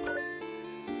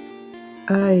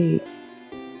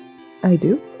 I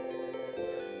do?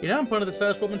 Yeah, I'm part of the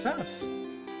stylish woman's house.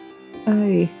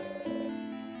 I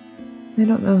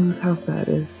don't know whose house that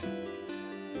is.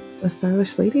 A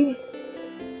stylish lady?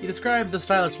 You describe the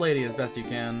stylish lady as best you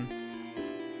can.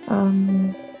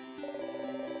 I'm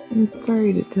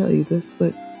sorry to tell you this,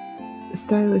 but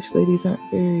stylish ladies aren't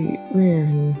very rare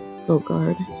in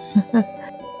Folkguard.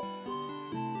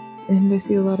 And I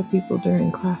see a lot of people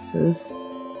during classes.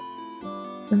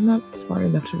 I'm not smart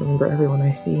enough to remember everyone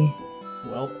I see.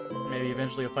 Well, maybe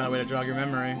eventually you'll find a way to jog your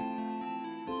memory.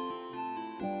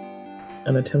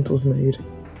 An attempt was made.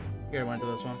 You already went to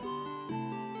this one.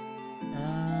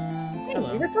 Hey,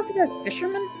 Hello. you ever talk to that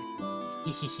fisherman?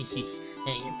 Hey,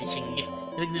 fishing.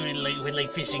 Would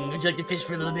like fishing. Would you like to fish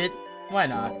for a little bit? Why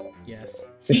not? Yes.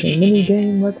 Fishing mini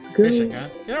game, let's go. Fishing, huh?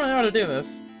 You don't really know how to do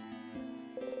this.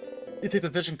 You take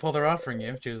the fishing pole they're offering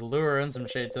you, choose a lure and some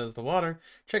shade towards the water,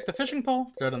 check the fishing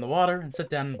pole, throw it in the water, and sit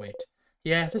down and wait.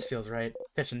 Yeah, this feels right.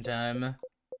 Fishing time.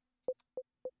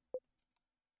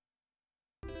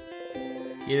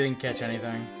 You didn't catch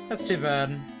anything. That's too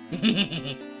bad.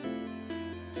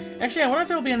 Actually, I wonder if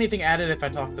there'll be anything added if I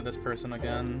talk to this person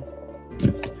again.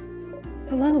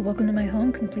 Hello, welcome to my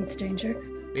home, complete stranger.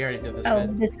 We already did this Oh,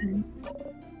 bit. listen.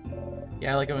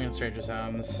 Yeah, I like going in strangers'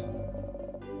 homes.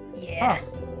 Yeah. Huh.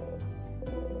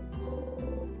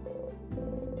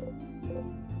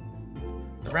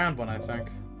 The round one, I think.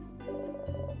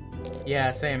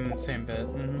 Yeah, same bit.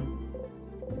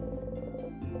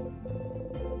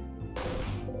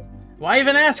 Why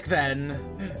even ask then?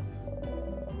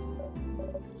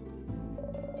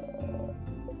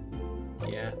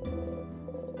 Yeah.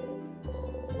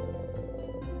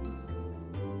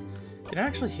 You know,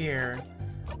 actually here,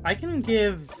 I can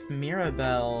give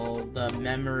Mirabelle the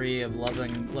memory of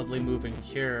lovely moving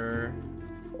cure.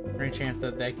 Any chance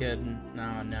that they could... No,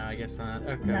 I guess not.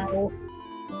 Okay. No.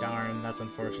 Darn, that's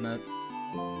unfortunate.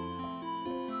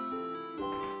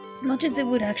 As much as it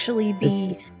would actually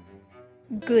be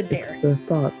good there, It's the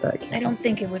thought that counts. I don't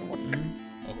think it would work.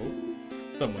 Oh,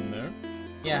 someone there?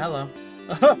 Yeah, hello.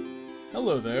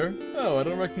 Hello there. Oh, I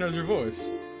don't recognize your voice.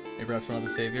 Maybe perhaps one of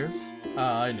the saviors?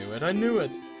 Ah, I knew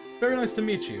it. It's very nice to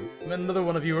meet you. I met another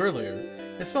one of you earlier.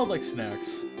 It smelled like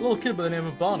snacks. A little kid by the name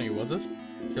of Bonnie, was it?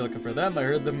 If you're looking for them, I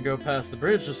heard them go past the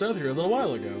bridge just south here a little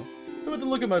while ago. I went to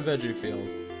look at my veggie field.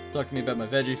 Talked to me about my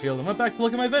veggie field and went back to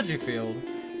look at my veggie field.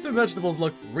 Some vegetables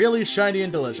look really shiny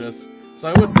and delicious, so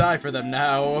I would die for them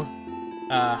now.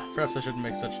 Perhaps I shouldn't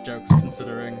make such jokes,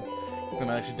 considering I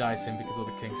might actually die soon because of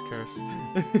the King's Curse.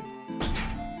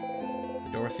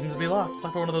 The door seems to be locked. It's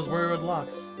like one of those weird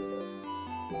locks.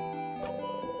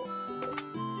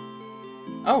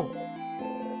 Oh!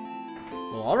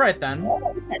 Well, alright then.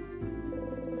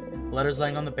 The letter's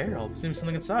laying on the barrel. There seems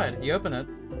something inside. You open it.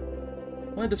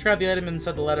 Only describe the item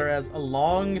inside the letter as a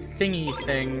long thingy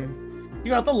thing.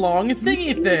 You got the long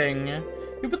thingy thing!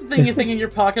 You put the thingy thing in your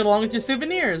pocket along with your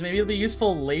souvenirs. Maybe it'll be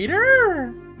useful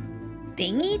later?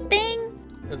 Thingy thing?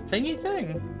 It's a thingy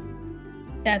thing.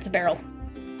 That's a barrel.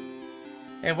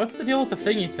 Hey, what's the deal with the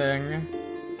thingy thing?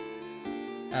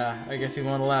 I guess you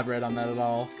won't elaborate on that at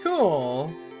all.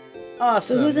 Cool!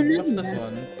 Awesome. So who's in What's this there?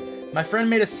 one? My friend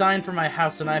made a sign for my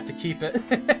house and I have to keep it.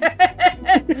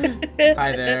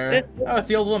 Hi there. Oh, it's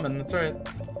the old woman, that's right.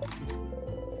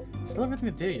 Still everything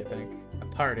to do, you think? A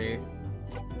party.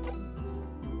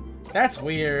 That's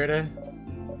weird.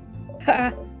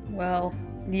 Ha! Well,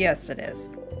 yes it is.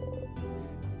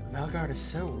 Valgard is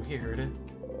so weird.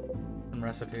 Some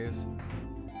recipes.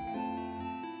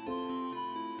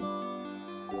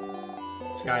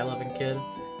 Sky-loving kid.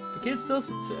 The kid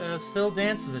still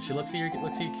dances as she looks at you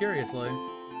curiously.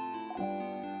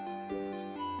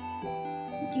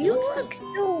 You look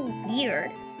so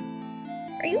weird.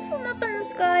 Are you from up in the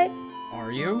sky?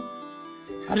 Are you?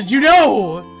 How did you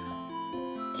know?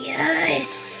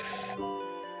 Yes!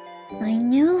 I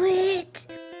knew it!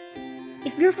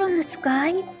 If you're from the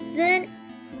sky, then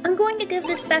I'm going to give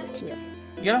this back to you.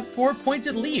 You got a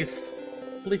 4-pointed leaf.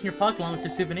 Leaf in your pocket along with your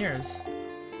souvenirs.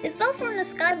 It fell from the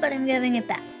sky, but I'm giving it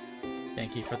back.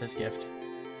 Thank you for this gift.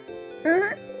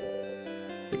 Mm-hmm.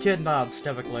 The kid nods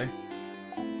stoically.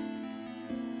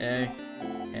 Hey,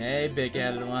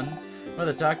 big-headed one.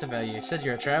 Mother talked about you. Said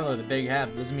you're a traveler with a big hat,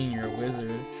 but doesn't mean you're a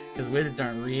wizard. Because wizards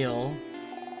aren't real.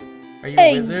 Are you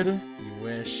a wizard? You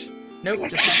wish. Nope,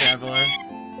 just a traveler.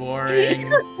 Boring.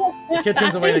 The kid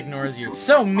turns away and ignores you.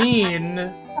 So mean!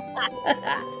 The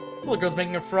little girl's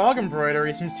making a frog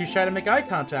embroidery. Seems too shy to make eye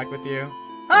contact with you.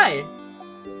 Hi!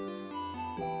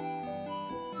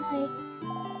 Hi.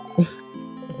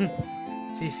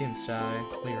 She seems shy.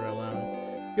 Leave her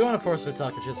alone. You want to force her to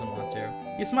talk if she doesn't want to.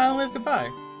 You smile and wave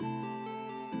goodbye.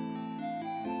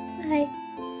 Hi.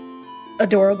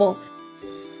 Adorable.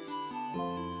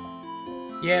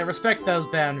 Yeah, respect those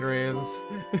boundaries.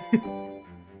 You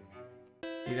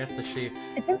got the sheep.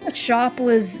 I think the shop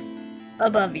was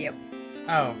above you.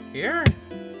 Oh, here?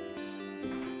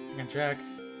 I can check.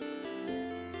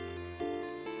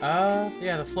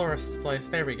 Yeah, the florist's place.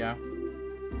 There we go.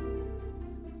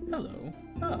 Hello.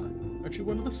 Aren't you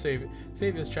one of the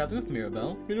saviors traveling with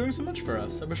Mirabelle? You're doing so much for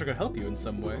us. I wish I could help you in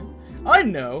some way. I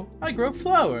know! I grow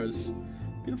flowers!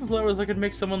 Beautiful flowers that could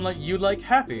make someone like you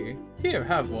happy. Here,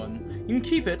 have one. You can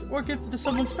keep it, or gift it to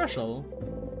someone special.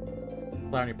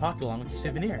 Flower in your pocket along with your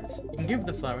souvenirs. You can give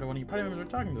the flower to one of your party members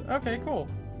we're talking to. Okay, cool.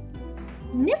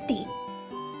 Nifty.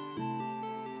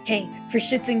 Hey, for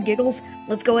shits and giggles,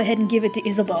 let's go ahead and give it to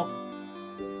Isabel.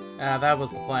 That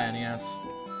was the plan, yes.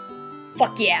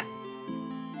 Fuck yeah!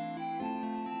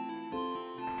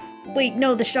 Wait,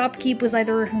 no, the shopkeep was on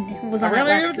that last. I'm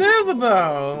gonna give it to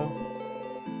Isabel!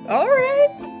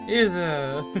 Alright!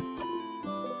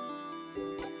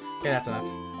 Okay, that's enough.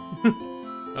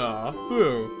 Aw,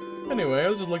 boo. Anyway, I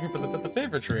was just looking for the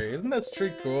favorite tree. Isn't that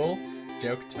tree cool?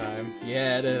 Joke time.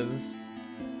 Yeah, it is.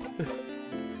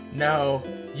 No,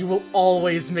 you will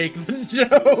always make the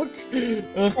joke!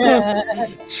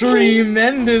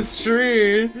 Tremendous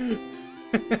tree!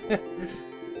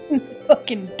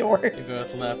 Fucking dork. You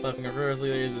both laugh, laughing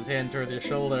nervously, raises his hand towards your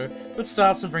shoulder, but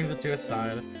stops and brings it to his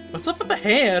side. What's up with the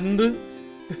hand?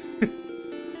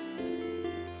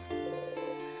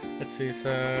 Let's see,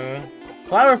 so...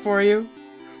 Flower for you!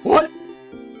 What?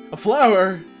 A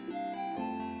flower?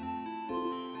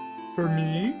 For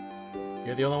me?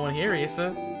 You're the only one here,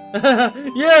 Issa.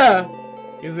 Yeah!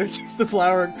 Issa takes the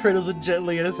flower and cradles it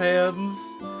gently in his hands.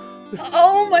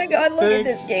 Oh my god, look at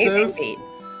this Thanks, gaming Tiff. feat.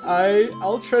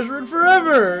 I'll treasure it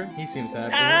forever! He seems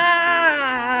happy.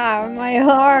 Ah, my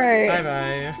heart.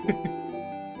 Bye-bye.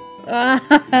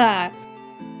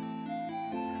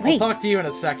 Wait. I'll talk to you in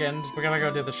a second. We're gonna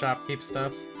go do the shopkeep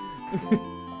stuff.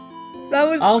 That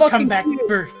was I'll fucking come back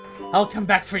cute. I'll come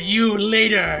back for you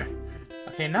later.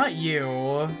 Okay, not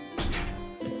you.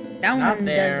 That Not one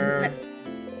there. doesn't.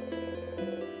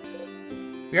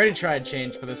 We already tried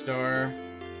change for this door.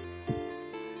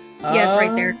 Yeah, it's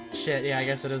right there. Shit, yeah, I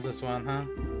guess it is this one, huh?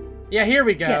 Yeah, here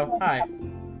we go. Hi.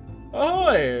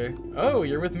 Oi! Oh,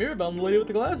 you're with Mirabelle and the lady with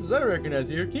the glasses. I recognize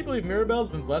you. Can you believe Mirabelle's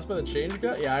been blessed by the change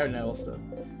god? Yeah, I know stuff.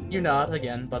 You nod,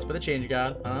 again, blessed by the change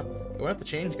god, huh? But what if the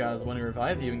change god is the one who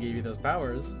revived you and gave you those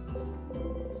powers?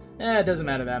 It doesn't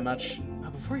matter that much.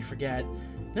 Oh, before you forget,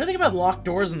 know anything about locked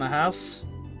doors in the house?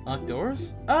 Locked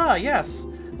doors? Ah, yes.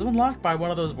 The one locked by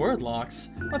one of those word locks.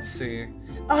 Let's see.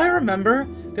 I remember.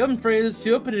 The open phrase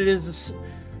to open it is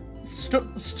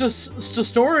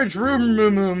storage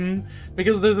room,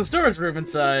 because there's a storage room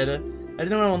inside. I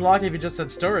didn't know to unlock it if you just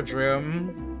said storage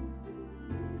room.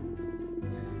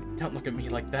 Don't look at me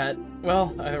like that.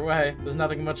 Well, either way, there's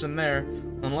nothing much in there.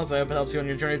 Unless I hope it helps you on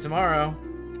your journey tomorrow.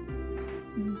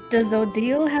 Does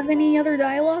Odile have any other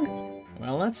dialogue?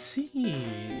 Well, let's see.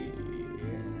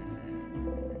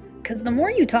 Because the more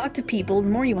you talk to people, the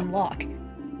more you unlock.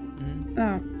 Mm-hmm.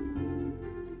 Oh.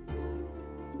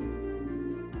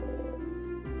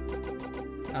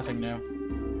 Nothing new.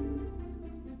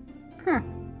 Huh.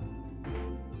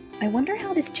 I wonder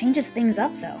how this changes things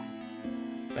up, though.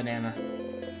 Banana.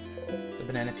 The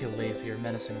banana peel lays here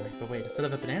menacingly. But wait, instead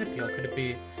of a banana peel, could it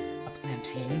be a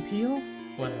plantain peel?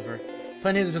 Whatever.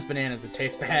 Plantains are just bananas that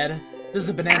taste bad. This is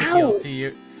a banana peel to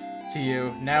you. To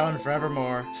you, now and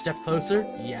forevermore. Step closer?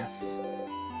 Yes.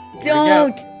 Here we go.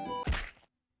 Don't!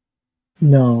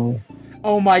 No.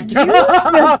 Oh my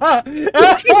god!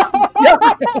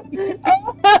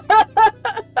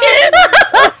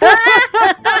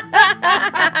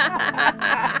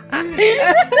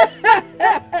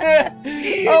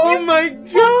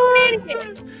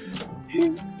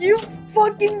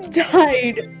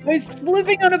 died by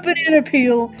slipping on a banana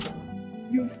peel.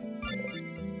 You.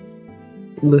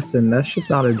 Listen, that's just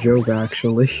not a joke,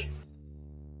 actually.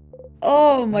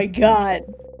 Oh my god.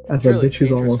 As Really a bitch who's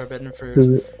dangerous almost. forbidden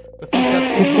fruit. But the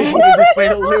easiest way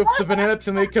to loop the bananas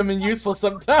and they come in useful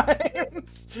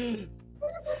sometimes.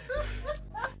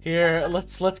 Here,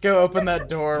 let's go open that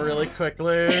door really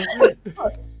quickly.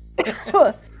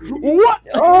 What?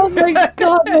 Oh my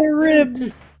god, my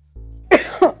ribs.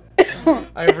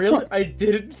 I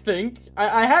didn't think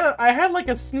I had like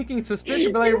a sneaking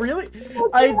suspicion, but I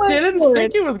didn't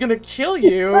think it was gonna kill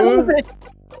you.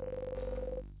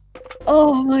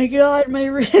 Oh my god, my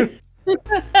ribs.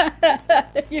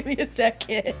 Give me a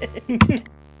second.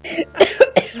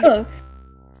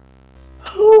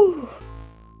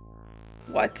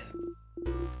 What?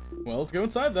 Well, let's go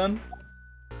inside then.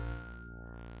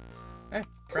 Hey,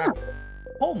 crap.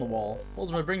 Hole in the wall.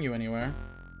 Holes might bring you anywhere.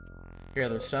 Here,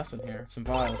 there's stuff in here. Some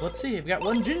vials. Let's see. We've got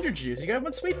 1 ginger juice. You got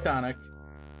 1 sweet tonic.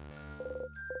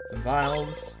 Some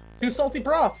vials. 2 salty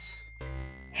broths.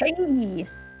 Hey.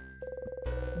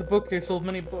 The bookcase full of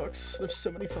many books. There's so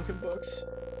many fucking books.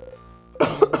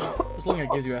 Just looking at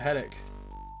it gives you a headache.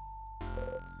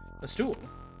 A stool.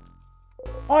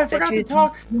 Oh, I forgot to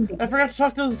talk. I forgot to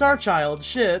talk to the Star Child.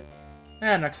 Shit.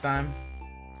 Next time.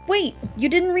 Wait, you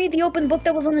didn't read the open book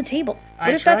that was on the table. What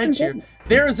I if that's tried to. important?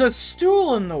 There's a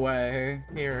stool in the way.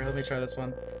 Here, let me try this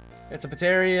one. It's a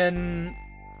Batarian,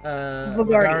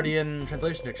 Vanguardian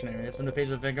translation dictionary. It's been a page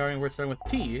of Vanguardian words starting with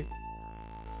T.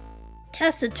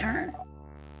 Taciturn.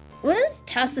 What does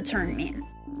taciturn mean?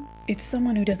 It's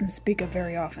someone who doesn't speak up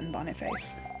very often,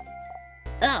 Boniface.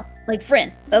 Oh, like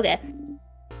Fryn. Okay.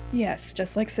 Yes,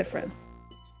 just like Sifrin.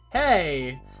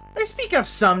 Hey, I speak up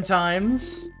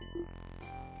sometimes.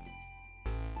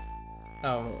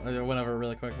 Oh, I went over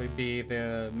really quickly. B,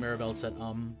 the Mirabelle said,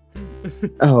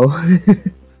 Oh.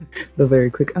 The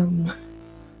very quick,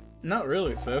 Not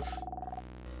really, Sif.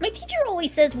 My teacher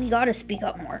always says we gotta speak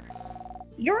up more.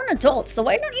 You're an adult, so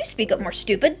why don't you speak up more,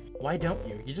 stupid? Why don't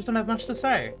you? You just don't have much to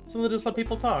say. Simply just let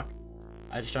people talk.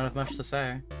 I just don't have much to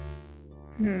say.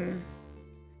 And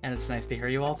it's nice to hear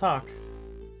you all talk.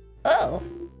 Oh.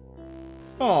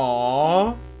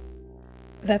 Aww.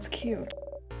 That's cute.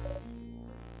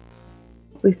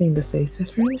 Lovely thing to say,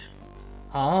 Sifrin.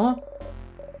 Huh?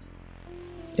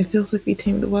 It feels like we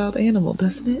tamed a wild animal,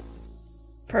 doesn't it?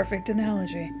 Perfect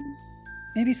analogy.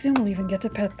 Maybe soon we'll even get to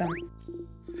pet them.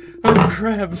 Oh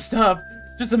crap, stop.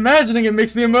 Just imagining it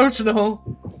makes me emotional.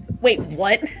 Wait,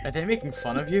 what? Are they making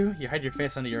fun of you? You hide your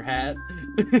face under your hat.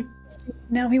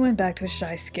 Now he went back to a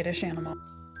shy, skittish animal.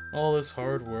 All this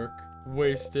hard work.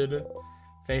 Wasted.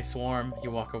 Face warm, you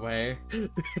walk away.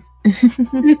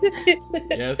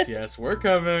 Yes, yes, we're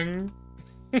coming.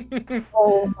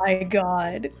 Oh my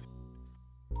god.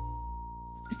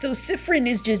 So Sifrin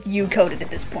is just you coded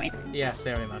at this point. Yes,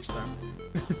 very much so.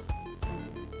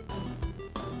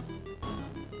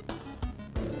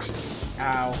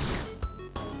 Ow.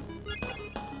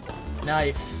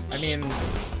 Knife. I mean,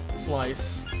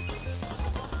 slice.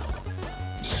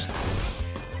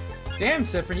 Damn,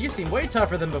 Sifrin, you seem way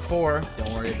tougher than before.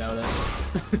 Don't worry about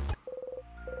it.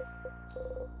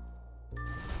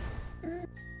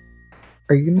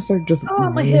 Are you gonna start just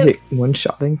my hip.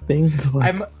 one-shotting things?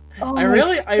 Like, I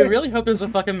really hope there's a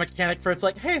fucking mechanic for it's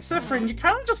like, hey, Sifrin, you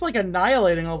kind of just like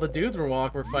annihilating all the dudes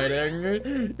we're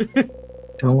fighting.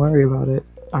 don't worry about it.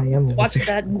 I am a Watch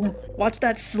wizard.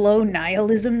 that slow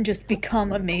nihilism just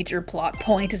become a major plot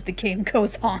point as the game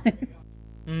goes on.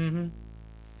 Mm-hmm.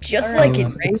 Just Alright. like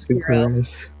in Race Super Hero.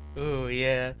 nice. Ooh,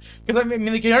 yeah. Because I mean,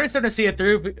 you can already start to see it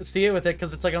with it,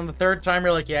 because it's like on the 3rd time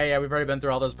you're like, yeah, we've already been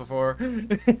through all this before.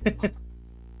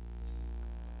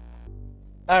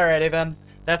 Alrighty then.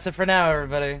 That's it for now,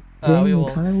 everybody. Dang, We will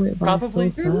time went by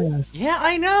probably. so fast. Yeah,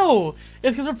 I know.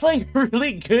 It's because we're playing a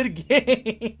really good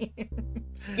game.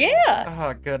 Yeah.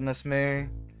 Oh goodness me.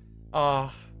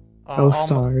 Oh. Oh,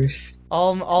 stars.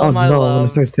 All Oh my no, I'm love. gonna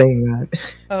start saying that.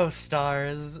 Oh,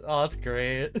 stars. Oh, that's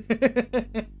great.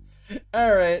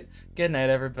 Alright. Good night,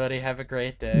 everybody. Have a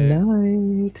great day.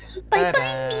 Night.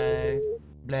 Bye-bye.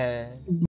 Blah.